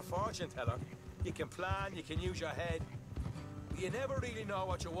man's not a fortune teller. You can plan, you can use your head, but you never really know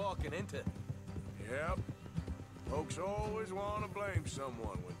what you're walking into. Yep. Folks always want to blame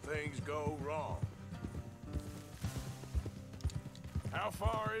someone when things go wrong. How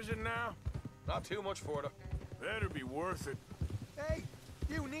far is it now? Not too much further. Better be worth it. Hey,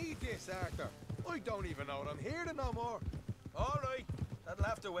 you need this, Arthur. I don't even know what I'm here to no more. All right, that'll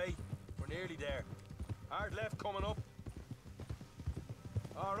have to wait. We're nearly there. Hard left coming up.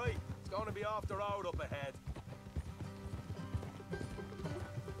 All right, it's going to be off the road up ahead.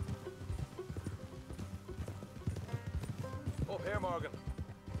 Up here, Morgan.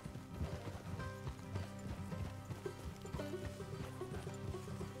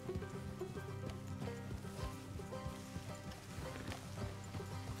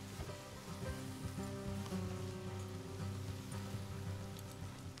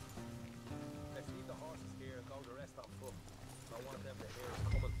 Let's leave the horses here and go the rest on foot. I want them to hear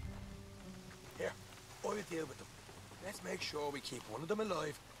us coming. Here, I'll deal with them. Let's make sure we keep one of them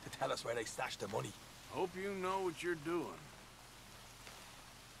alive to tell us where they stashed the money. Hope you know what you're doing.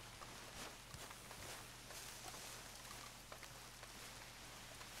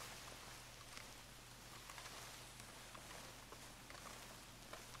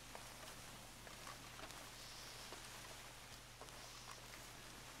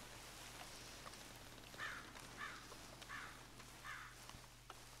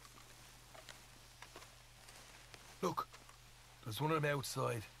 Look, there's one of them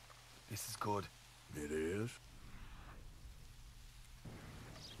outside. This is good. It is?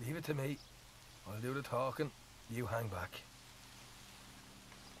 Leave it to me. I'll do the talking. You hang back.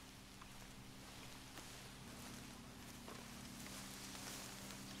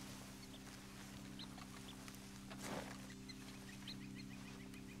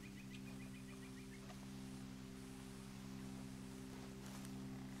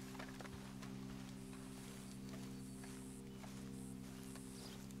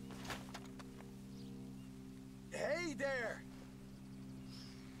 Hey there!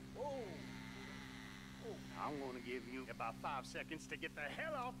 I'm gonna give you about 5 seconds to get the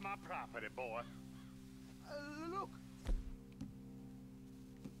hell off my property, boy. Look!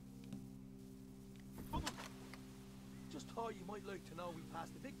 Just thought you might like to know we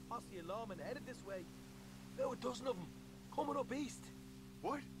passed a big posse of lawmen headed this way. About a dozen of them, coming up east.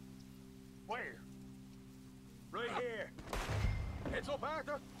 What? Where? Right here. Heads up,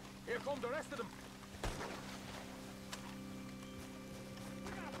 Arthur. Here come the rest of them.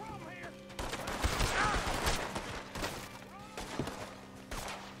 We got a problem here.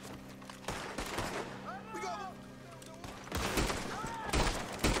 We got them.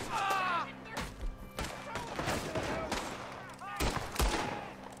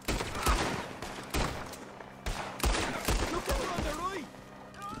 Look out on the right.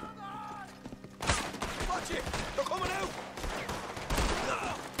 Watch it. They're coming out.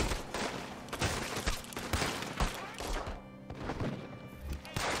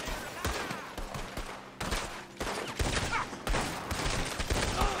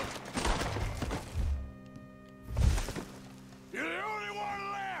 You're the only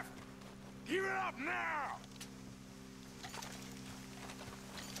one left! Give it up now!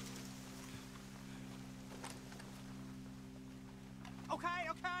 Okay,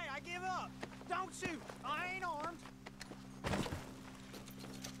 I give up. Don't shoot. I ain't armed.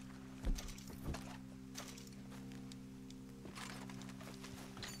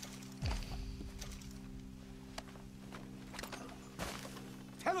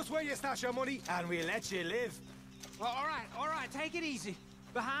 Tell us where you stash your money, and we'll let you live. All right, take it easy.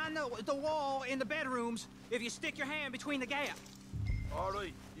 Behind the wall in the bedrooms, if you stick your hand between the gap. All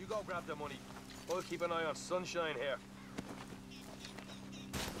right, you go grab the money. I'll keep an eye on Sunshine here.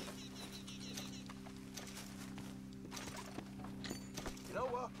 You know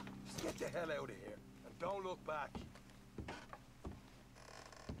what? Just get the hell out of here and don't look back.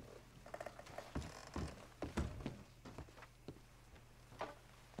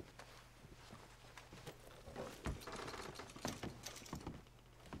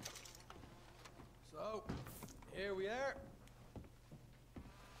 So, here we are.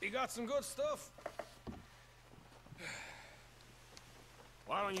 You got some good stuff.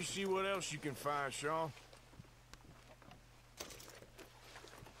 Why don't you see what else you can find, Sean?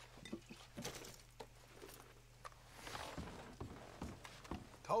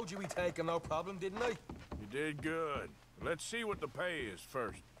 Told you we'd take him, no problem, didn't I? You did good. Let's see what the pay is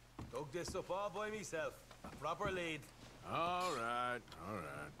first. Dug this up all by myself. A proper lead. All right, all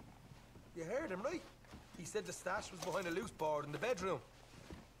right. You heard him, right? He said the stash was behind a loose board in the bedroom.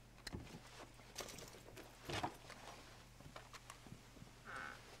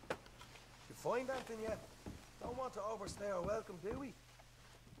 You find anything yet? Don't want to overstay our welcome, do we?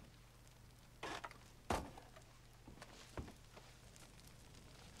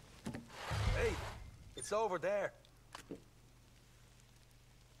 Hey, it's over there.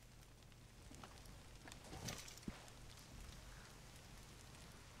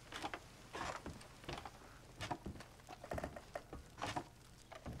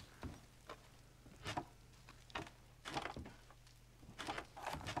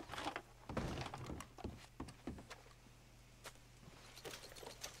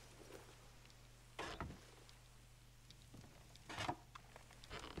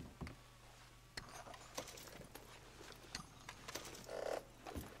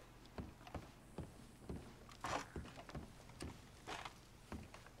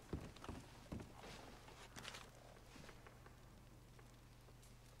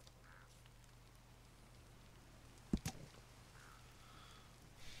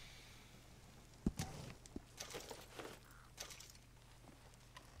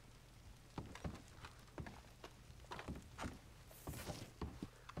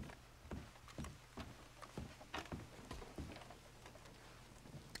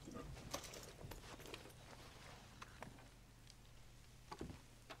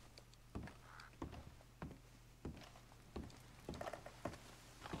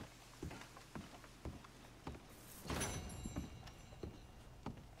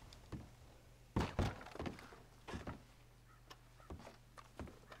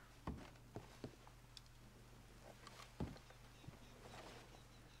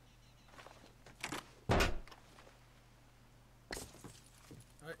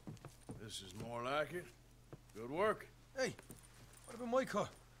 This is more like it. Good work. Hey, what about my car?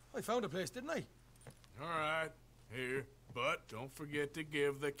 I found a place, didn't I? All right, here. But don't forget to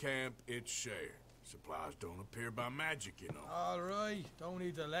give the camp its share. Supplies don't appear by magic, you know. All right, don't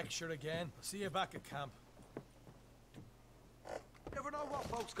need to lecture again. I'll see you back at camp. Never know what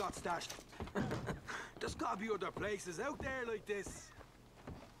folks got stashed. There's gotta be other places out there like this.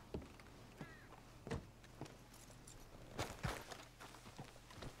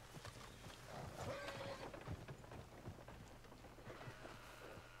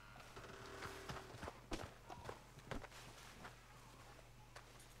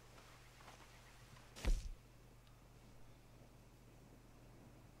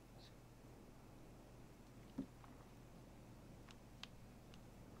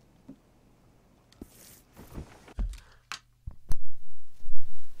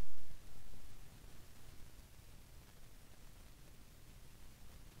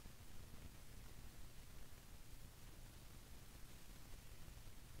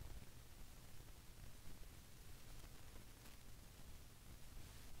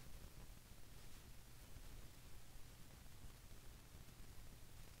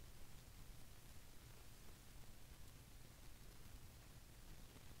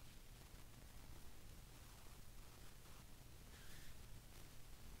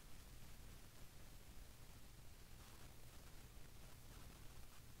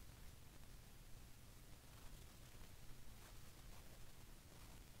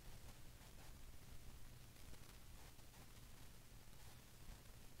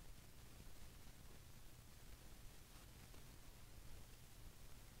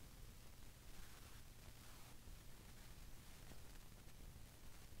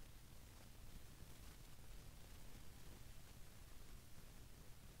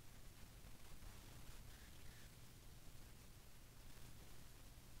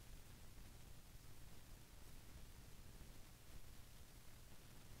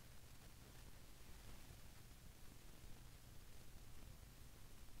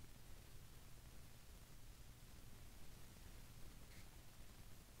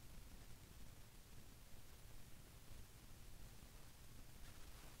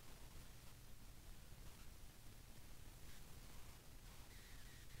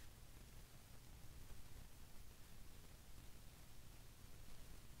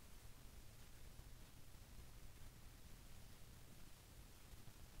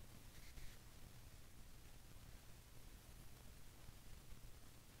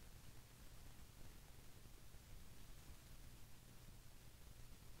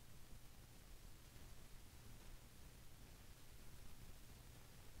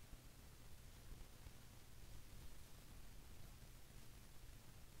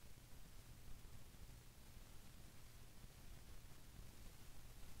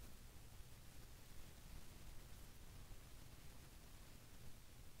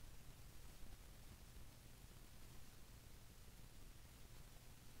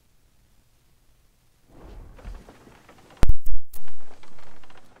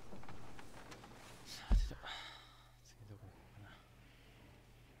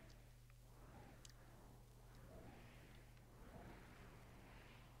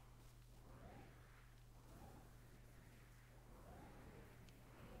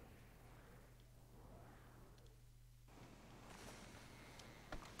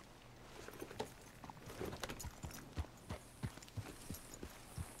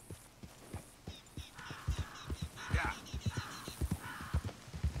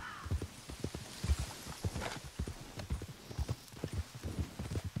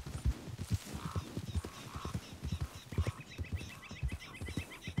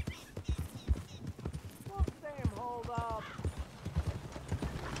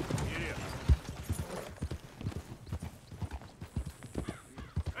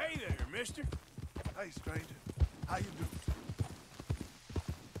 mister. Hey, stranger. How you doing?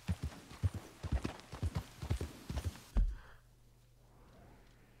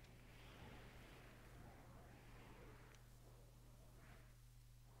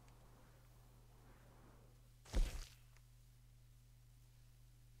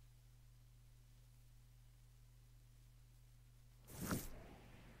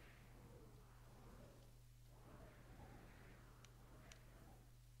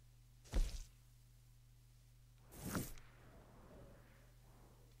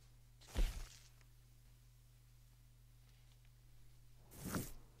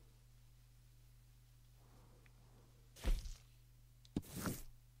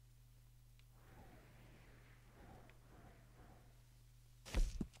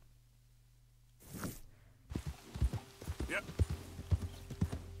 Yep.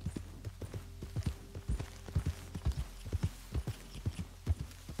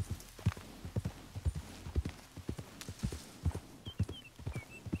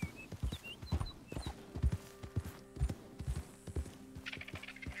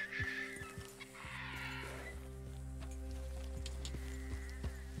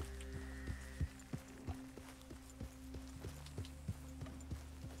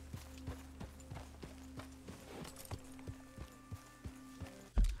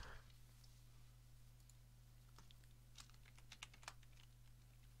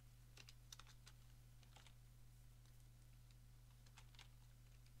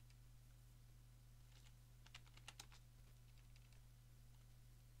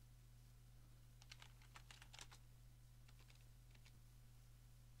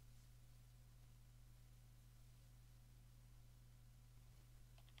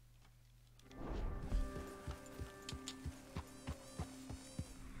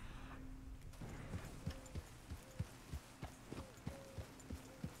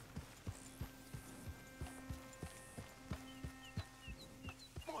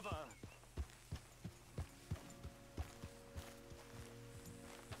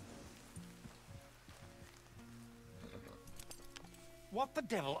 What the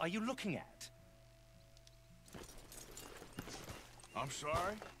devil are you looking at? I'm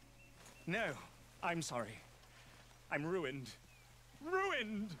sorry? No, I'm sorry. I'm ruined.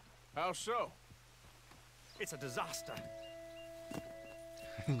 Ruined! How so? It's a disaster.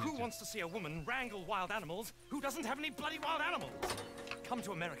 Who wants to see a woman wrangle wild animals who doesn't have any bloody wild animals? Come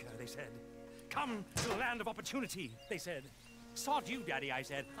to America, they said. Come to the land of opportunity, they said. Sod you, Daddy, I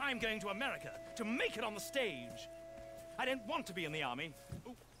said. I'm going to America to make it on the stage. I didn't want to be in the army.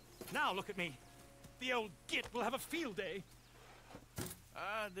 Ooh, now look at me. The old git will have a field day.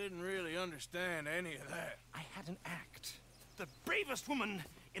 I didn't really understand any of that. I had an act. The bravest woman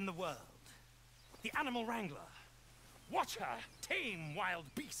in the world. The animal wrangler. Watch her tame wild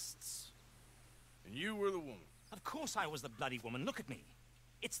beasts. And you were the woman? Of course I was the bloody woman. Look at me.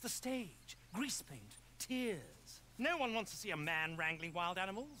 It's the stage. Grease paint. Tears. No one wants to see a man wrangling wild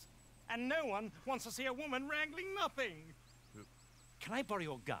animals. And no one wants to see a woman wrangling nothing. Can I borrow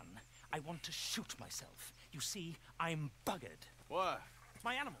your gun? I want to shoot myself. You see, I'm buggered. Why?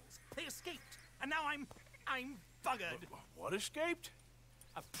 My animals. They escaped. And now I'm buggered. What escaped?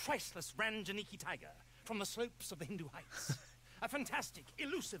 A priceless Ranjaniki tiger from the slopes of the Hindu Heights. A fantastic,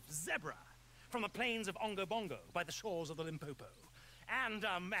 elusive zebra from the plains of Ongo Bongo by the shores of the Limpopo. And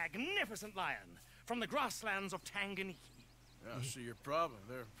a magnificent lion from the grasslands of Tanganyika. Yeah, I see your problem.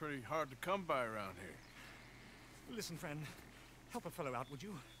 They're pretty hard to come by around here. Listen, friend. Help a fellow out, would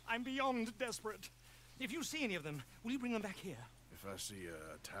you? I'm beyond desperate. If you see any of them, will you bring them back here? If I see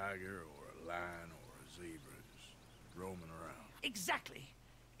a tiger or a lion or a zebra just roaming around. Exactly.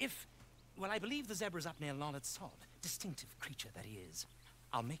 Well, I believe the zebra's up near Larned Sod. Distinctive creature that he is.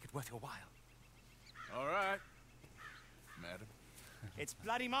 I'll make it worth your while. All right, madam. It's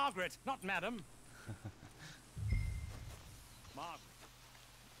bloody Margaret, not madam. Margaret.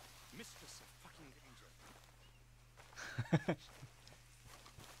 Mistress of fucking danger.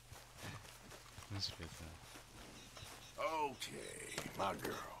 Okay, my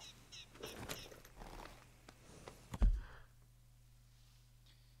girl.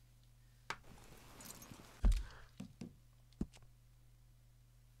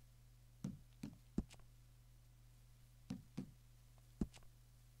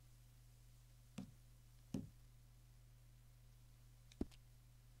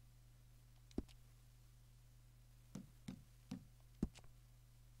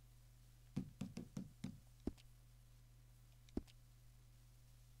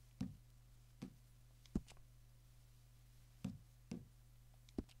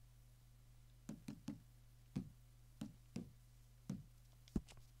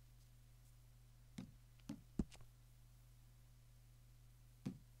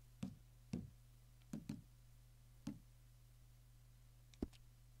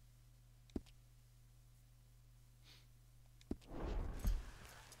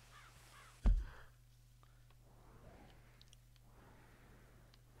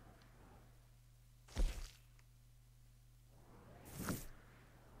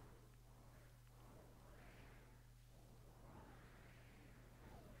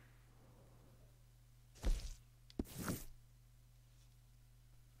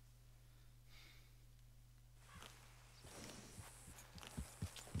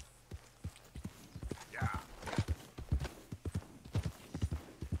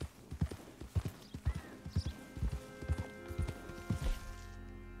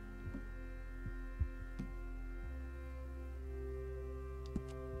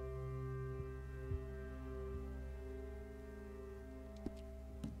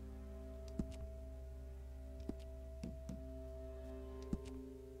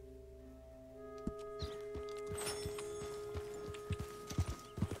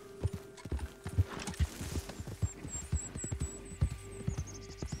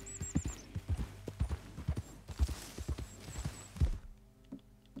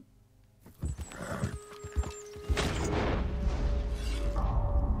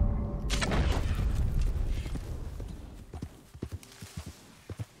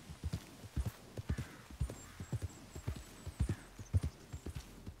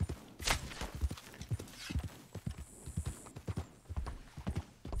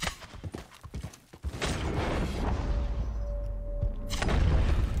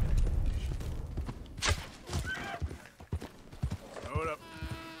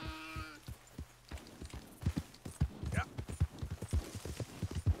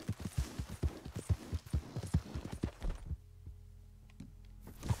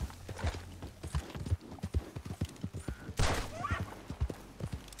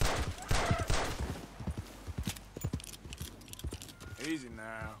 Easy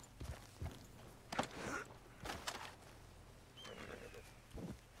now.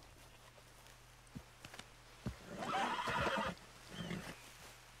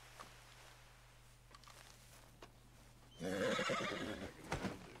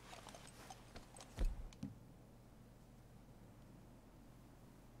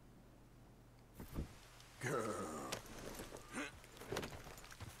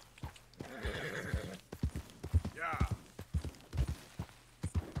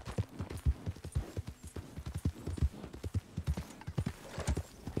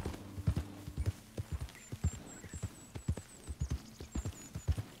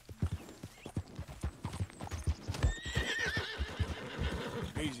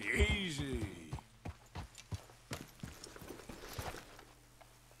 Easy, easy.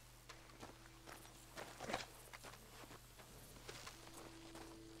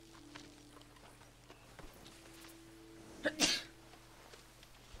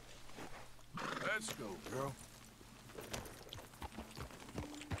 Let's go, girl.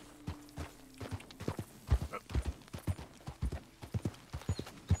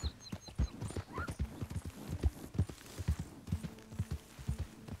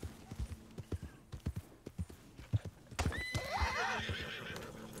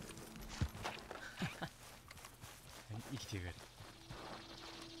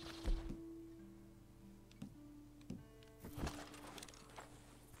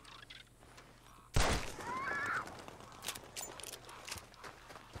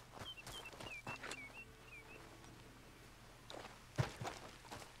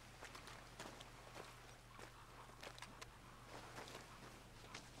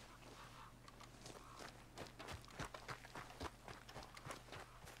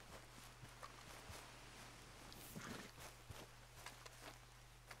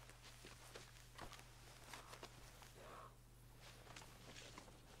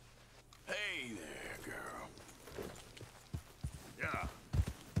 Hey there, girl. Yeah.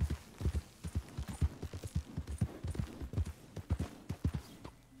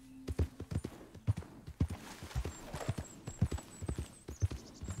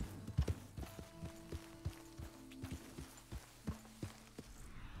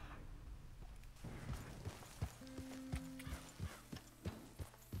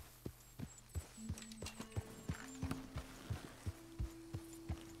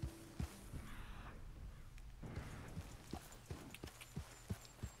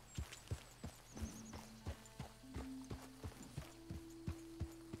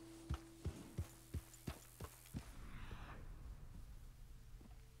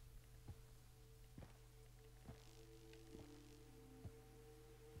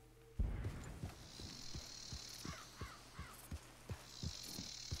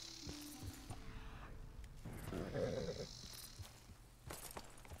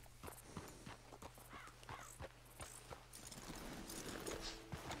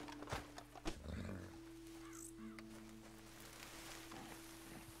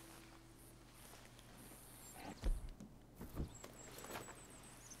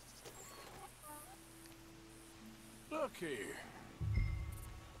 Look here.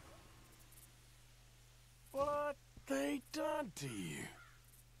 What they done to you?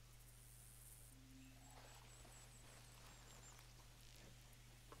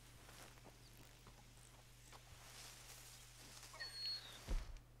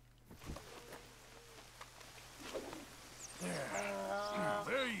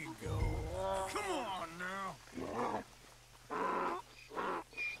 There you go. Come on now.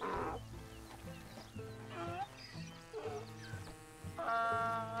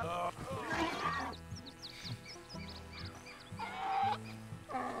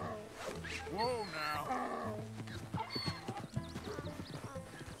 Whoa now.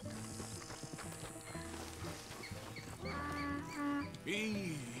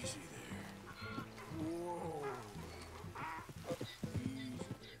 Easy there. Whoa. Easy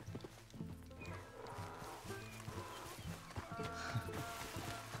there.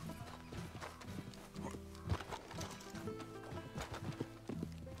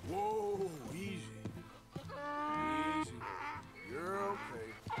 Whoa, easy. Easy. You're okay.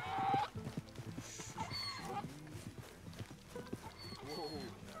 Whoa,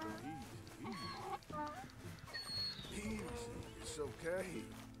 now easy, easy. Easy, it's okay.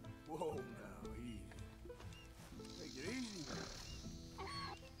 Whoa, now easy. Take it easy now.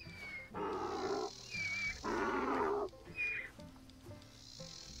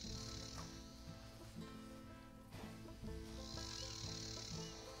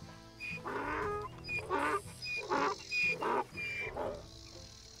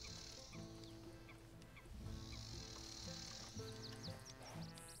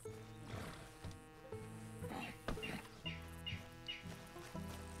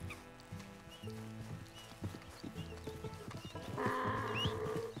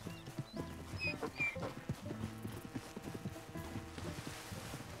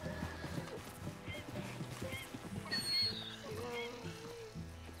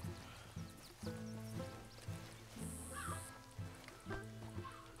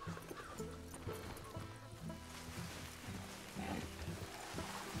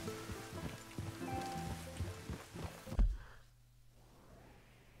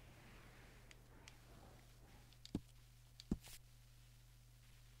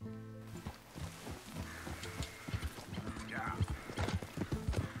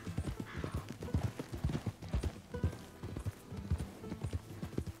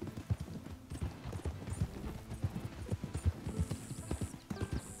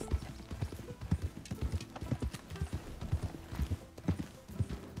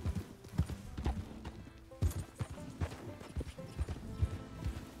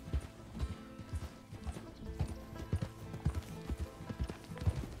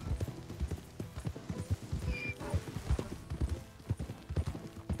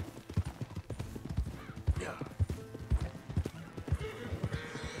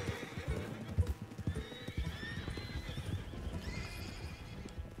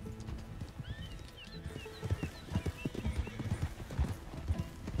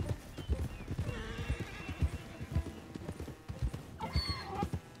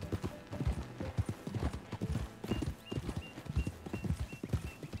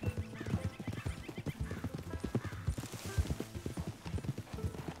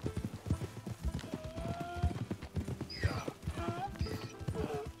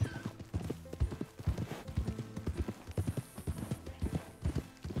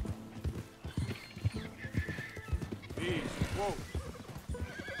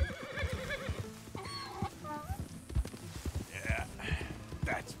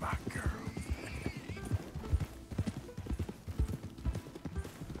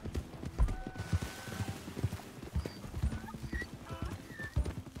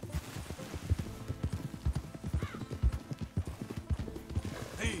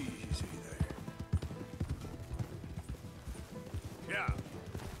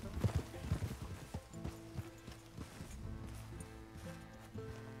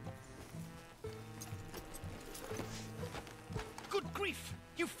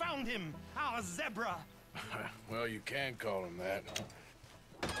 found him, our zebra. Well, you can call him that.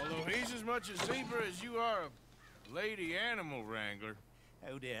 Although he's as much a zebra as you are a lady animal wrangler.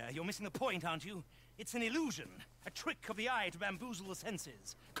 Oh dear, you're missing the point, aren't you? It's an illusion, a trick of the eye to bamboozle the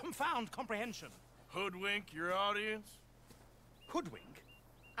senses, confound comprehension. Hoodwink your audience? Hoodwink?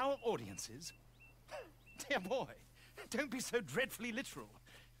 Our audiences? Dear boy, don't be so dreadfully literal.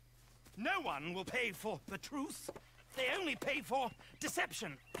 No one will pay for the truth. They only pay for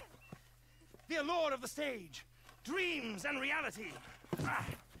deception. The allure of the stage, dreams and reality. Ah.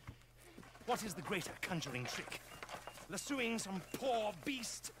 What is the greater conjuring trick? Lassoing some poor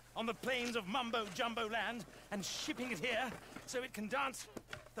beast on the plains of mumbo-jumbo land and shipping it here so it can dance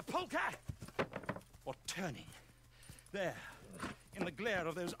the polka? Or turning, there, in the glare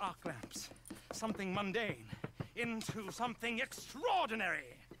of those arc lamps, something mundane into something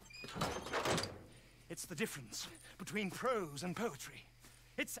extraordinary. It's the difference between prose and poetry.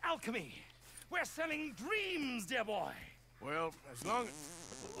 It's alchemy. We're selling dreams, dear boy. Well, as long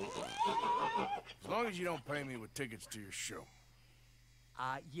as you don't pay me with tickets to your show.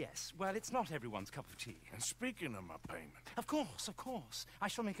 Yes. Well, it's not everyone's cup of tea. And speaking of my payment... Of course. I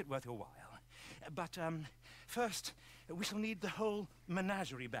shall make it worth your while. But, first, we shall need the whole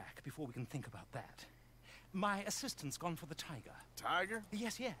menagerie back before we can think about that. My assistant's gone for the tiger. Tiger?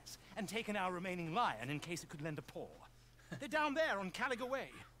 Yes. And taken our remaining lion in case it could lend a paw. They're down there on Caliga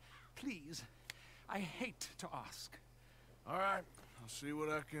Way. Please, I hate to ask. All right, I'll see what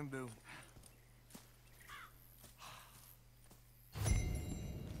I can do.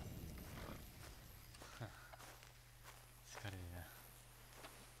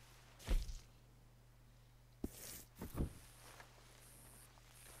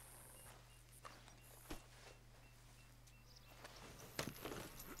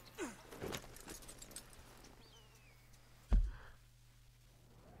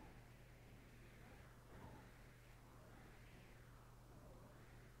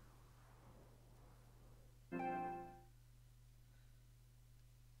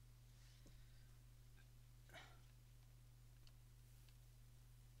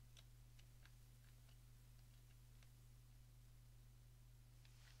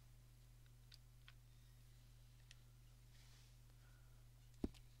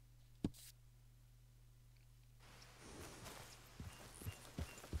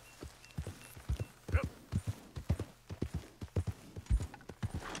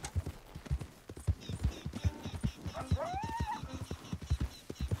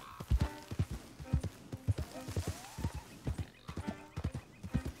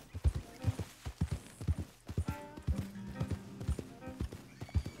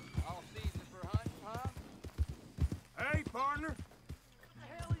 Partner? What the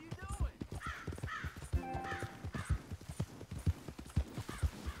hell are you doing?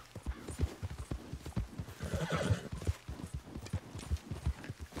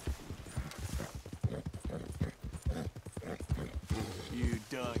 You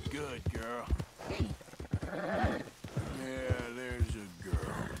done good, girl. Yeah, there's a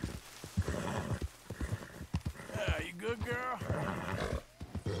girl. Yeah, you good, girl?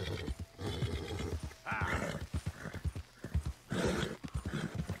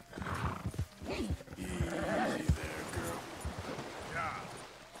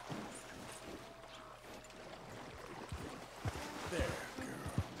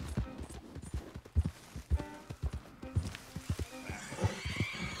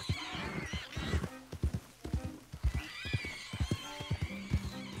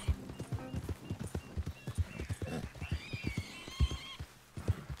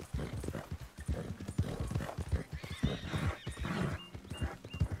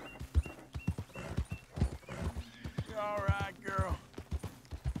 All right, girl.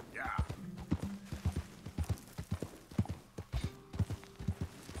 Yeah.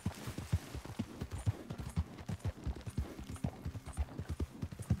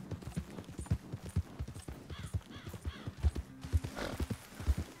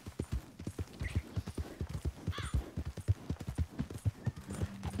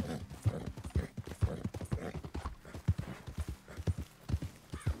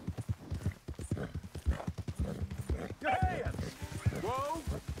 Whoa.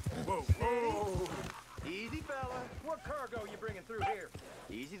 Easy, fella. What cargo you bringing through here?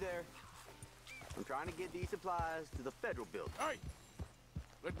 Easy there. I'm trying to get these supplies to the federal building. Hey,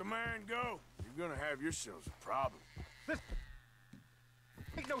 let the man go. You're gonna have yourselves a problem. This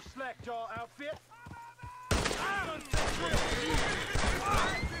ain't no slack-jaw outfit.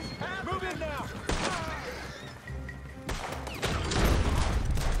 Move in now.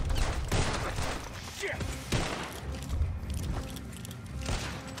 Shit!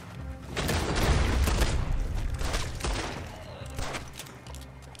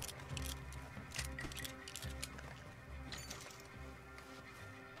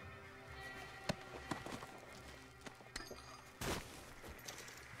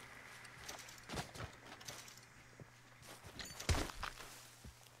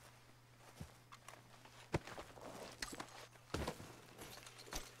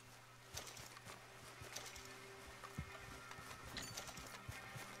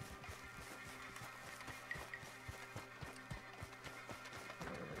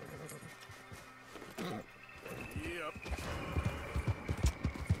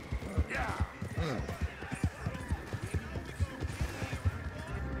 God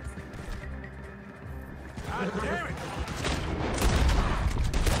damn it!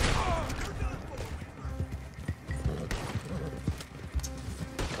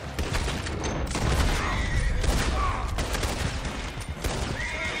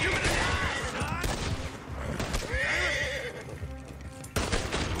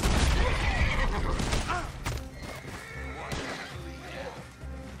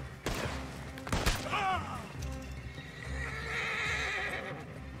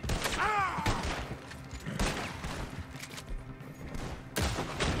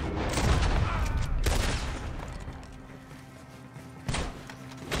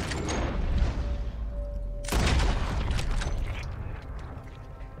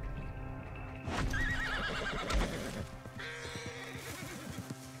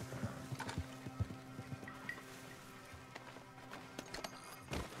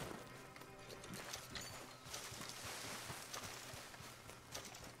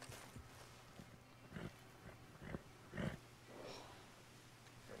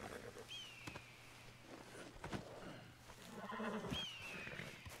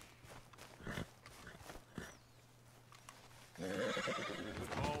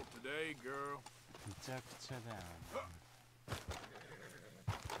 All today, girl.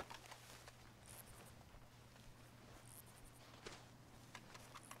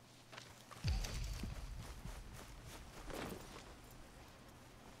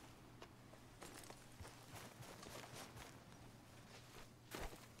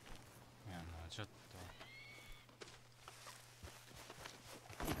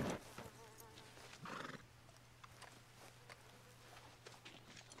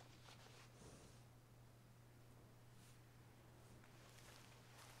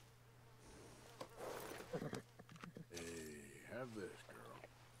 Hey, have this, girl.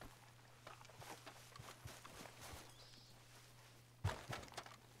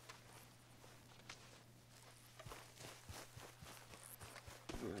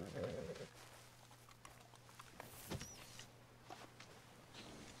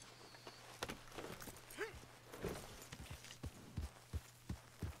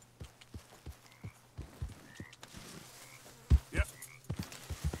 Yep.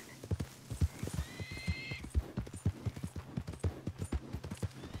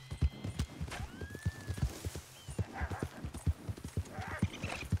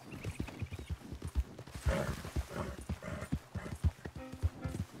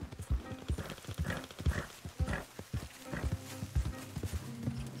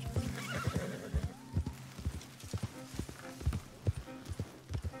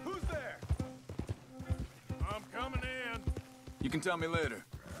 Who's there? I'm coming in. You can tell me later.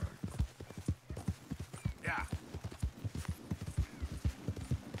 Yeah.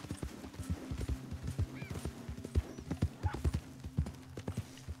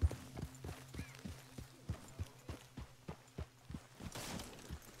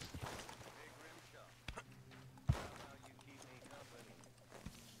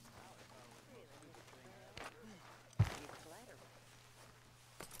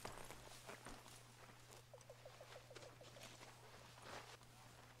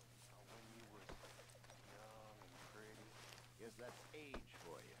 Guess that's age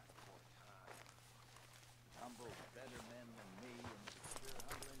for you. Humble better men than me, and you're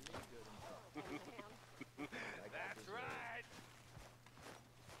humbling me good and like That's right.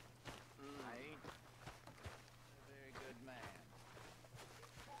 I ain't a very good man.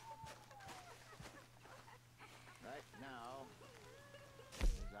 Right now,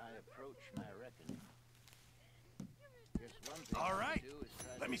 as I approach my reckoning, guess one thing All I right. can do is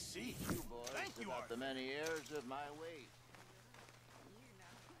try Let to me see. teach you boys Thank you, about Arthur. the many years of my ways.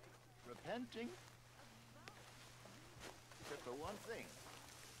 Repenting, except for one thing.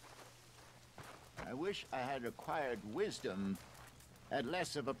 I wish I had acquired wisdom at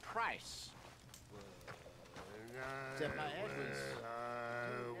less of a price. Except my head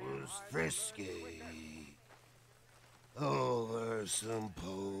I was frisky over some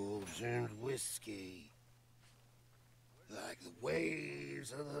potent whiskey, like the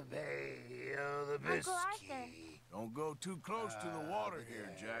waves of the Bay of the Uncle Arthur. Biscay. Don't go too close to the water here,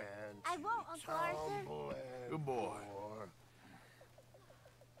 Jack. I won't, Uncle Arthur. Good boy.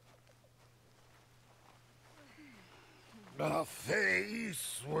 My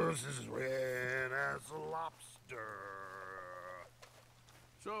face was as red as a lobster.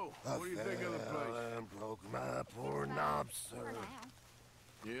 So, what do you think of the place? And broke my poor knobster.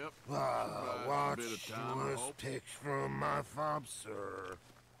 Yep. I Surprised a watched bit of time, I was hope. picked from my fobster.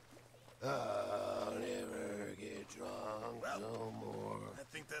 I'll never get drunk no more. I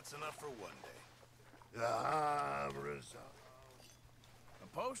think that's enough for one day. I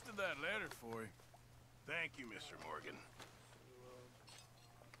posted that letter for you. Thank you, Mr. Morgan.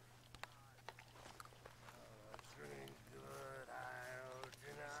 Drink good ale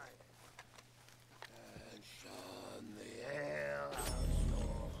tonight. And shun the alehouse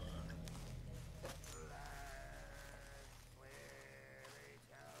door. Last clearly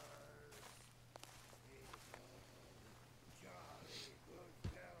tells he's a jolly good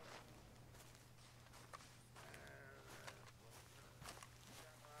fellow.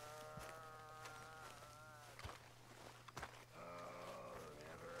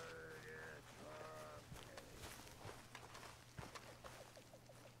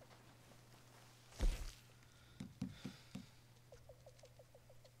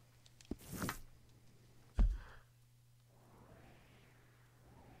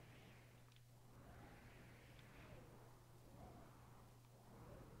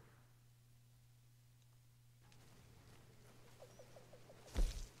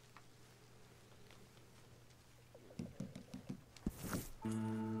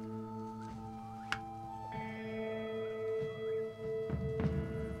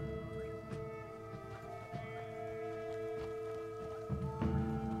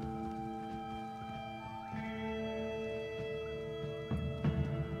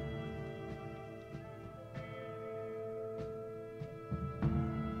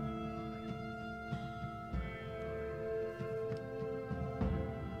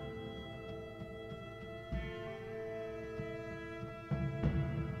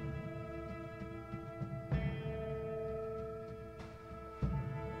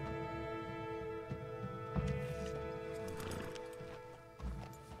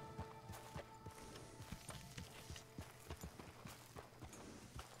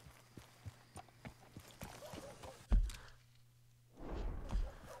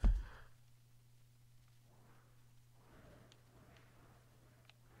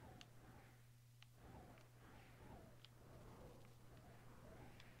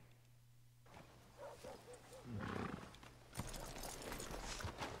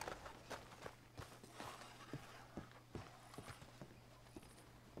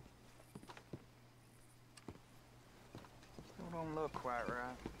 Don't look quite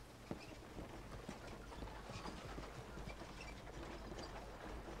right.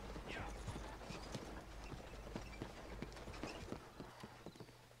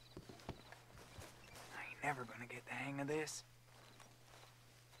 I ain't never gonna get the hang of this.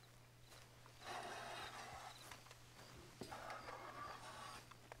 Stop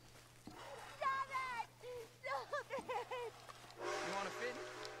it! Stop it! You wanna fit?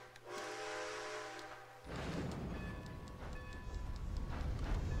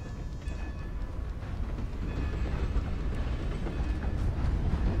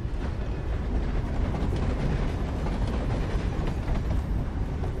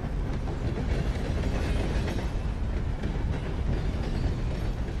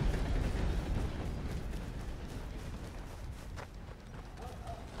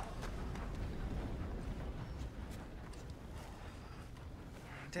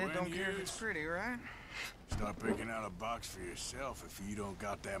 Dad don't care if it's pretty, right? Start picking out a box for yourself if you don't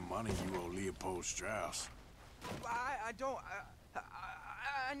got that money you owe Leopold Strauss. I don't.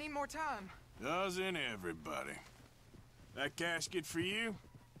 I need more time. Doesn't everybody? That casket for you?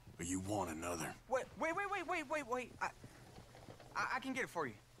 Or you want another? Wait. I can get it for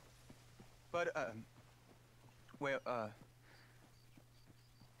you. But,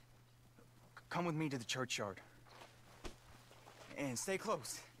 come with me to the churchyard. And stay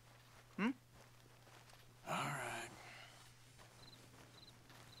close. Hmm? All right.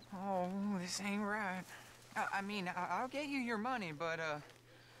 Oh, this ain't right. I mean, I'll get you your money, but,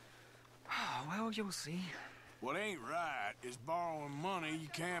 well, you'll see. What ain't right is borrowing money you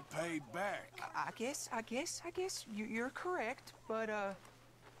can't pay back. I guess you're correct, but,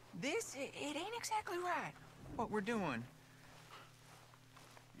 this, it ain't exactly right, what we're doing.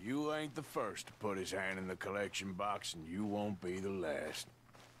 You ain't the first to put his hand in the collection box, and you won't be the last.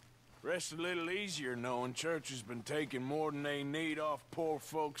 Rest a little easier knowing church has been taking more than they need off poor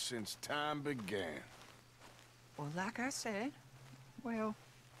folks since time began. Well, like I said, well,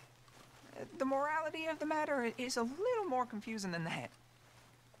 the morality of the matter is a little more confusing than that.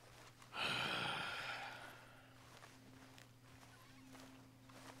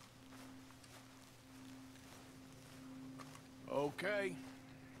 Okay.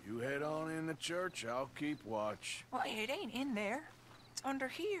 You head on in the church, I'll keep watch. Well, it ain't in there. It's under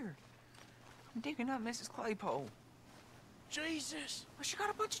here. I'm digging up Mrs. Claypole. Jesus! Well, she got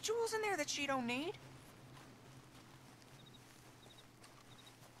a bunch of jewels in there that she don't need.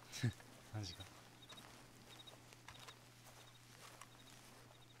 マジか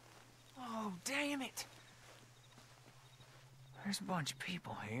Oh, damn it! There's a bunch of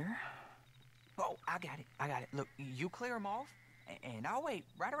people here. Oh, I got it. Look, you clear them off, and I'll wait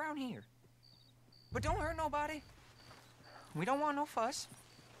right around here. But don't hurt nobody. We don't want no fuss.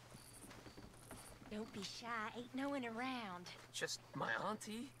 Don't be shy. Ain't no one around. Just my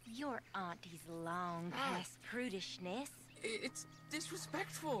auntie. Your auntie's long past prudishness. It's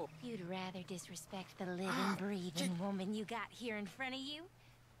disrespectful. You'd rather disrespect the living, breathing woman you got here in front of you?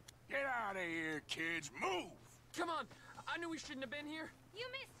 Get out of here, kids. Move! Come on. I knew we shouldn't have been here. You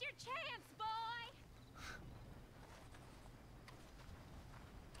missed your chance, boy!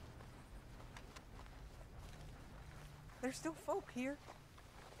 There's still folk here.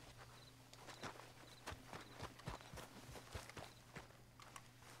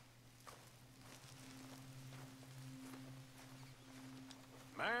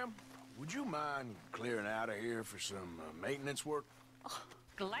 Ma'am, would you mind clearing out of here for some maintenance work? Oh,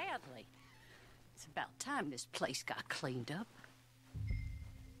 gladly. It's about time this place got cleaned up.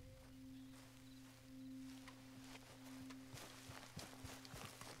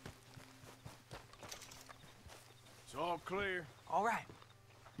 It's all clear. All right.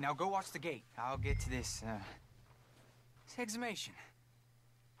 Now go watch the gate. I'll get to this exhumation.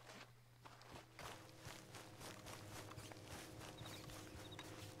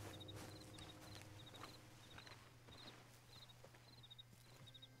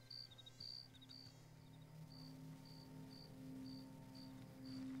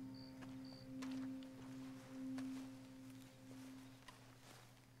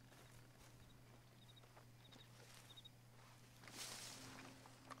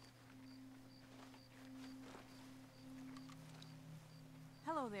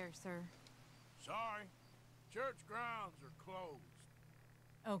 Hello there, sir. Sorry. Church grounds are closed.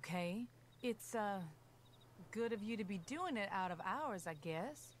 Okay. It's, good of you to be doing it out of hours, I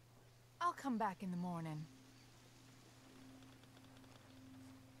guess. I'll come back in the morning.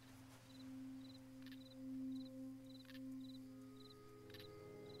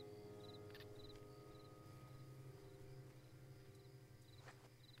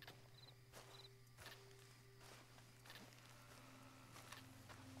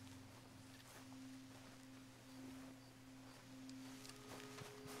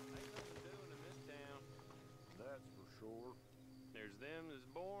 There's them that's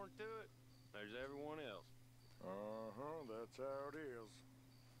born to it, there's everyone else. Uh-huh, that's how it is.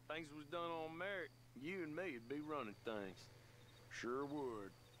 Things was done on merit, you and me'd be running things. Sure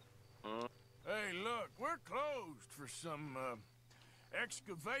would. Hey, look, we're closed for some,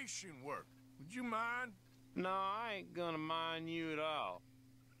 excavation work. Would you mind? No, I ain't gonna mind you at all.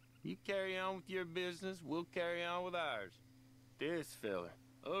 You carry on with your business, we'll carry on with ours. This fella.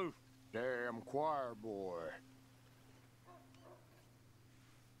 Oh. Damn choir boy.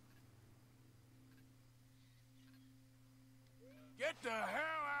 Get the hell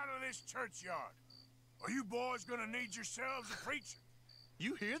out of this churchyard. Are you boys gonna need yourselves a preacher?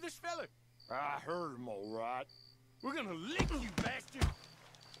 You hear this fella? I heard him all right. We're gonna lick you, bastard!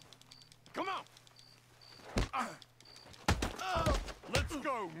 Come on! Let's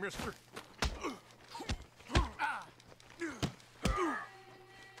go, mister.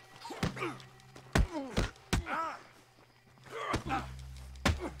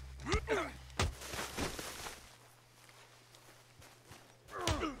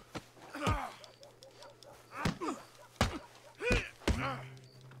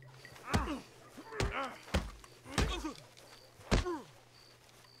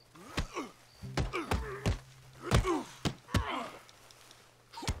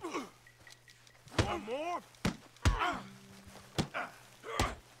 One more?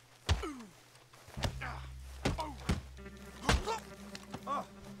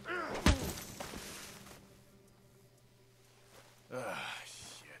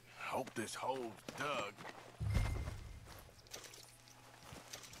 Shit. Hope this hole's dug.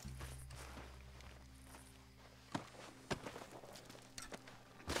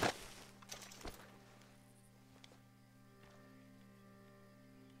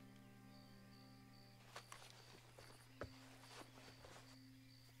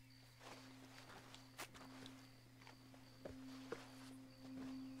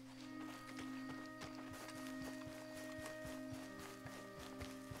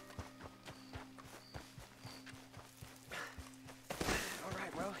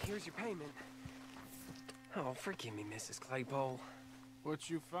 Here's your payment. Oh, forgive me, Mrs. Claypole. What'd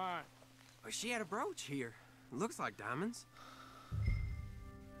you find? Well, she had a brooch here. Looks like diamonds.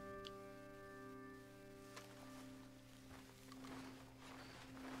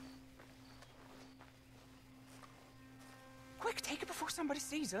 Quick, take it before somebody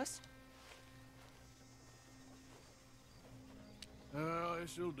sees us.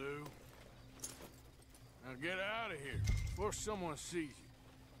 This'll do. Now get out of here before someone sees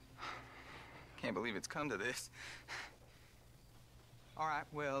you. Can't believe it's come to this. All right,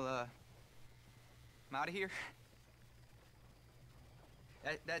 well, I'm out of here.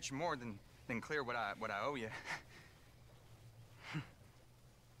 That's more than clear what I owe you.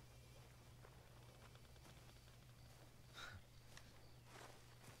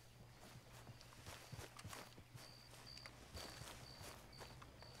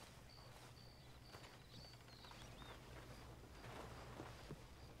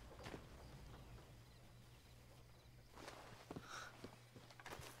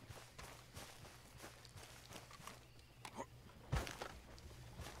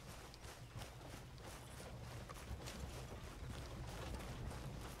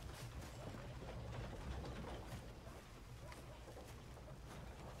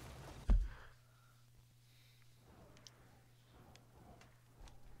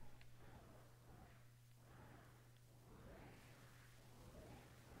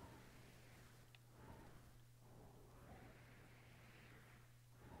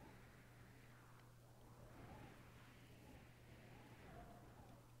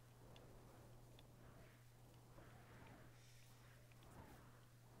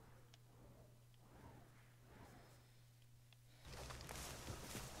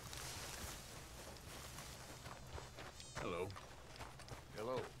 Hello.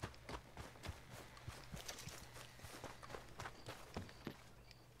 Hello.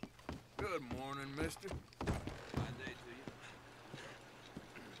 Good morning, mister. Fine day to you.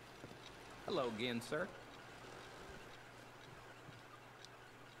 Hello again, sir.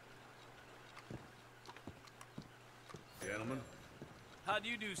 Gentlemen. How do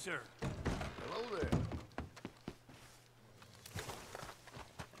you do, sir? Hello there.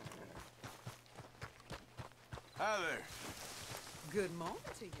 Hi there. Good morning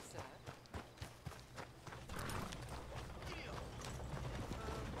to you, sir.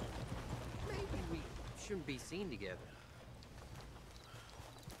 Maybe we shouldn't be seen together.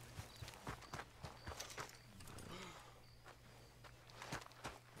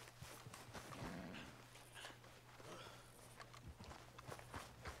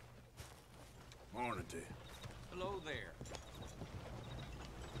 Morning to you. Hello there.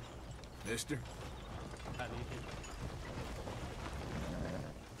 Mister? How do you do?